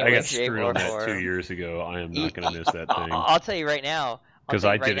 I got screwed on that 2 years ago. I am not going to miss that thing. I'll tell you right now. Because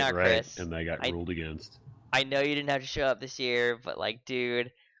I did it right, Chris, and I got ruled against. I know you didn't have to show up this year, but like,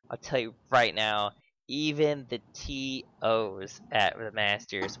 dude, I'll tell you right now, even the TOs at the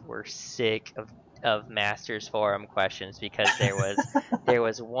Masters were sick of Masters forum questions, because there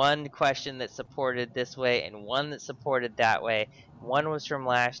was one question that supported this way and one that supported that way. One was from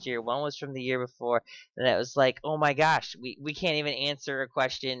last year, one was from the year before, and it was like, oh my gosh, we can't even answer a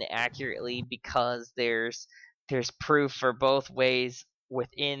question accurately because there's proof for both ways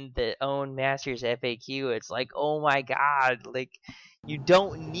within the own Masters FAQ. It's like, oh my god, like, you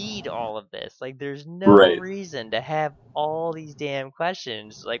don't need all of this. Like, there's no reason to have all these damn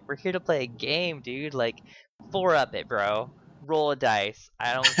questions. Like, we're here to play a game, dude. Like, 4-up it, bro. Roll a dice.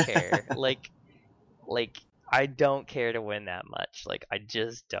 I don't care. like, I don't care to win that much. Like, I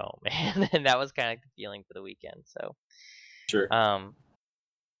just don't, man. And that was kind of the feeling for the weekend. So, sure.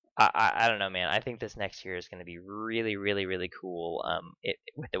 I don't know, man. I think this next year is going to be really, really, really cool.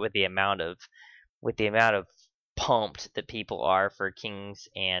 With the amount of pumped that people are for Kings,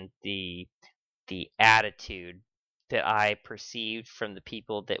 and the attitude that I perceived from the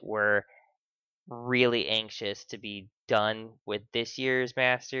people that were really anxious to be done with this year's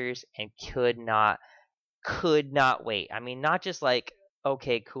Masters and could not wait. I mean, not just like,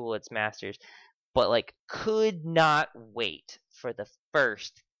 okay, cool, it's Masters, but like could not wait for the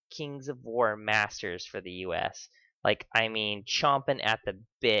first Kings of War Masters for the US. Like, I mean, chomping at the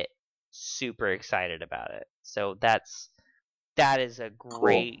bit, super excited about it. So that is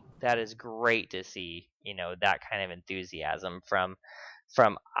great to see, you know, that kind of enthusiasm from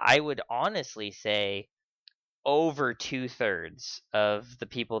I would honestly say over 2/3 of the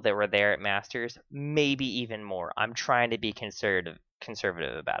people that were there at Masters, maybe even more. I'm trying to be conservative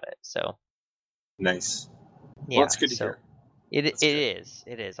about it. So nice. Yeah, well, that's good to hear. It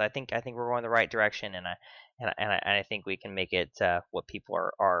is. I think we're going the right direction, and I think we can make it what people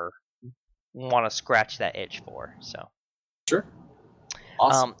are want to scratch that itch for. So sure.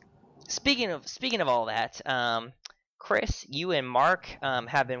 Awesome. Speaking of all that, Chris, you and Mark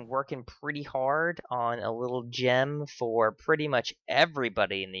have been working pretty hard on a little gem for pretty much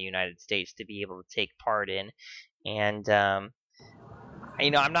everybody in the United States to be able to take part in, and you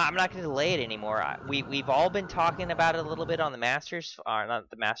know, I'm not going to delay it anymore. We've all been talking about it a little bit on the Masters, not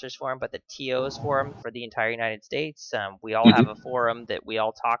the Masters forum, but the TOs forum for the entire United States. We all have a forum that we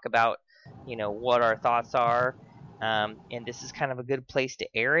all talk about, you know, what our thoughts are, and this is kind of a good place to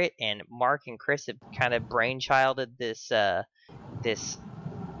air it. And Mark and Chris have kind of brainchilded this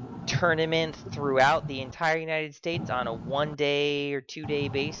tournament throughout the entire United States on a 1-day or 2-day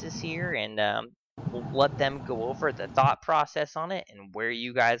basis here, and we'll let them go over the thought process on it and where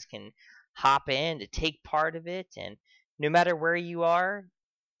you guys can hop in to take part of it. And no matter where you are,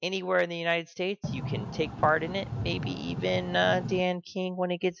 anywhere in the United States, you can take part in it. Maybe even Dan King when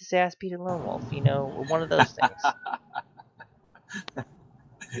he gets his ass beat in Lone Wolf, you know, one of those things.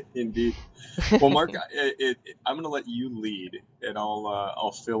 Indeed. Well, Mark, I'm going to let you lead, and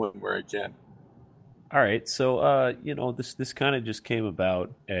I'll fill in where I can. All right. So, you know, this kind of just came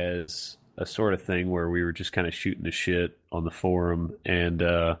about as a sort of thing where we were just kind of shooting the shit on the forum, and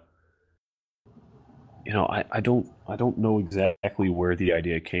you know, I don't know exactly where the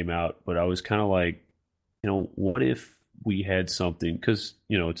idea came out, but I was kind of like, you know, what if we had something, because,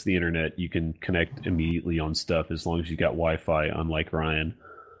 you know, it's the internet, you can connect immediately on stuff as long as you got Wi-Fi, unlike Ryan.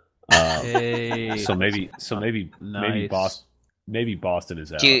 Hey. So maybe Nice. maybe Boston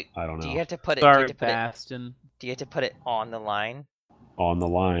is out. I don't know. Do you have to put it? Sorry, Baston. Do you have to put it on the line? On the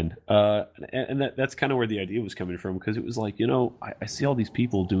line, and that's kind of where the idea was coming from, because it was like, you know, I see all these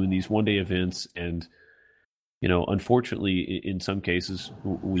people doing these 1-day events, and, you know, unfortunately, in some cases,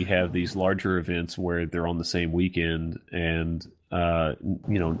 we have these larger events where they're on the same weekend, and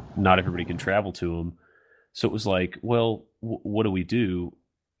you know, not everybody can travel to them. So it was like, well, what do we do?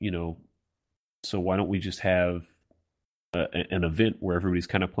 You know, so why don't we just have an event where everybody's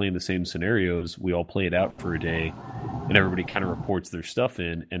kind of playing the same scenarios? We all play it out for a day, and everybody kind of reports their stuff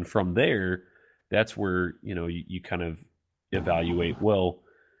in, and from there, that's where, you know, you kind of evaluate, well,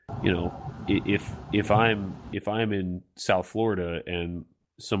 you know, if I'm in South Florida and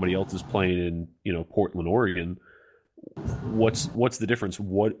somebody else is playing in, you know, Portland, Oregon, what's the difference?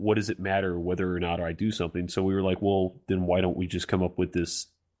 What does it matter whether or not I do something? So we were like, well, then why don't we just come up with this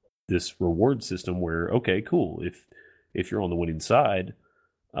reward system where, okay, cool, if you're on the winning side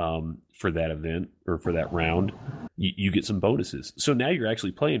for that event or for that round, you get some bonuses. So now you're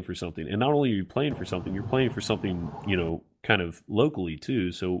actually playing for something, and not only are you playing for something, you're playing for something, you know, kind of locally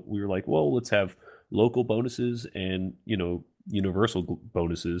too. So we were like, well, let's have local bonuses and, you know, universal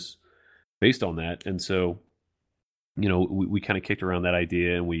bonuses based on that. And so, you know, we kind of kicked around that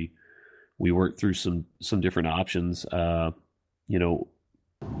idea, and we worked through some different options. You know,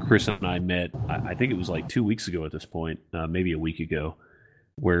 Chris and I met, I think it was like 2 weeks ago at this point, maybe a week ago,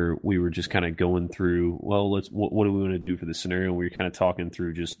 where we were just kind of going through, well, what do we want to do for this scenario? And we were kind of talking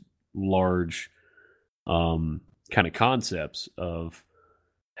through just large kind of concepts of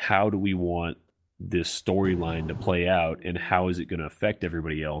how do we want this storyline to play out, and how is it going to affect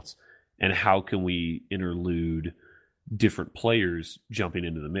everybody else, and how can we interlude different players jumping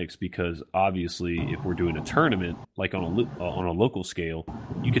into the mix, because obviously if we're doing a tournament like on a local scale,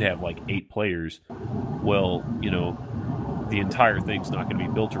 you could have like 8 players. Well, the entire thing's not going to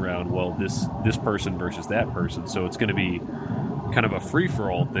be built around, well, this person versus that person, so it's going to be kind of a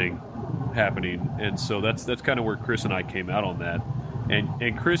free-for-all thing happening. And so that's kind of where Chris and I came out on that.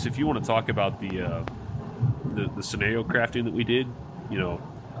 And Chris, if you want to talk about the scenario crafting that we did,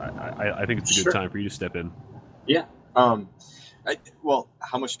 I think it's a good time for you to step in. Yeah. Well,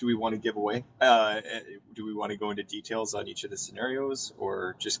 how much do we want to give away? Do we want to go into details on each of the scenarios,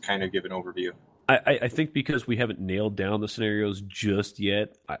 or just kind of give an overview? I think because we haven't nailed down the scenarios just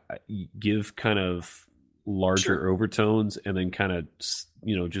yet, I give kind of larger overtones, and then kind of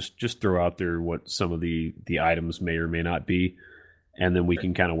just throw out there what some of the items may or may not be, and then we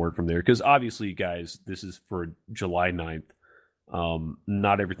can kind of work from there. Because obviously, guys, this is for July 9th.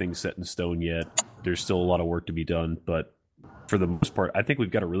 Not everything's set in stone yet. There's still a lot of work to be done, but for the most part, I think we've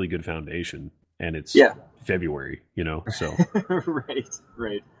got a really good foundation, and it's February, so.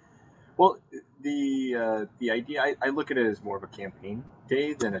 Right. Well, the idea, I look at it as more of a campaign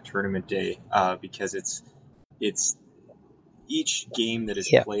day than a tournament day, because it's each game that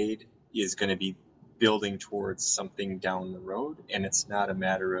is played is going to be building towards something down the road, and it's not a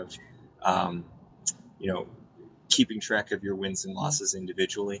matter of keeping track of your wins and losses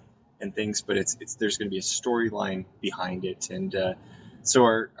individually and things, but it's there's going to be a storyline behind it. And so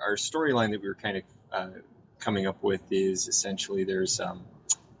our storyline that we were kind of coming up with is essentially there's a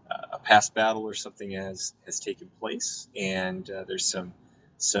past battle or something has taken place, and there's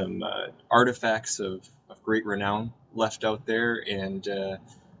some artifacts of great renown left out there, and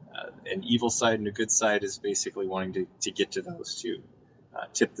an evil side and a good side is basically wanting to get to those two,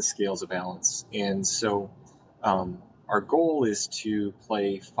 tip the scales of balance. And so our goal is to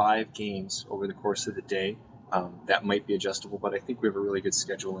play 5 games over the course of the day. That might be adjustable, but I think we have a really good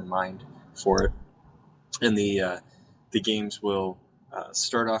schedule in mind for it. And the games will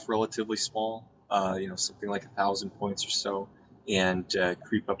start off relatively small, something like 1,000 points or so, and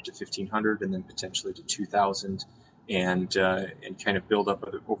creep up to 1,500, and then potentially to 2,000, and kind of build up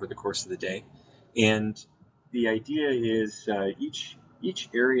over the course of the day. And the idea is each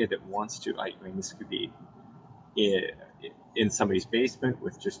area that wants to, this could be in somebody's basement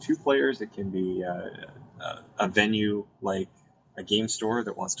with just 2 players. It can be a venue like a game store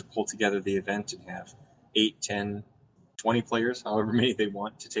that wants to pull together the event and have 8, 10, 20 players, however many they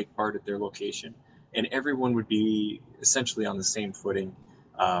want, to take part at their location. And everyone would be essentially on the same footing,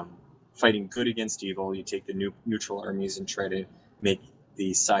 fighting good against evil. You take the neutral armies and try to make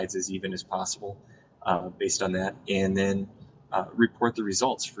the sides as even as possible based on that, and then report the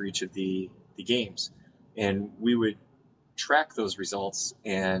results for each of the games. And we would track those results,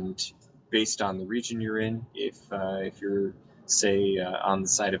 and based on the region you're in, if you're, say, on the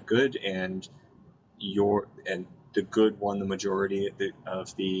side of good, and the good won the majority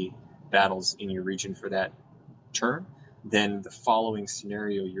of the battles in your region for that turn, then the following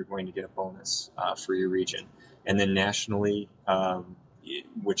scenario you're going to get a bonus for your region. And then nationally,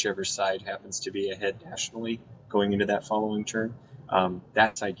 whichever side happens to be ahead nationally going into that following turn,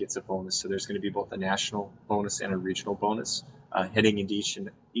 that side gets a bonus. So there's going to be both a national bonus and a regional bonus heading into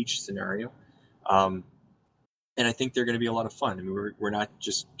each scenario. And I think they're going to be a lot of fun. I mean, we're not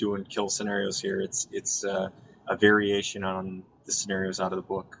just doing kill scenarios here. It's a variation on the scenarios out of the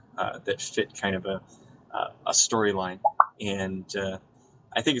book that fit kind of a storyline. And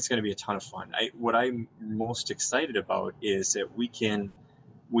I think it's going to be a ton of fun. What I'm most excited about is that we can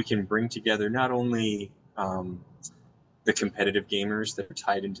bring together not only the competitive gamers that are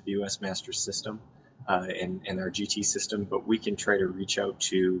tied into the US Masters system and our GT system, but we can try to reach out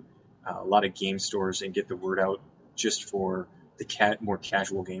to a lot of game stores and get the word out just for the more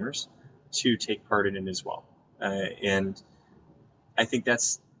casual gamers to take part in it as well. And I think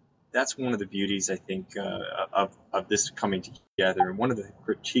that's one of the beauties, I think, of this coming together. And one of the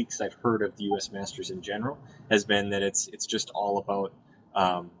critiques I've heard of the U.S. Masters in general has been that it's just all about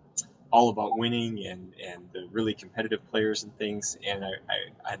winning and the really competitive players and things. And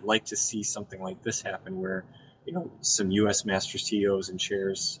I'd like to see something like this happen, where some U.S. Masters TOs and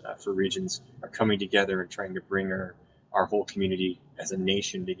chairs for regions are coming together and trying to bring our whole community as a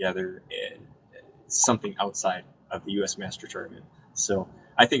nation together, and something outside of the U.S. Master Tournament. So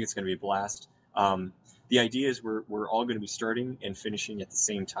I think it's going to be a blast. The idea is we're all going to be starting and finishing at the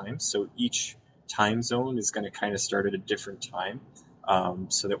same time. So each time zone is going to kind of start at a different time,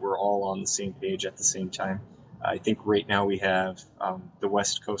 so that we're all on the same page at the same time. I think right now we have the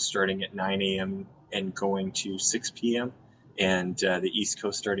West Coast starting at 9 a.m. and going to 6 p.m., and the East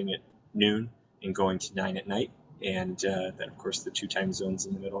Coast starting at noon and going to 9 at night. and then of course the 2 time zones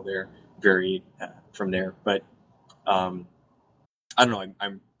in the middle there vary from there. But I don't know.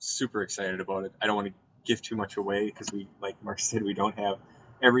 I'm super excited about it. I don't want to give too much away because like Mark said, we don't have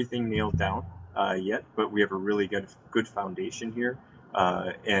everything nailed down yet, but we have a really good foundation here,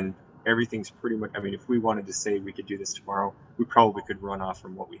 and everything's pretty much. I mean, if we wanted to say we could do this tomorrow, we probably could run off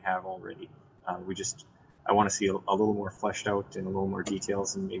from what we have already. I want to see a little more fleshed out and a little more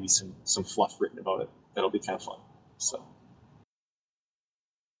details and maybe some fluff written about it. That'll be kind of fun. So.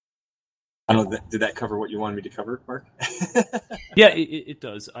 I don't know, did that cover what you wanted me to cover, Mark? Yeah, it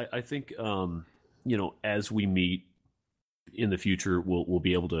does. I think, as we meet in the future, we'll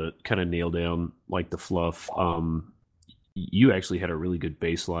be able to kind of nail down like the fluff. You actually had a really good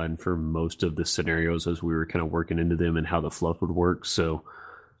baseline for most of the scenarios as we were kind of working into them and how the fluff would work. So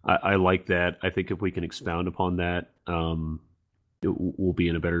I like that. I think if we can expound upon that, we'll be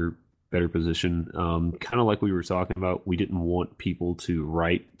in a better position. Kind of like we were talking about, we didn't want people to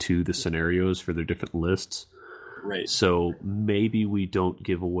write to the scenarios for their different lists. Right. So maybe we don't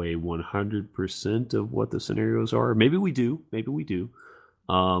give away 100% of what the scenarios are. Maybe we do.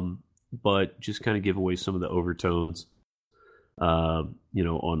 But just kind of give away some of the overtones,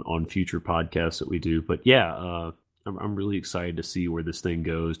 on future podcasts that we do. But yeah, I'm really excited to see where this thing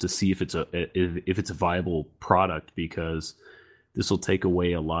goes, to see if it's a viable product, because this will take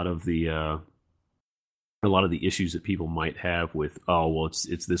away a lot of the issues that people might have with, oh, well,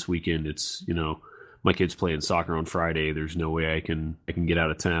 it's this weekend. It's, my kid's playing soccer on Friday. There's no way I can get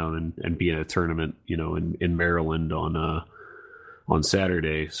out of town and be in a tournament, in Maryland on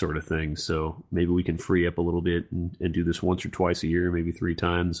Saturday, sort of thing. So maybe we can free up a little bit and do this once or twice a year, maybe 3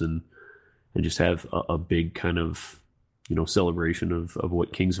 times, and just have a big kind of, celebration of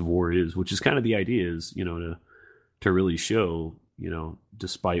what Kings of War is, which is kind of the idea, is, to really show,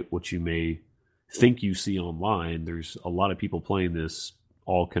 despite what you may think you see online, there's a lot of people playing this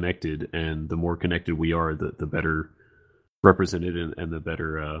all connected, and the more connected we are, the better represented and the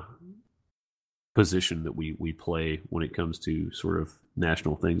better position that we play when it comes to sort of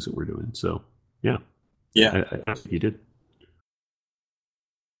national things that we're doing. So yeah, I think you did.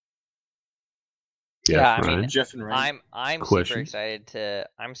 Yeah, I mean, Jeff and Ryan. I'm super excited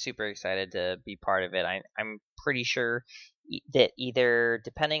to be part of it. I'm pretty sure that either,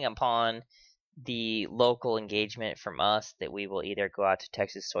 depending upon the local engagement from us, that we will either go out to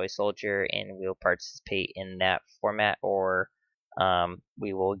Texas Toy Soldier and we'll participate in that format, or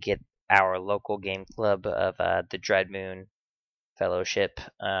we will get our local game club of the Dread Moon Fellowship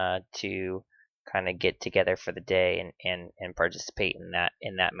to kind of get together for the day and participate in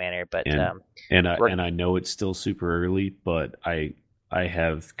that manner. But I know it's still super early, but I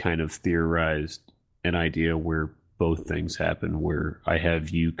have kind of theorized an idea where both things happen, where I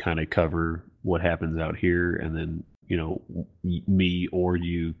have you kind of cover what happens out here, and then me or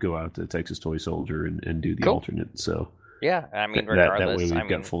you go out to Texas Toy Soldier and do the alternate. So yeah, I mean, regardless, that way we've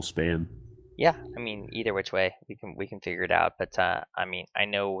got full span. Yeah, I mean, either which way we can figure it out. But I mean, I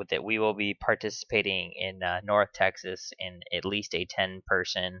know that we will be participating in North Texas in at least a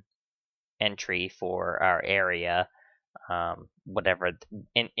 10-person entry for our area, whatever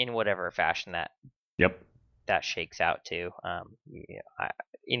in whatever fashion that shakes out to.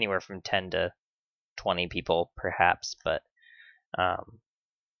 Anywhere from 10 to 20 people, perhaps. But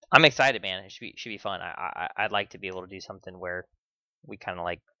I'm excited, man. It should be fun. I'd like to be able to do something where we kind of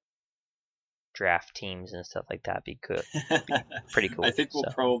like draft teams and stuff like that. Be good. Be pretty cool. I think we'll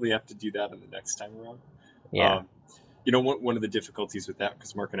probably have to do that in the next time around. Yeah. One of the difficulties with that,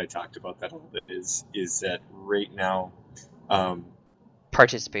 because Mark and I talked about that a little bit, is that right now,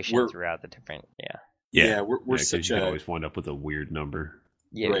 participation throughout the different, we're such you always wind up with a weird number.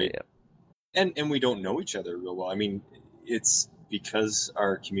 Yeah, right. And we don't know each other real well. I mean, it's because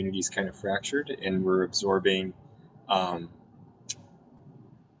our community is kind of fractured, and we're absorbing, I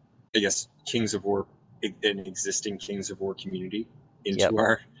guess, Kings of War, an existing Kings of War community into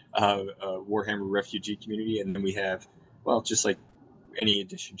our Warhammer refugee community. And then we have, well, just like any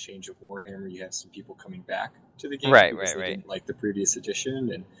edition change of Warhammer, you have some people coming back to the game. Right. Didn't like the previous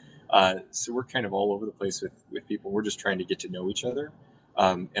edition. And so we're kind of all over the place with people. We're just trying to get to know each other.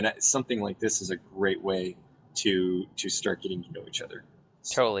 And something like this is a great way to start getting to know each other.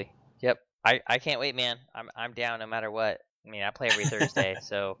 So. Totally. Yep. I can't wait, man. I'm down no matter what. I mean, I play every Thursday,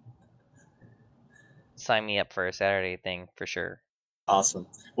 so sign me up for a Saturday thing for sure. Awesome.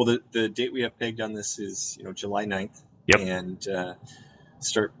 Well, the date we have pegged on this is July 9th. Yep. And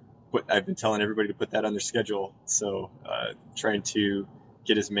I've been telling everybody to put that on their schedule. So trying to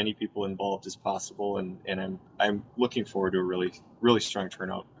get as many people involved as possible, and I'm looking forward to a really, really strong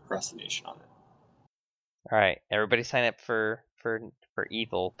turnout across the nation on it. All right, everybody sign up for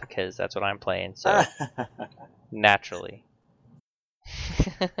Evil because that's what I'm playing. So naturally.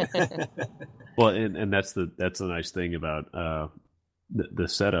 Well, and that's the nice thing about the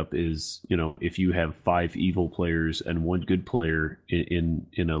setup is, if you have 5 evil players and 1 good player in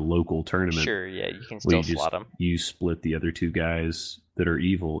a local tournament, sure, yeah, you can still slot them. You split the other 2 guys that are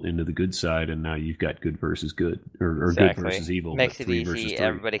evil into the good side, and now you've got good versus good, or exactly. Good versus evil. Makes it easy.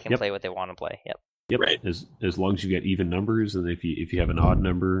 Everybody can play what they want to play. Yep. Right. As long as you get even numbers, and if you have an odd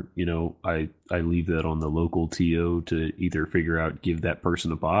number, I leave that on the local TO to either figure out, give that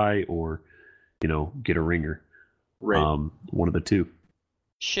person a buy, or get a ringer. Right. One of the two.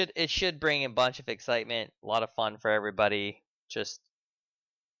 It should bring a bunch of excitement, a lot of fun for everybody. Just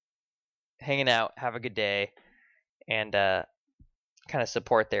hanging out, have a good day, and kind of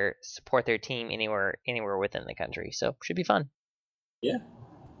support their team anywhere within the country. So should be fun. Yeah.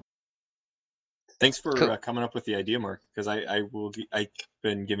 Thanks for coming up with the idea, Mark. Because I've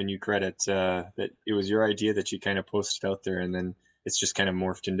been giving you credit that it was your idea that you kind of posted out there, and then it's just kind of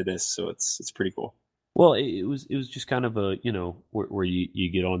morphed into this. So it's pretty cool. Well, it was just kind of a, where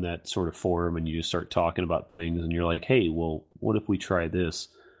you get on that sort of forum and you just start talking about things, and you're like, hey, well, what if we try this?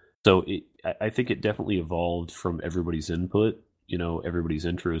 So I think it definitely evolved from everybody's input, everybody's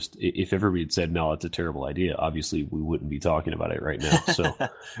interest. If everybody had said, no, it's a terrible idea, obviously we wouldn't be talking about it right now. So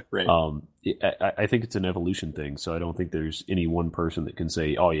right. I think it's an evolution thing. So I don't think there's any one person that can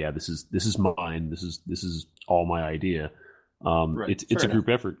say, oh yeah, this is mine. This is all my idea. Right. It's a group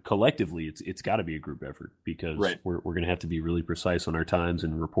effort. Collectively, it's got to be a group effort, because we're going to have to be really precise on our times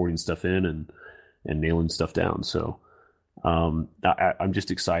and reporting stuff in and nailing stuff down. So I'm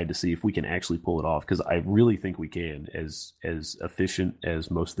just excited to see if we can actually pull it off, because I really think we can. As efficient as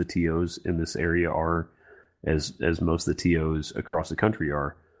most of the TOs in this area are, as most of the TOs across the country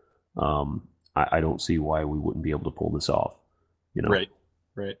are, I don't see why we wouldn't be able to pull this off. Right.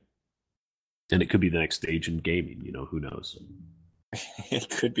 And it could be the next stage in gaming, who knows? It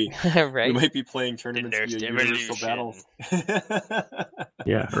could be. Right. We might be playing tournaments via Universal Battles.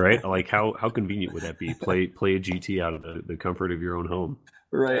 Yeah, right? Like, how convenient would that be? Play a GT out of the comfort of your own home.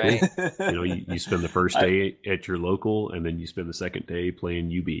 Right. You spend the first day at your local, and then you spend the second day playing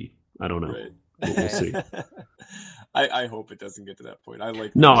UB. I don't know. Right. We'll see. I hope it doesn't get to that point. I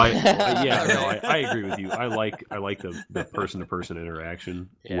like. No, I agree with you. I like the person to person interaction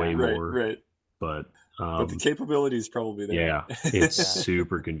way more. Right. But the capability is probably there. Yeah, it's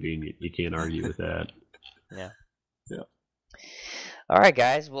super convenient. You can't argue with that. Yeah. Yeah. All right,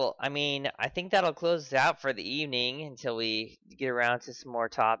 guys. Well, I think that'll close it out for the evening until we get around to some more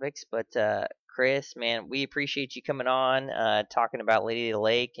topics. But Chris, man, we appreciate you coming on, talking about Lady of the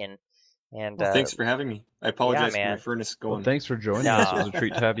Lake, and thanks for having me. I apologize for my furnace going. Well, thanks for joining us. It was a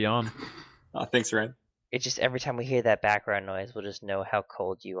treat to have you on. Thanks, Ryan. It's just every time we hear that background noise, we'll just know how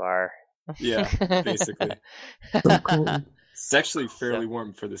cold you are. Yeah, basically. So cold. It's actually fairly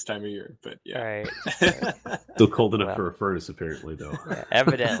warm for this time of year, but yeah. Right. Still cold enough for a furnace, apparently, though. Yeah,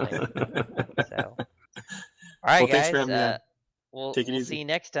 evidently. So. All right, guys. Thanks for having me. We'll see you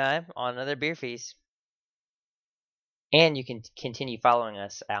next time on another Beer Feast. And you can continue following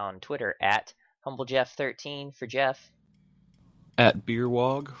us on Twitter at HumbleJeff13 for Jeff. At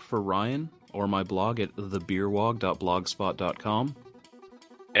BeerWog for Ryan, or my blog at thebeerwog.blogspot.com.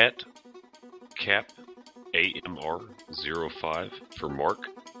 At CapAMR05 for Mark.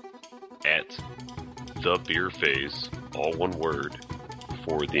 At The Beer Phase, all one word,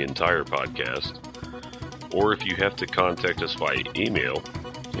 for the entire podcast. Or if you have to contact us by email,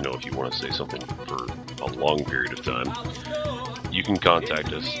 if you want to say something for a long period of time, you can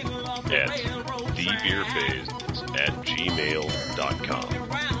contact us at thebeerphase@gmail.com.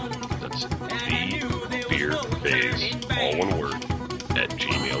 That's thebeerphase, all one word, at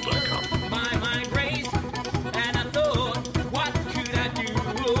gmail.com.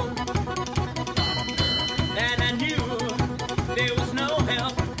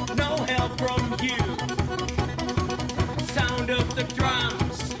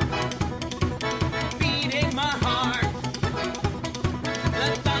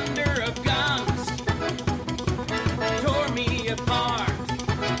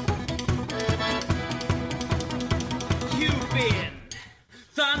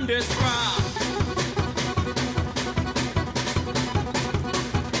 Thunderstruck.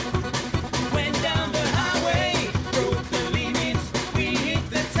 Went down the highway, broke the limits, we hit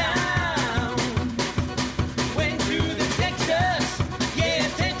the town. Went to the Texas,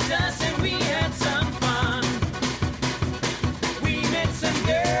 and we had some fun. We met some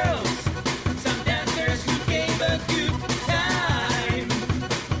girls, some dancers who gave a good time.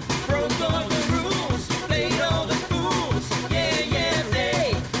 Broke all the rules,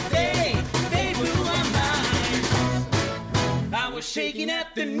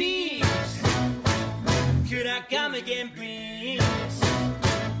 the knees. Could I come again, please?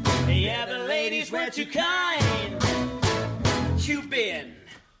 Yeah, the ladies were too kind. You've been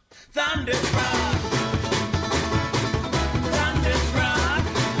thunderstruck.